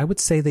quality. I would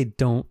say they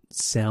don't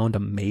sound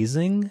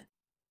amazing,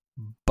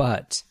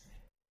 but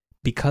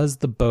because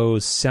the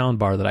Bose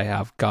soundbar that I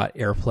have got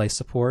AirPlay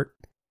support,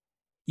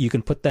 you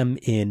can put them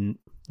in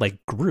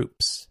like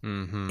groups.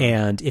 Mm-hmm.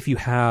 And if you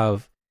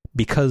have,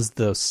 because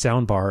the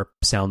soundbar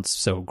sounds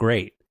so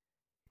great,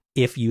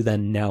 if you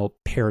then now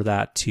pair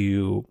that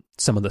to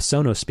some of the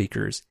Sonos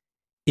speakers,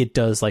 it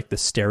does like the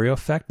stereo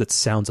effect that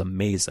sounds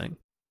amazing.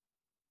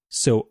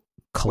 So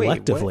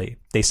collectively,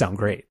 they sound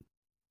great.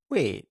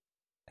 Wait,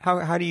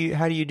 how do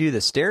you do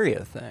the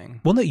stereo thing?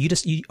 Well, no,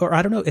 or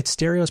I don't know. It's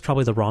stereo is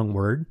probably the wrong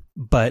word,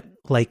 but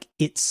like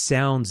it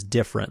sounds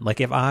different.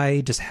 Like if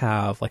I just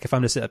have, like if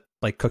I'm just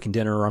like cooking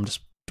dinner or I'm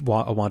just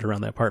wander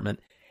around the apartment,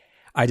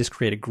 I just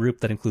create a group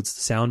that includes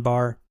the sound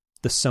bar,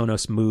 the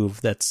Sonos Move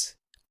that's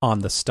on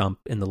the stump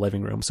in the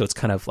living room. So it's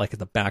kind of like at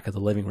the back of the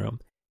living room,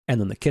 and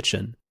then the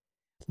kitchen.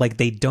 Like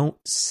they don't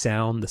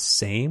sound the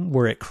same,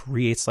 where it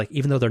creates, like,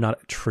 even though they're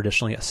not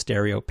traditionally a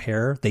stereo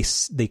pair,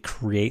 they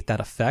create that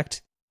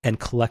effect, and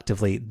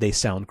collectively they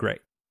sound great.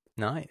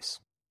 Nice.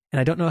 And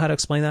I don't know how to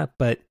explain that,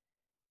 but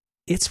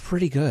it's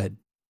pretty good.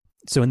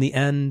 So in the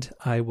end,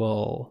 let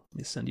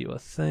me send you a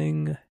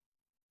thing.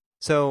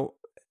 So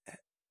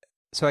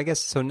I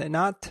guess, so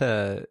not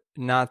to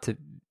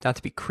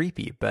be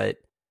creepy, but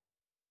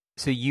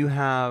so you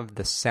have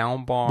the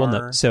sound bar. Well,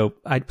 no. So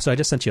I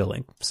just sent you a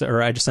link.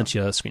 Or I just sent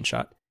you a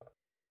screenshot.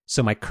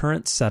 So my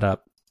current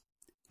setup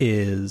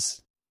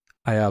is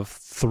I have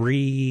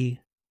 3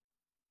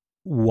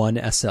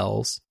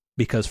 1SLs,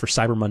 because for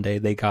Cyber Monday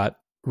they got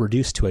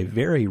reduced to a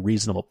very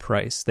reasonable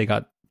price. They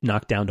got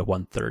knocked down to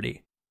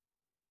 $130.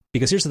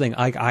 Because here's the thing,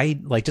 I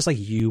like, just like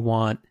you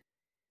want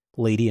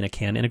Lady in a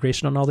Can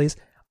integration on all these,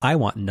 I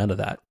want none of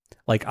that.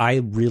 Like, I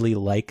really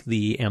like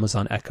the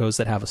Amazon Echoes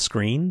that have a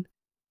screen.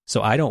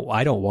 So I don't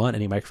want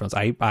any microphones.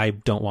 I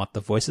don't want the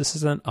voice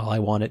assistant. All I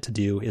want it to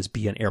do is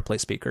be an AirPlay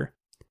speaker.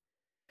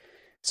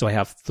 So I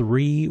have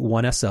 3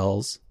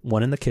 1SLs,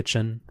 one in the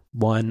kitchen,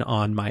 one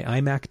on my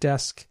iMac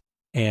desk,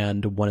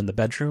 and one in the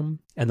bedroom.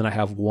 And then I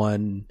have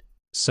one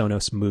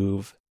Sonos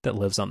Move that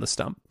lives on the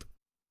stump.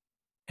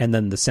 And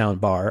then the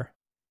sound bar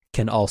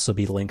can also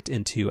be linked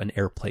into an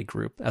AirPlay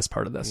group as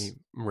part of this.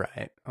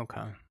 Right.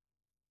 Okay.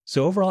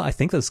 So overall, I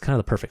think that's kind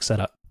of the perfect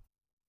setup.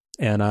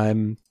 And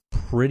I'm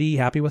pretty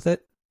happy with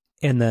it.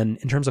 And then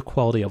in terms of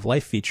quality of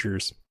life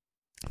features,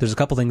 there's a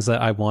couple things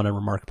that I want to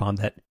remark upon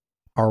that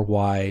are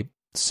why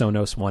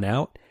Sonos won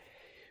out,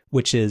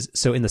 which is,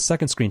 so in the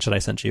second screenshot I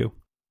sent you,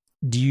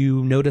 do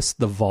you notice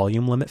the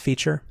volume limit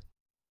feature?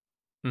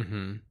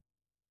 Mm-hmm.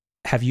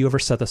 Have you ever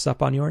set this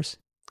up on yours?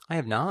 I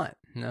have not.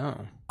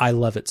 No. I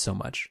love it so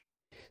much.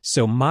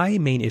 So my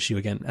main issue,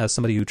 again, as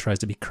somebody who tries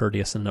to be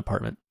courteous in an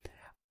apartment,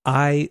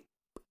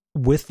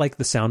 with like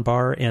the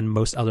soundbar and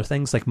most other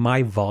things, like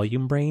my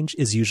volume range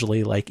is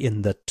usually like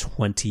in the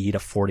 20 to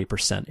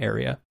 40%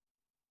 area.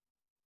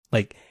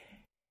 Like,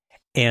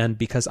 and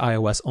because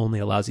iOS only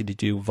allows you to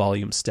do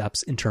volume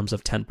steps in terms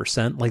of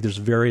 10%, like there's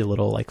very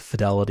little like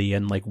fidelity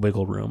and like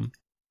wiggle room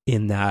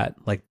in that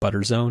like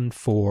butter zone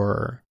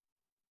for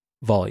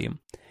volume.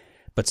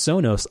 But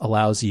Sonos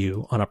allows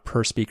you on a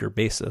per speaker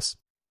basis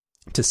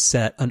to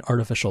set an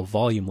artificial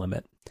volume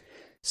limit.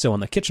 So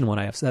on the kitchen one,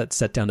 I have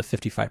set down to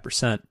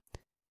 55%.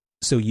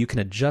 So you can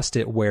adjust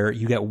it where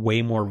you get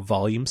way more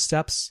volume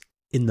steps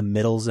in the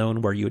middle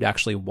zone where you would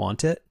actually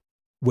want it,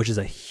 which is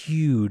a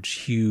huge,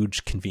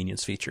 huge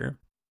convenience feature.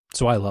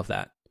 So I love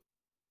that.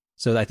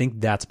 So I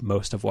think that's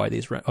most of why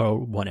these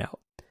won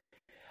out.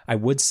 I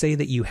would say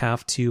that you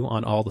have to,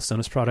 on all the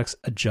Sonos products,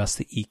 adjust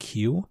the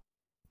EQ,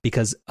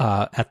 because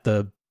at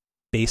the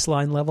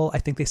baseline level, I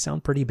think they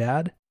sound pretty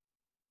bad.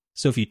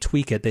 So if you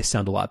tweak it, they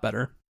sound a lot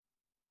better.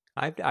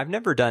 I've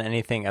never done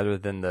anything other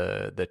than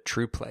the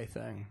TruePlay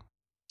thing.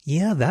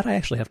 Yeah, that I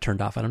actually have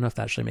turned off. I don't know if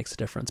that actually makes a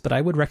difference, but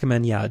I would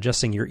recommend,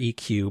 adjusting your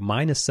EQ.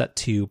 Mine is set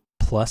to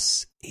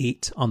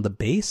 +8 on the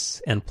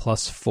bass and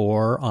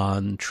 +4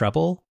 on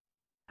treble.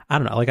 I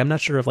don't know. Like, I'm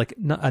not sure if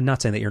I'm not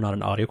saying that you're not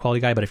an audio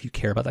quality guy, but if you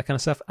care about that kind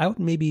of stuff, I would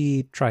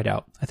maybe try it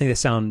out. I think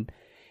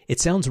it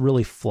sounds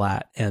really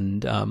flat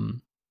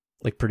and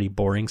like pretty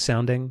boring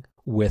sounding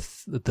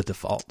with the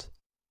default.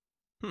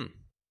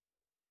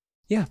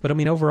 Yeah, but I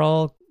mean,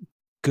 overall,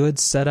 good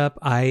setup.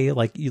 I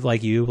like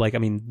you. I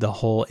mean, the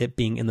whole it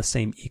being in the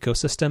same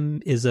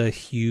ecosystem is a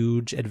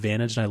huge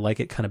advantage, and I like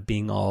it kind of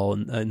being all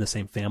in the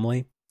same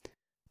family.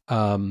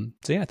 So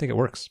yeah, I think it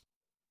works.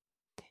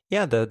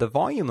 Yeah, the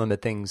volume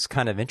limit thing's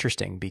kind of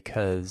interesting,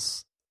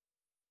 because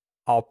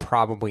I'll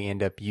probably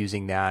end up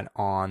using that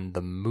on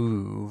the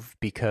Move,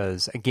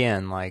 because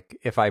again, like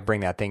if I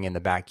bring that thing in the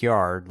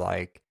backyard,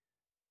 like,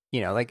 so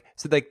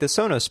like the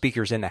Sonos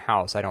speakers in the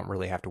house, I don't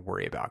really have to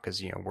worry about,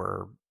 because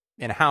we're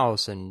in a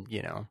house and,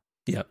 Yeah,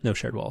 no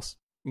shared walls.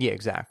 Yeah,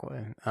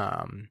 exactly.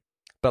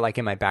 But like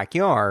in my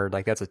backyard,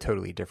 like that's a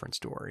totally different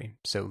story.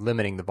 So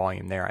limiting the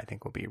volume there, I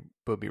think will be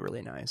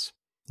really nice.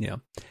 Yeah.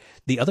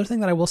 The other thing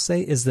that I will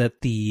say is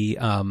that the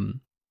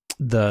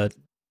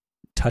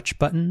touch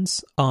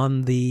buttons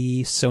on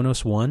the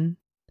Sonos One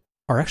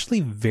are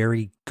actually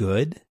very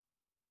good.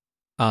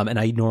 And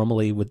I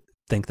normally would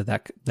think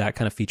that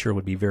kind of feature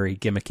would be very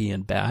gimmicky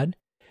and bad,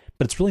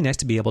 but it's really nice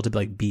to be able to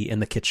like be in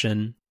the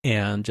kitchen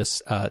and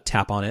just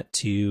tap on it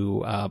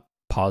to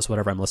pause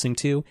whatever I'm listening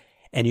to.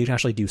 And you can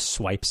actually do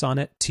swipes on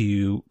it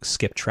to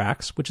skip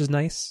tracks, which is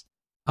nice.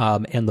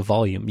 And the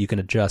volume you can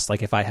adjust.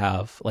 Like if I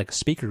have like a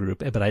speaker group,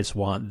 but I just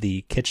want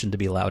the kitchen to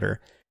be louder,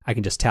 I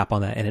can just tap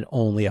on that and it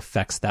only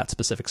affects that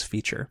specific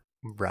feature.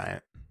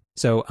 Right.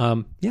 So,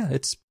 yeah,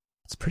 it's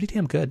pretty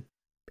damn good.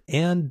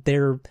 And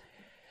they're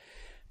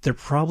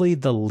probably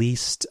the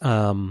least, I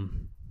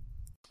don't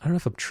know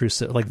if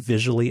obtrusive, like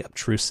visually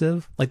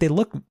obtrusive. Like they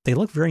look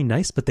very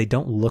nice, but they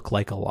don't look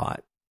like a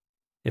lot,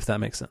 if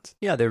that makes sense.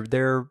 Yeah,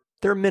 they're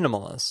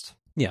minimalist.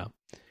 Yeah.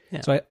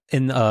 So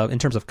in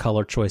terms of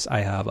color choice, I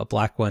have a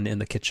black one in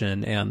the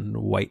kitchen and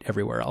white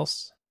everywhere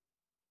else.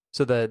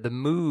 So the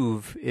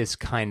Move is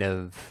kind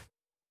of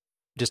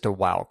just a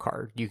wild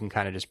card. You can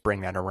kind of just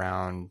bring that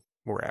around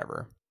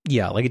wherever.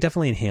 Yeah, like it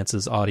definitely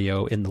enhances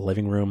audio in the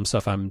living room. So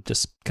if I'm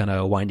just kind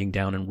of winding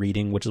down and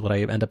reading, which is what I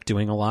end up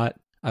doing a lot,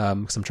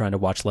 because I'm trying to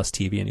watch less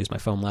TV and use my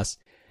phone less,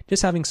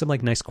 just having some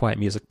like nice quiet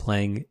music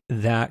playing,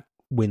 that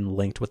when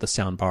linked with the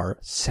sound bar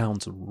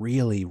sounds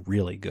really,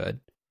 really good.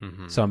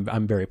 Mm-hmm. So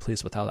I'm very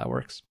pleased with how that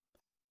works.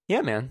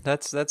 Yeah, man,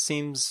 that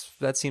seems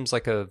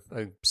like a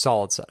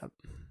solid setup.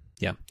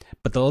 Yeah,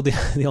 but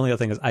the only other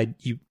thing is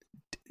you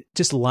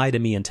just lie to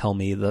me and tell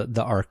me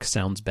the Arc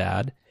sounds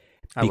bad,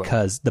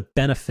 because the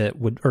benefit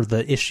or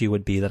the issue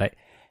would be that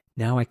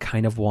I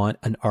kind of want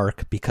an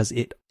Arc because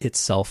it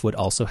itself would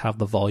also have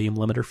the volume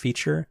limiter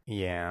feature.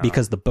 Yeah,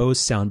 because the Bose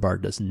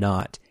soundbar does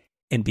not,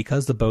 and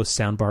because the Bose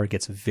soundbar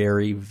gets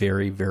very,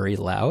 very, very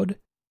loud,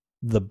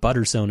 the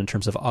butter zone in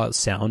terms of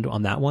sound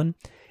on that one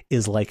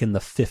is like in the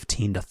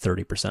 15 to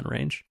 30%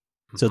 range.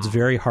 So it's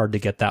very hard to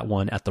get that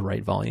one at the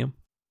right volume.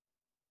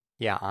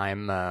 Yeah,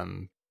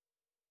 I'm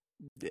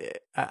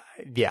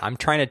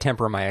trying to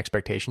temper my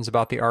expectations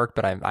about the Arc,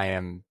 but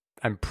I'm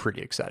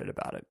pretty excited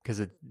about it because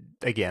it,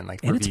 again,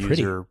 like and reviews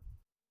are,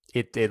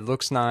 it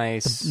looks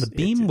nice. The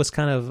Beam was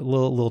kind of a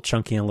little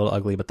chunky and a little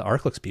ugly, but the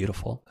Arc looks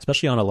beautiful,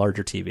 especially on a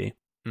larger TV.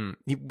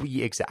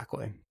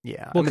 Exactly.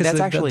 Yeah. Well,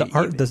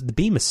 because the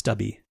Beam is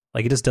stubby.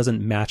 Like it just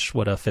doesn't match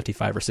what a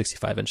 55 or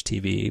 65 inch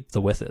TV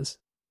the width is.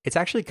 It's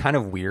actually kind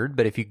of weird,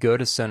 but if you go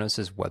to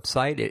Sonos's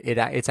website,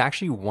 it's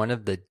actually one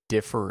of the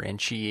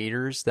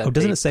differentiators that. Oh,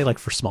 doesn't it say like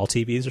for small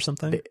TVs or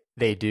something?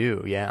 They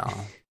do, yeah.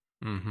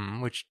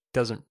 Which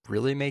doesn't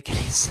really make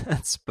any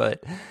sense,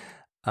 but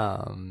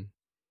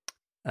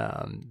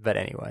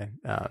anyway,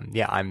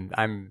 yeah,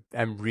 I'm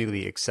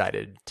really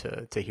excited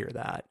to hear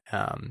that.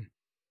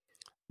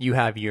 You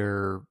have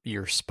your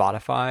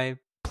Spotify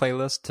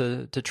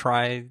playlist to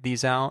try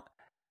these out.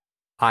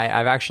 I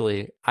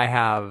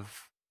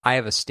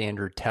have a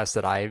standard test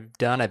that I've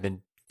done. I've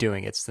been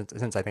doing it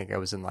since I think I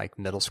was in like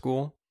middle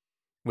school,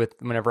 with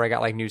whenever I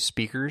got like new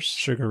speakers.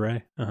 Sugar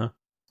Ray.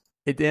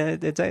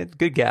 It's a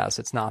good guess.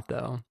 It's not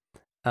though.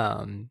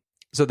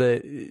 So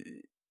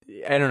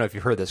I don't know if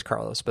you've heard this,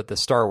 Carlos, but the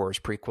Star Wars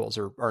prequels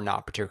are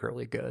not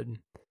particularly good.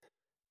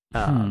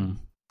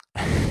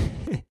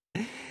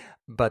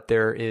 But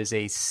there is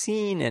a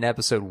scene in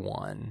episode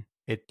 1,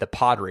 the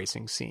pod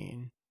racing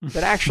scene,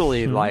 that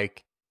actually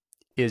like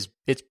it's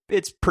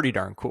pretty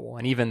darn cool.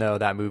 And even though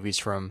that movie's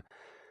from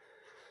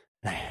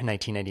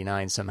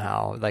 1999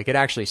 somehow, like it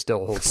actually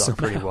still holds up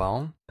pretty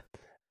well.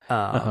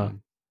 That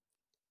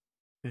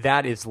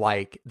is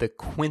like the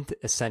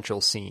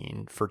quintessential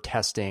scene for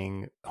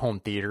testing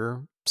home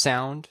theater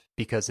sound,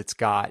 because it's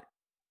got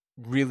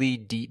really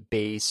deep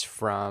bass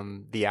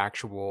from the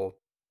actual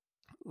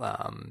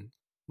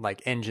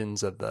like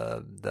engines of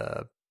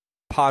the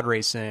pod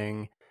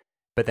racing,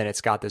 but then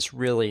it's got this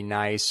really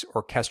nice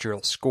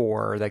orchestral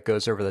score that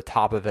goes over the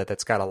top of it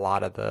that's got a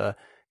lot of the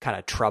kind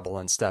of treble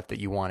and stuff that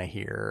you want to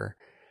hear.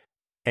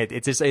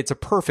 It's a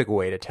perfect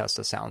way to test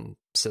a sound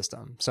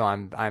system. So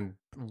I'm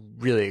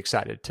really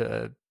excited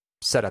to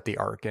set up the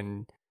Arc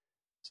and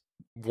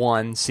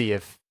 1, see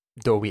if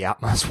Dolby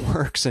Atmos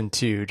works, and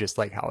 2, just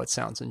like how it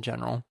sounds in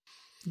general.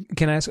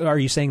 Can I ask, are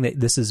you saying that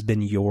this has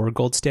been your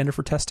gold standard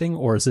for testing,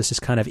 or is this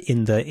just kind of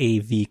in the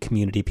AV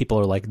community? People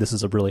are like, this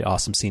is a really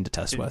awesome scene to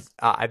test with.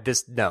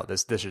 This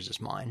is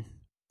just mine.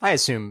 I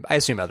assume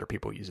other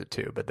people use it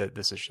too, but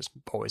this has just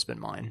always been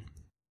mine.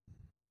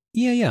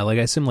 Yeah. Like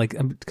I assume, like,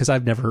 because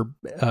I've never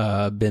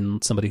been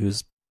somebody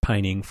who's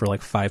pining for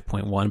like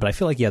 5.1, but I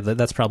feel like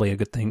that's probably a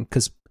good thing.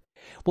 Because,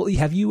 well,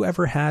 have you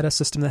ever had a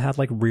system that had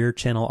like rear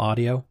channel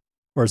audio,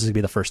 or is this gonna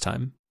be the first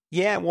time?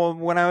 Yeah, well,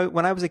 when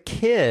I was a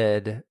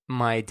kid,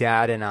 my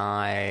dad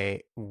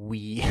and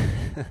we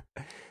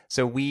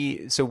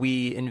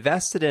we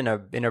invested in a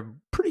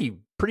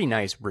pretty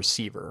nice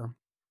receiver,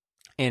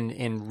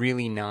 and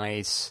really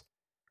nice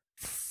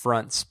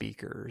front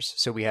speakers.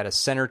 So we had a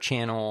center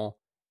channel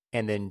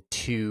and then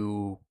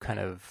two kind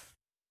of,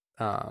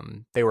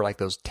 they were like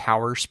those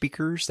tower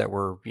speakers that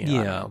were, I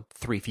don't know,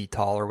 3 feet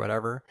tall or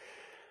whatever.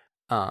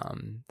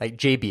 Like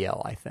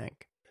JBL, I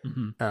think.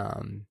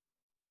 Mm-hmm.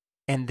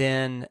 And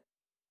then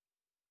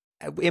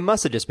it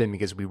must have just been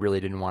because we really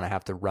didn't want to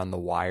have to run the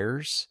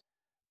wires,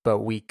 but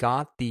we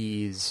got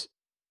these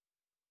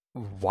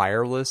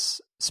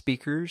wireless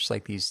speakers,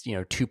 like these,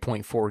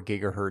 2.4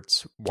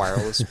 gigahertz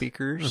wireless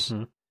speakers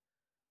mm-hmm.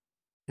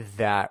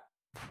 that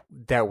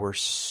were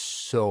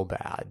so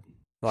bad.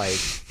 Like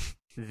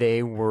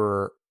they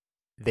were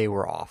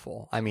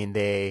awful. I mean,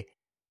 they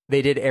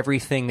did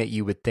everything that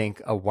you would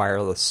think a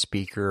wireless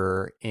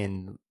speaker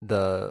in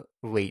the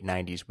late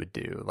 90s would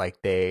do.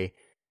 Like they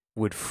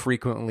would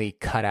frequently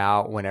cut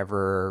out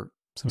whenever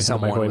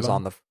someone was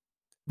on the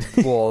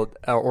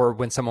or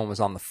when someone was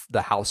on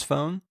the house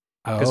phone,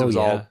 because it was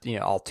all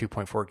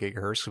 2.4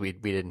 gigahertz. So we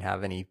didn't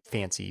have any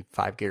fancy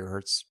 5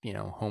 gigahertz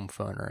home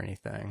phone or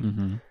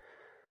anything.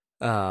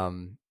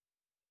 Mm-hmm.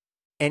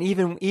 And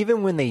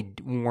even when they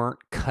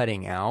weren't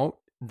cutting out,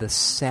 the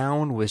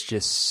sound was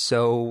just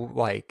so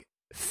like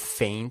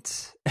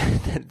faint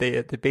that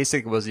it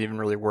basically wasn't even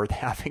really worth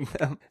having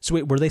them. So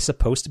wait, were they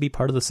supposed to be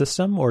part of the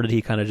system, or did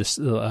he kind of just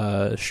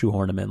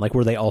shoehorn them in? Like,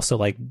 were they also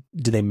like,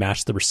 did they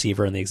match the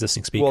receiver and the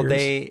existing speakers? Well,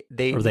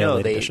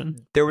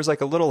 there was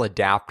like a little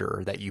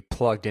adapter that you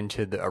plugged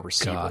into a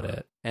receiver. Got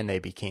it. And they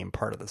became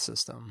part of the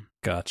system.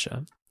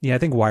 Gotcha. Yeah, I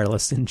think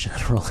wireless in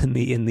general in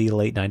the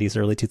late 90s,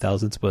 early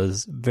 2000s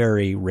was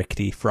very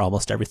rickety for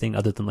almost everything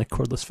other than like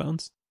cordless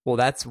phones.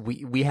 Well,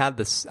 we had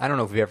this, I don't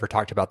know if we ever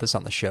talked about this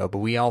on the show, but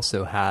we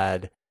also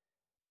had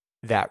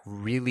that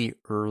really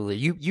early,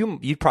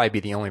 you'd probably be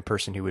the only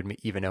person who would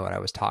even know what I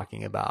was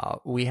talking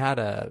about. We had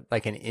an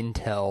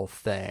Intel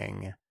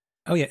thing.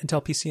 Oh yeah,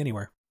 Intel PC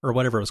Anywhere or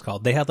whatever it was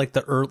called. They had like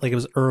it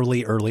was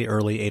early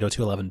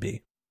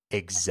 802.11b.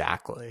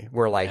 Exactly.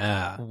 Where like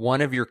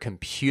one of your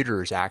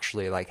computers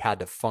actually like had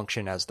to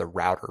function as the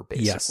router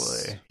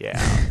basically.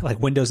 Yes. Yeah. Like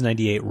Windows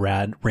 98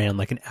 ran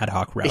like an ad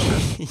hoc router.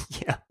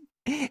 Yeah.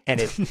 And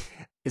it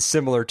is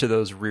similar to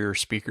those rear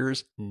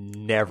speakers,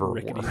 never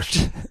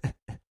worked.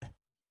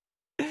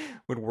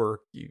 Would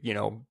work,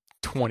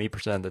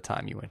 20% of the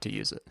time you went to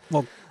use it.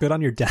 Well, good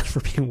on your dad for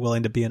being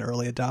willing to be an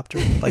early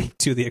adopter, like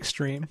to the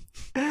extreme.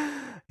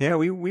 Yeah,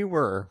 we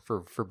were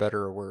for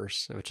better or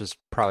worse, which is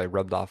probably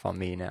rubbed off on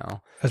me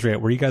now. That's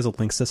right. Were you guys a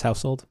Linksys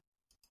household?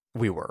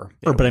 We were.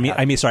 Yeah, but I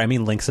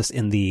mean Linksys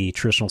in the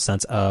traditional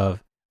sense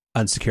of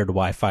unsecured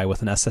Wi-Fi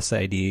with an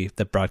SSID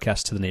that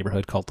broadcasts to the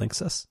neighborhood called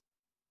Linksys.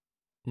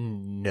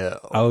 No.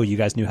 Oh, you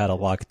guys knew how to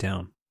lock it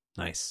down.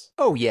 Nice.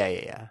 Oh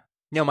yeah.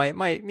 No, my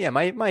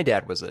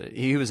dad was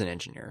an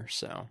engineer,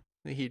 so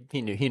he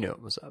knew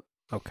it was up.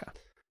 Okay.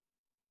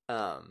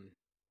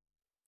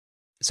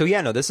 So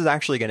yeah, no, this is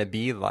actually going to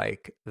be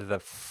like the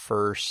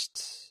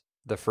first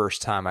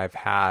time I've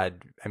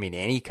had,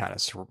 any kind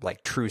of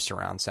like true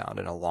surround sound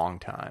in a long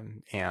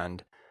time,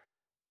 and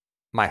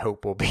my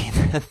hope will be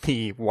that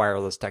the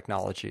wireless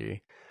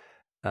technology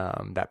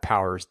that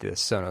powers the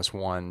Sonos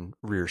One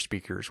rear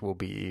speakers will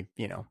be,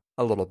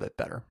 a little bit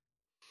better.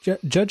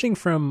 Judging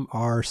from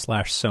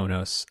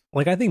r/Sonos,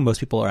 like I think most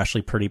people are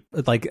actually pretty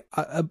like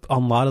on a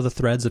lot of the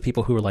threads of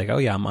people who are like, oh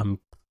yeah, I'm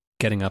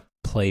getting a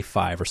Play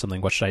 5 or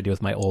something. What should I do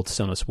with my old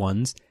Sonos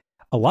Ones?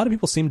 A lot of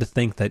people seem to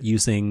think that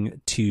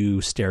using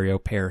 2 stereo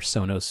pair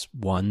Sonos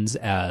Ones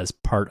as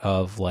part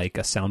of like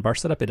a soundbar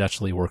setup, it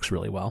actually works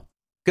really well.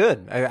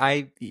 Good.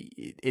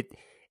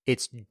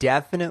 It's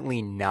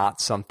definitely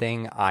not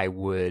something I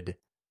would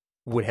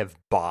have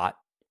bought,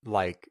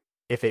 like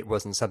if it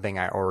wasn't something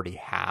I already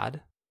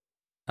had.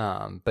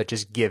 But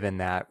just given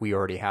that we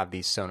already have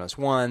these Sonos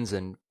Ones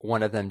and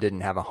one of them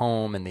didn't have a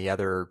home and the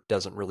other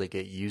doesn't really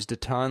get used a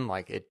ton,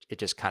 like it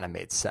just kind of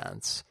made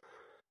sense.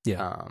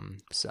 Yeah.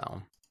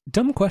 So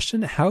dumb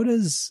question. How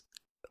does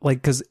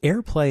because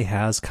AirPlay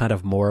has kind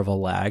of more of a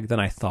lag than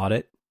I thought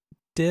it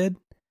did.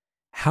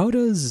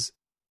 Because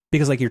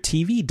like your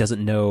TV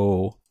doesn't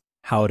know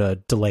how to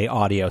delay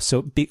audio.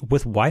 So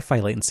with Wi-Fi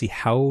latency,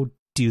 how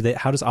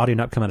does audio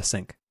not come out of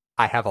sync?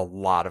 I have a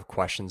lot of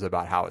questions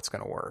about how it's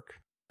going to work.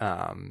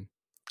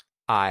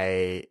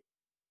 I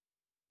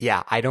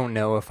don't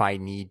know if I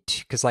need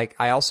to, because like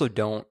I also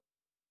don't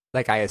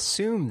I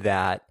assume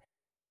that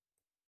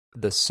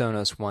the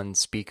Sonos One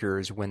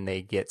speakers, when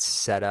they get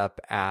set up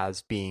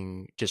as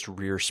being just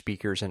rear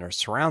speakers in a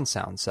surround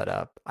sound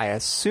setup, I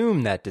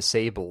assume that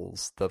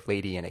disables the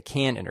lady in a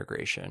can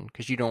integration,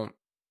 because you don't.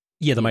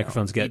 Yeah, the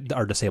microphones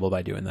are disabled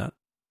by doing that.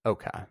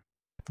 Okay,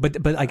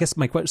 but I guess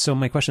my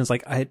question is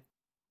like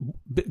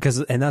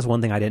and that's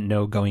one thing I didn't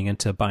know going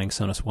into buying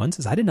Sonos Ones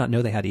is I did not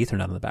know they had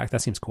Ethernet on the back.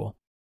 That seems cool.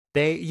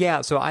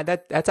 So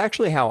that's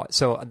actually how.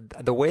 So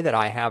the way that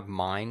I have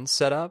mine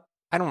set up,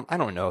 I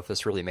don't know if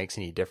this really makes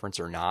any difference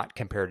or not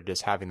compared to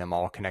just having them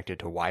all connected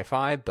to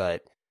Wi-Fi,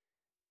 but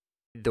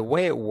the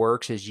way it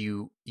works is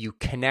you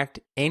connect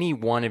any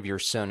one of your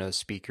Sonos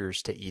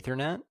speakers to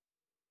Ethernet,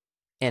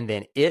 and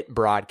then it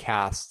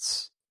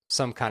broadcasts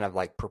some kind of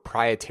like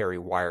proprietary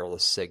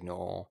wireless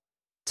signal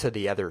to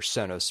the other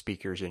Sonos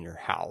speakers in your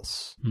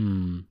house.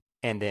 And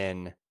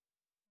then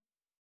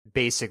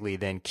basically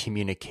then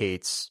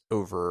communicates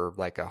over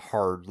like a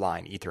hard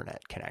line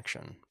Ethernet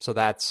connection. So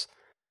that's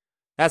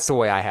the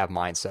way I have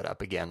mine set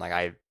up. Again,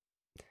 like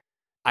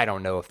I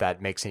don't know if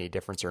that makes any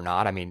difference or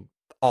not. I mean,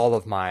 all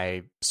of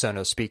my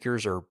Sonos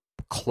speakers are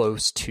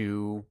close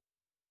to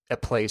a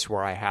place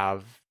where I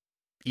have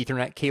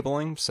Ethernet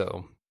cabling,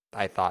 so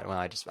I thought,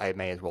 well, I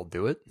may as well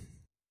do it.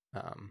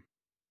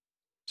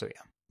 So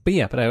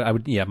yeah. But I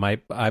would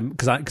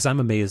because I'm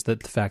amazed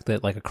at the fact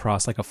that like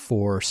across like a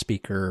 4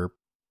 speaker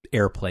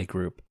AirPlay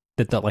group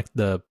that like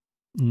the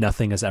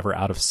nothing is ever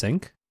out of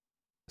sync.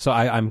 So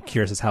I'm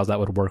curious as how that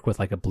would work with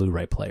like a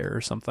Blu-ray player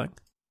or something.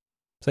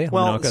 So yeah,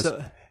 well,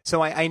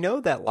 so I know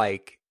that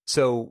like,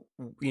 so,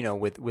 you know,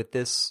 with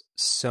this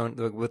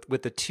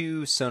with the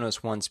 2 Sonos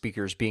One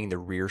speakers being the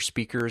rear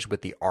speakers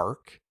with the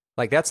ARC,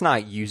 like that's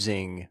not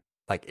using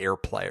like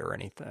AirPlay or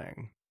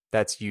anything.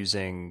 That's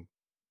using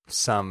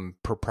some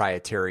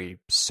proprietary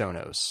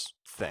Sonos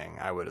thing,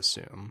 I would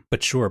assume.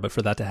 But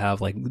for that to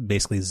have like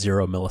basically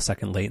 0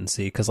 millisecond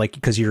latency,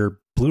 because your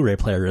Blu-ray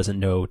player doesn't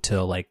know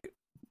to like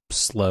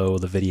slow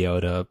the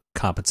video to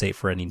compensate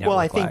for any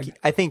network lag.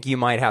 I think you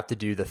might have to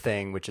do the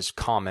thing which is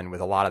common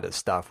with a lot of this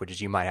stuff, which is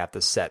you might have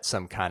to set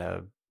some kind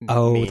of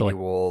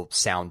manual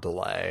sound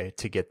delay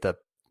to get the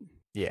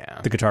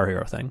Guitar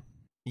Hero thing.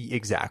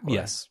 Exactly.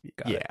 Yes.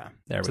 Yeah.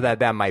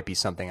 That might be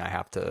something I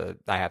have to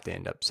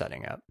end up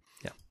setting up.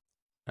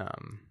 Yeah.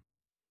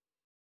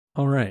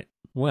 All right.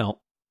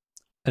 Well,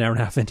 an hour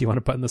and a half in, do you want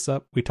to button this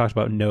up? We talked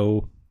about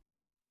no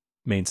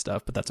main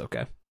stuff, but that's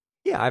okay.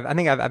 Yeah, I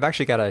think I've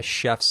actually got a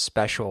chef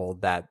special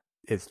that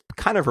is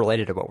kind of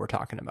related to what we're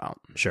talking about.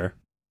 Sure.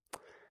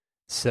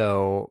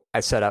 So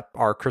I set up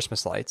our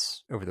Christmas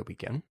lights over the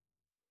weekend.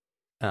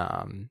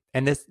 And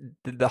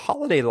the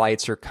holiday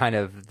lights are kind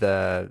of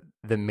the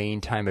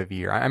main time of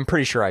year. I'm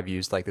pretty sure I've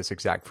used like this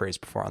exact phrase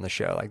before on the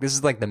show. Like this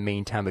is like the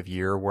main time of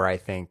year where I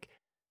think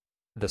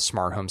the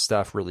smart home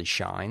stuff really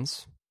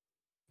shines.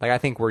 Like I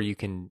think where you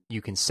can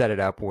set it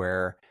up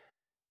where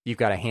you've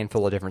got a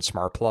handful of different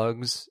smart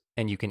plugs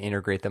and you can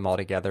integrate them all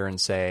together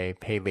and say,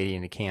 hey, lady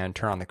in a can,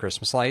 turn on the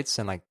Christmas lights,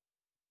 and like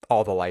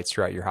all the lights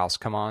throughout your house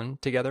come on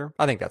together.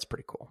 I think that's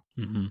pretty cool.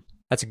 Mm-hmm.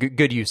 That's a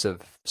good use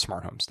of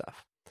smart home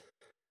stuff.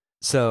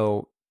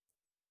 So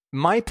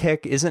my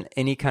pick isn't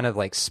any kind of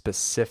like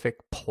specific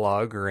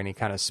plug or any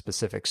kind of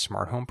specific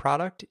smart home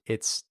product.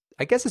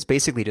 I guess it's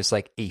basically just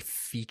like a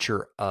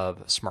feature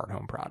of smart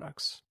home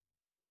products,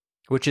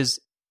 which is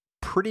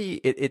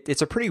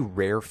it's a pretty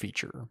rare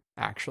feature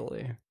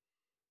actually,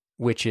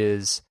 which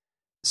is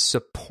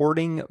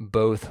supporting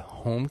both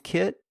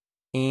HomeKit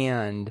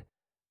and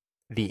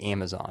the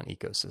Amazon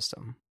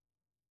ecosystem.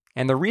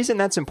 And the reason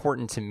that's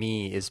important to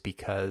me is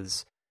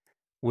because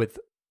with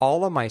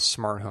all of my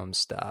smart home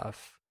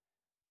stuff,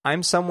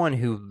 I'm someone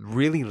who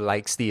really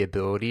likes the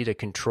ability to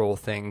control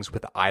things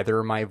with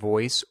either my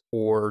voice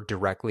or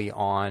directly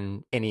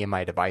on any of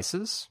my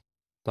devices,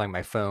 like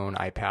my phone,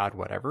 iPad,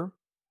 whatever.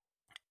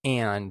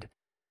 And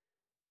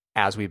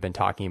as we've been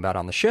talking about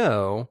on the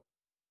show,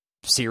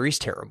 Siri's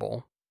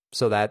terrible,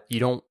 so that you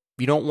don't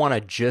want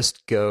to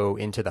just go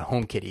into the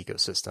HomeKit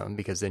ecosystem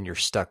because then you're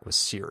stuck with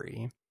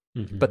Siri.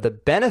 Mm-hmm. But the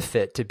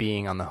benefit to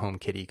being on the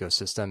HomeKit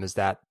ecosystem is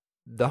that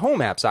the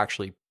Home app's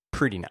actually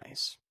pretty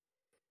nice.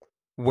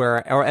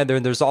 And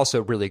there's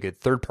also really good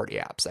third-party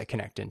apps that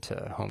connect into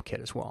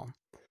HomeKit as well.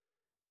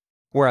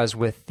 Whereas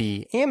with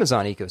the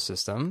Amazon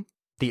ecosystem,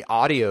 the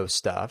audio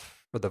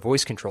stuff or the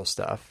voice control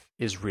stuff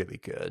is really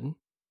good.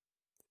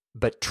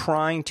 But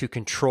trying to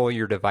control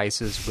your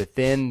devices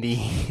within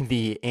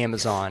the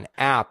Amazon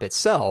app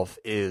itself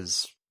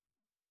is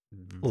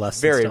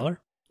less than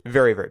stellar?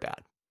 Very, very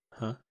bad.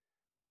 Huh.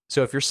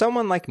 So if you're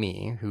someone like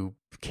me who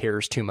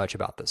cares too much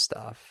about this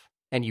stuff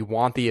and you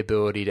want the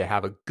ability to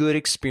have a good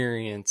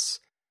experience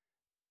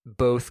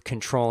both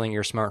controlling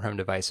your smart home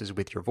devices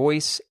with your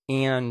voice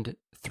and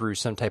through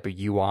some type of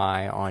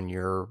UI on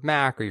your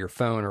Mac or your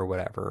phone or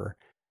whatever,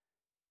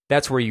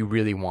 that's where you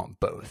really want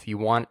both. You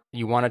want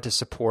it to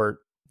support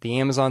the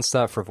Amazon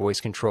stuff for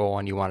voice control,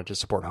 and you want it to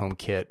support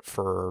HomeKit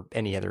for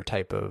any other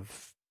type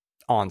of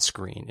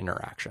on-screen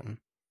interaction.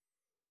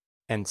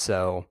 And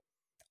so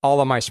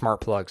all of my smart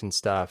plugs and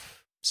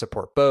stuff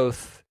support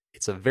both.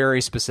 It's a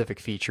very specific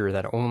feature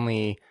that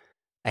only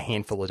a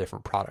handful of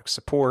different products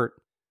support.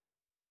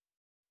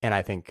 And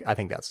I think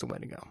that's the way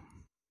to go.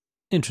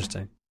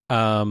 Interesting.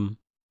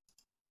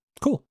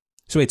 Cool.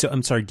 So wait,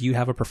 I'm sorry, do you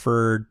have a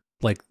preferred,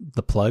 like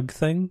the plug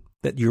thing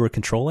that you were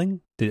controlling?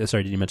 Did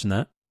you mention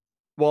that?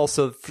 Well,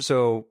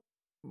 so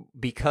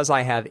because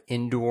I have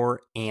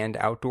indoor and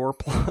outdoor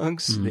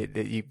plugs,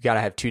 you've got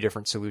to have 2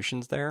 different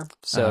solutions there.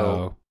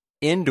 So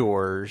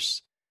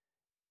indoors,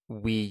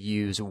 we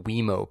use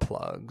Wemo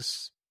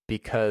plugs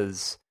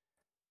because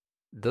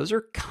those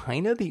are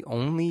kind of the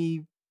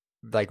only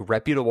like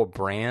reputable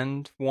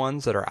brand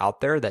ones that are out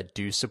there that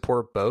do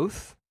support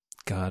both.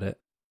 Got it.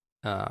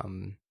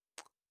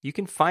 You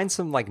can find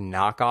some like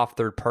knockoff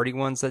third-party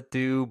ones that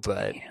do,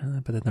 but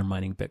then they're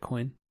mining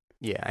Bitcoin.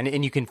 Yeah,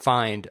 and you can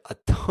find a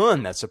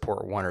ton that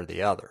support one or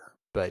the other,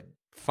 but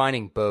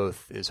finding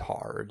both is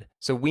hard.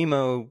 So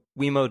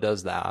Wemo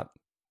does that.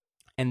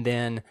 And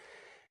then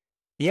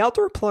the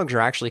outdoor plugs are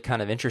actually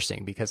kind of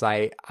interesting because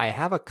I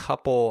have a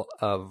couple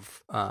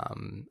of,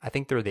 I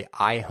think they're the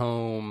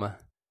iHome,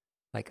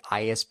 like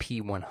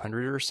ISP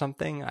 100 or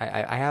something.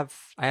 I have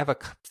a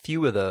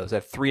few of those. I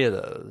have 3 of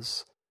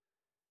those.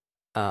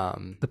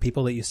 The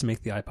people that used to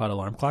make the iPod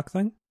alarm clock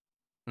thing?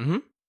 Mm-hmm.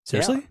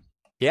 Seriously?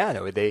 Yeah,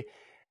 no,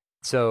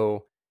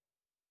 so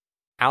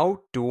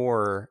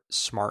outdoor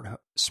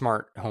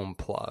smart home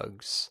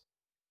plugs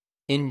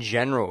in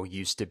general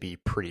used to be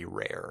pretty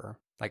rare.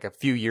 Like a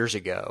few years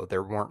ago,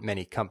 there weren't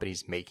many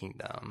companies making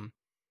them.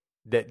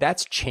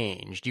 That's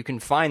changed. You can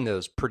find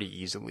those pretty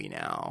easily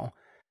now,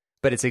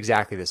 but it's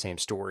exactly the same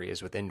story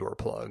as with indoor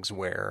plugs,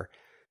 where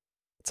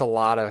it's a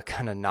lot of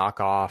kind of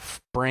knockoff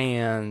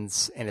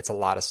brands, and it's a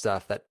lot of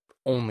stuff that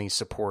only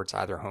supports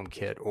either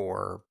HomeKit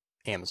or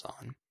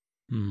Amazon.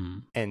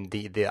 And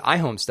the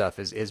iHome stuff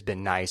has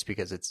been nice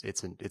because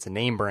it's a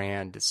name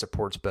brand. It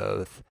supports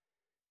both.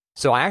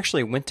 So I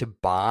actually went to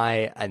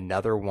buy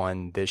another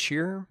one this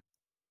year,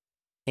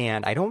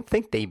 and I don't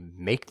think they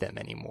make them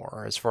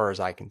anymore, as far as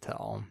I can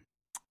tell.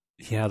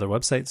 Yeah, their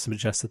website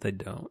suggests that they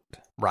don't.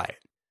 Right.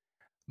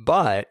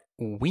 But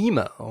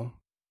Wemo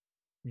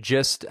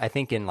just, I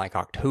think in like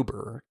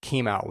October,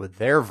 came out with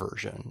their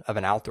version of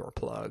an outdoor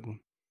plug.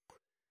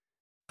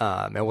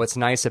 And what's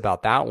nice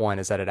about that one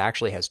is that it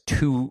actually has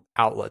 2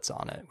 outlets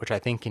on it, which I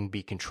think can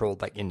be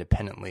controlled like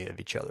independently of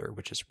each other,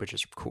 which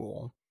is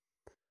cool.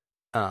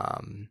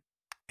 And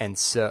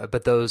so,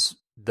 but those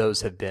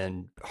have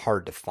been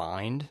hard to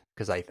find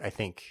because I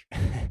think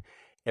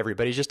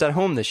everybody's just at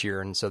home this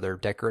year, and so they're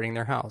decorating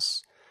their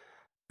house.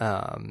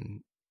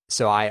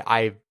 So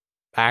I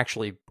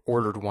actually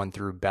ordered one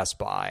through Best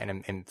Buy,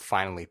 and I'm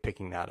finally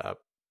picking that up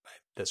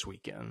this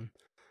weekend.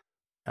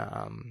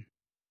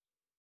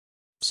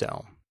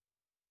 So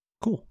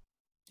cool.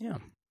 Yeah.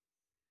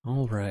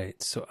 All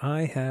right. So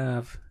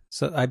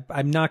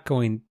I'm not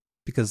going,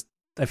 because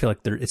I feel like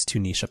it's too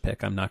niche a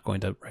pick. I'm not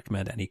going to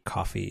recommend any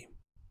coffee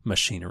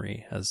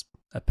machinery as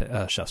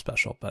a chef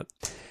special, but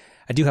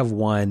I do have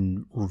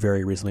one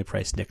very reasonably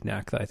priced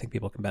knickknack that I think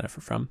people can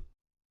benefit from.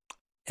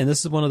 And this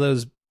is one of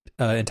those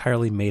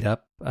entirely made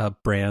up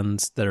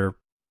brands that are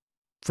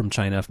from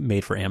China,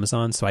 made for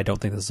Amazon. So I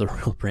don't think this is a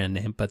real brand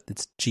name, but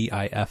it's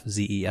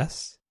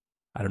GIFZES.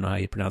 I don't know how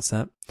you pronounce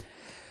that.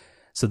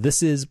 So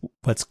this is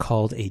what's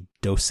called a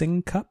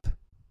dosing cup,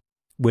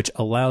 which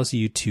allows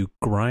you to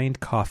grind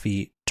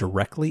coffee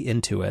directly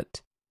into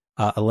it,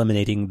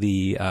 eliminating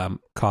the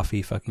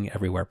coffee fucking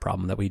everywhere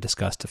problem that we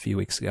discussed a few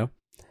weeks ago.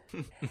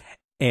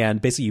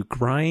 And basically you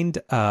grind.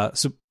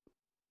 So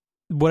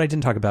what I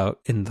didn't talk about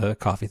in the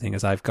coffee thing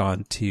is I've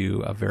gone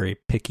to a very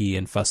picky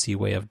and fussy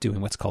way of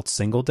doing what's called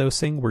single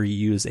dosing, where you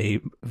use a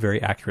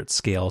very accurate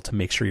scale to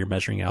make sure you're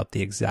measuring out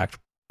the exact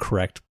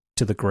correct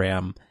to the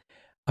gram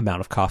amount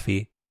of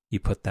coffee. You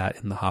put that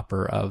in the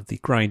hopper of the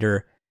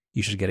grinder.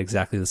 You should get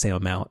exactly the same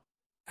amount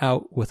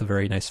out with a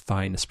very nice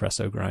fine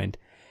espresso grind.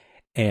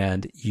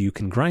 And you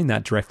can grind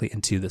that directly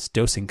into this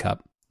dosing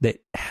cup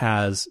that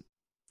has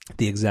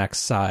the exact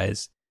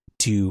size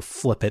to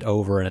flip it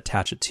over and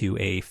attach it to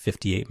a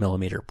 58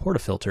 millimeter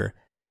portafilter,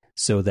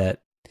 so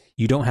that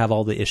you don't have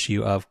all the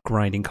issue of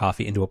grinding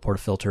coffee into a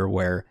portafilter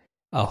where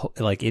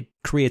like it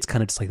creates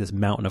kind of just like this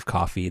mountain of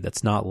coffee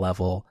that's not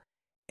level,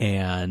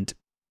 and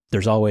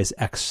there's always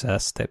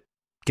excess that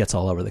gets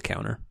all over the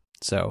counter.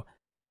 So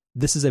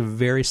this is a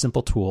very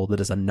simple tool that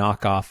is a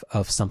knockoff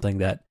of something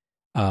that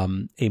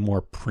a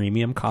more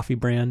premium coffee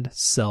brand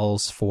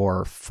sells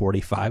for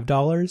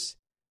 $45.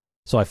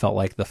 So I felt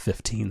like the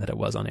 $15 that it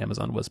was on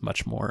Amazon was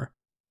much more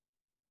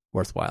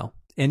worthwhile.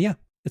 And yeah,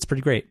 it's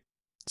pretty great.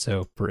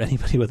 So for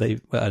anybody with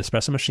an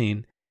espresso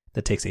machine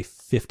that takes a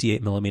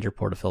 58 millimeter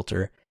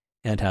portafilter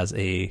and has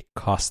a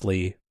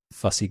costly,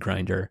 fussy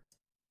grinder,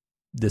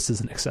 this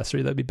is an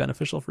accessory that'd be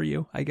beneficial for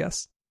you, I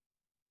guess.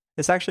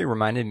 This actually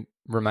reminded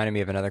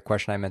me of another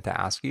question I meant to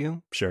ask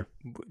you. Sure.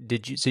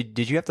 Did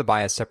you have to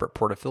buy a separate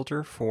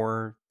portafilter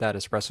for that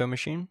espresso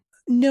machine?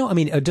 No, I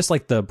mean, just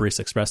like the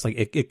Barista Express, like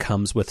it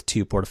comes with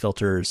 2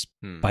 portafilters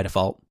by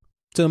default.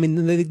 So, I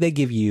mean, they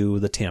give you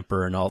the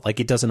tamper and all. Like,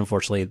 it doesn't,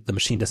 unfortunately, the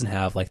machine doesn't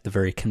have like the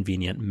very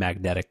convenient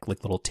magnetic,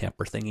 like little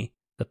tamper thingy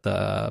that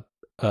the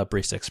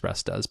Barista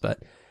Express does.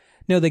 But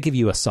no, they give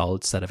you a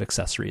solid set of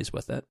accessories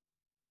with it.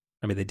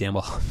 I mean, they damn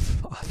well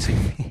ought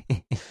to.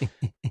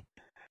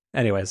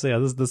 Anyway, so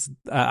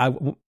yeah,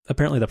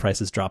 apparently the price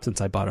has dropped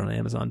since I bought it on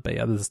Amazon. But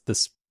yeah,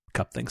 this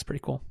cup thing's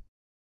pretty cool.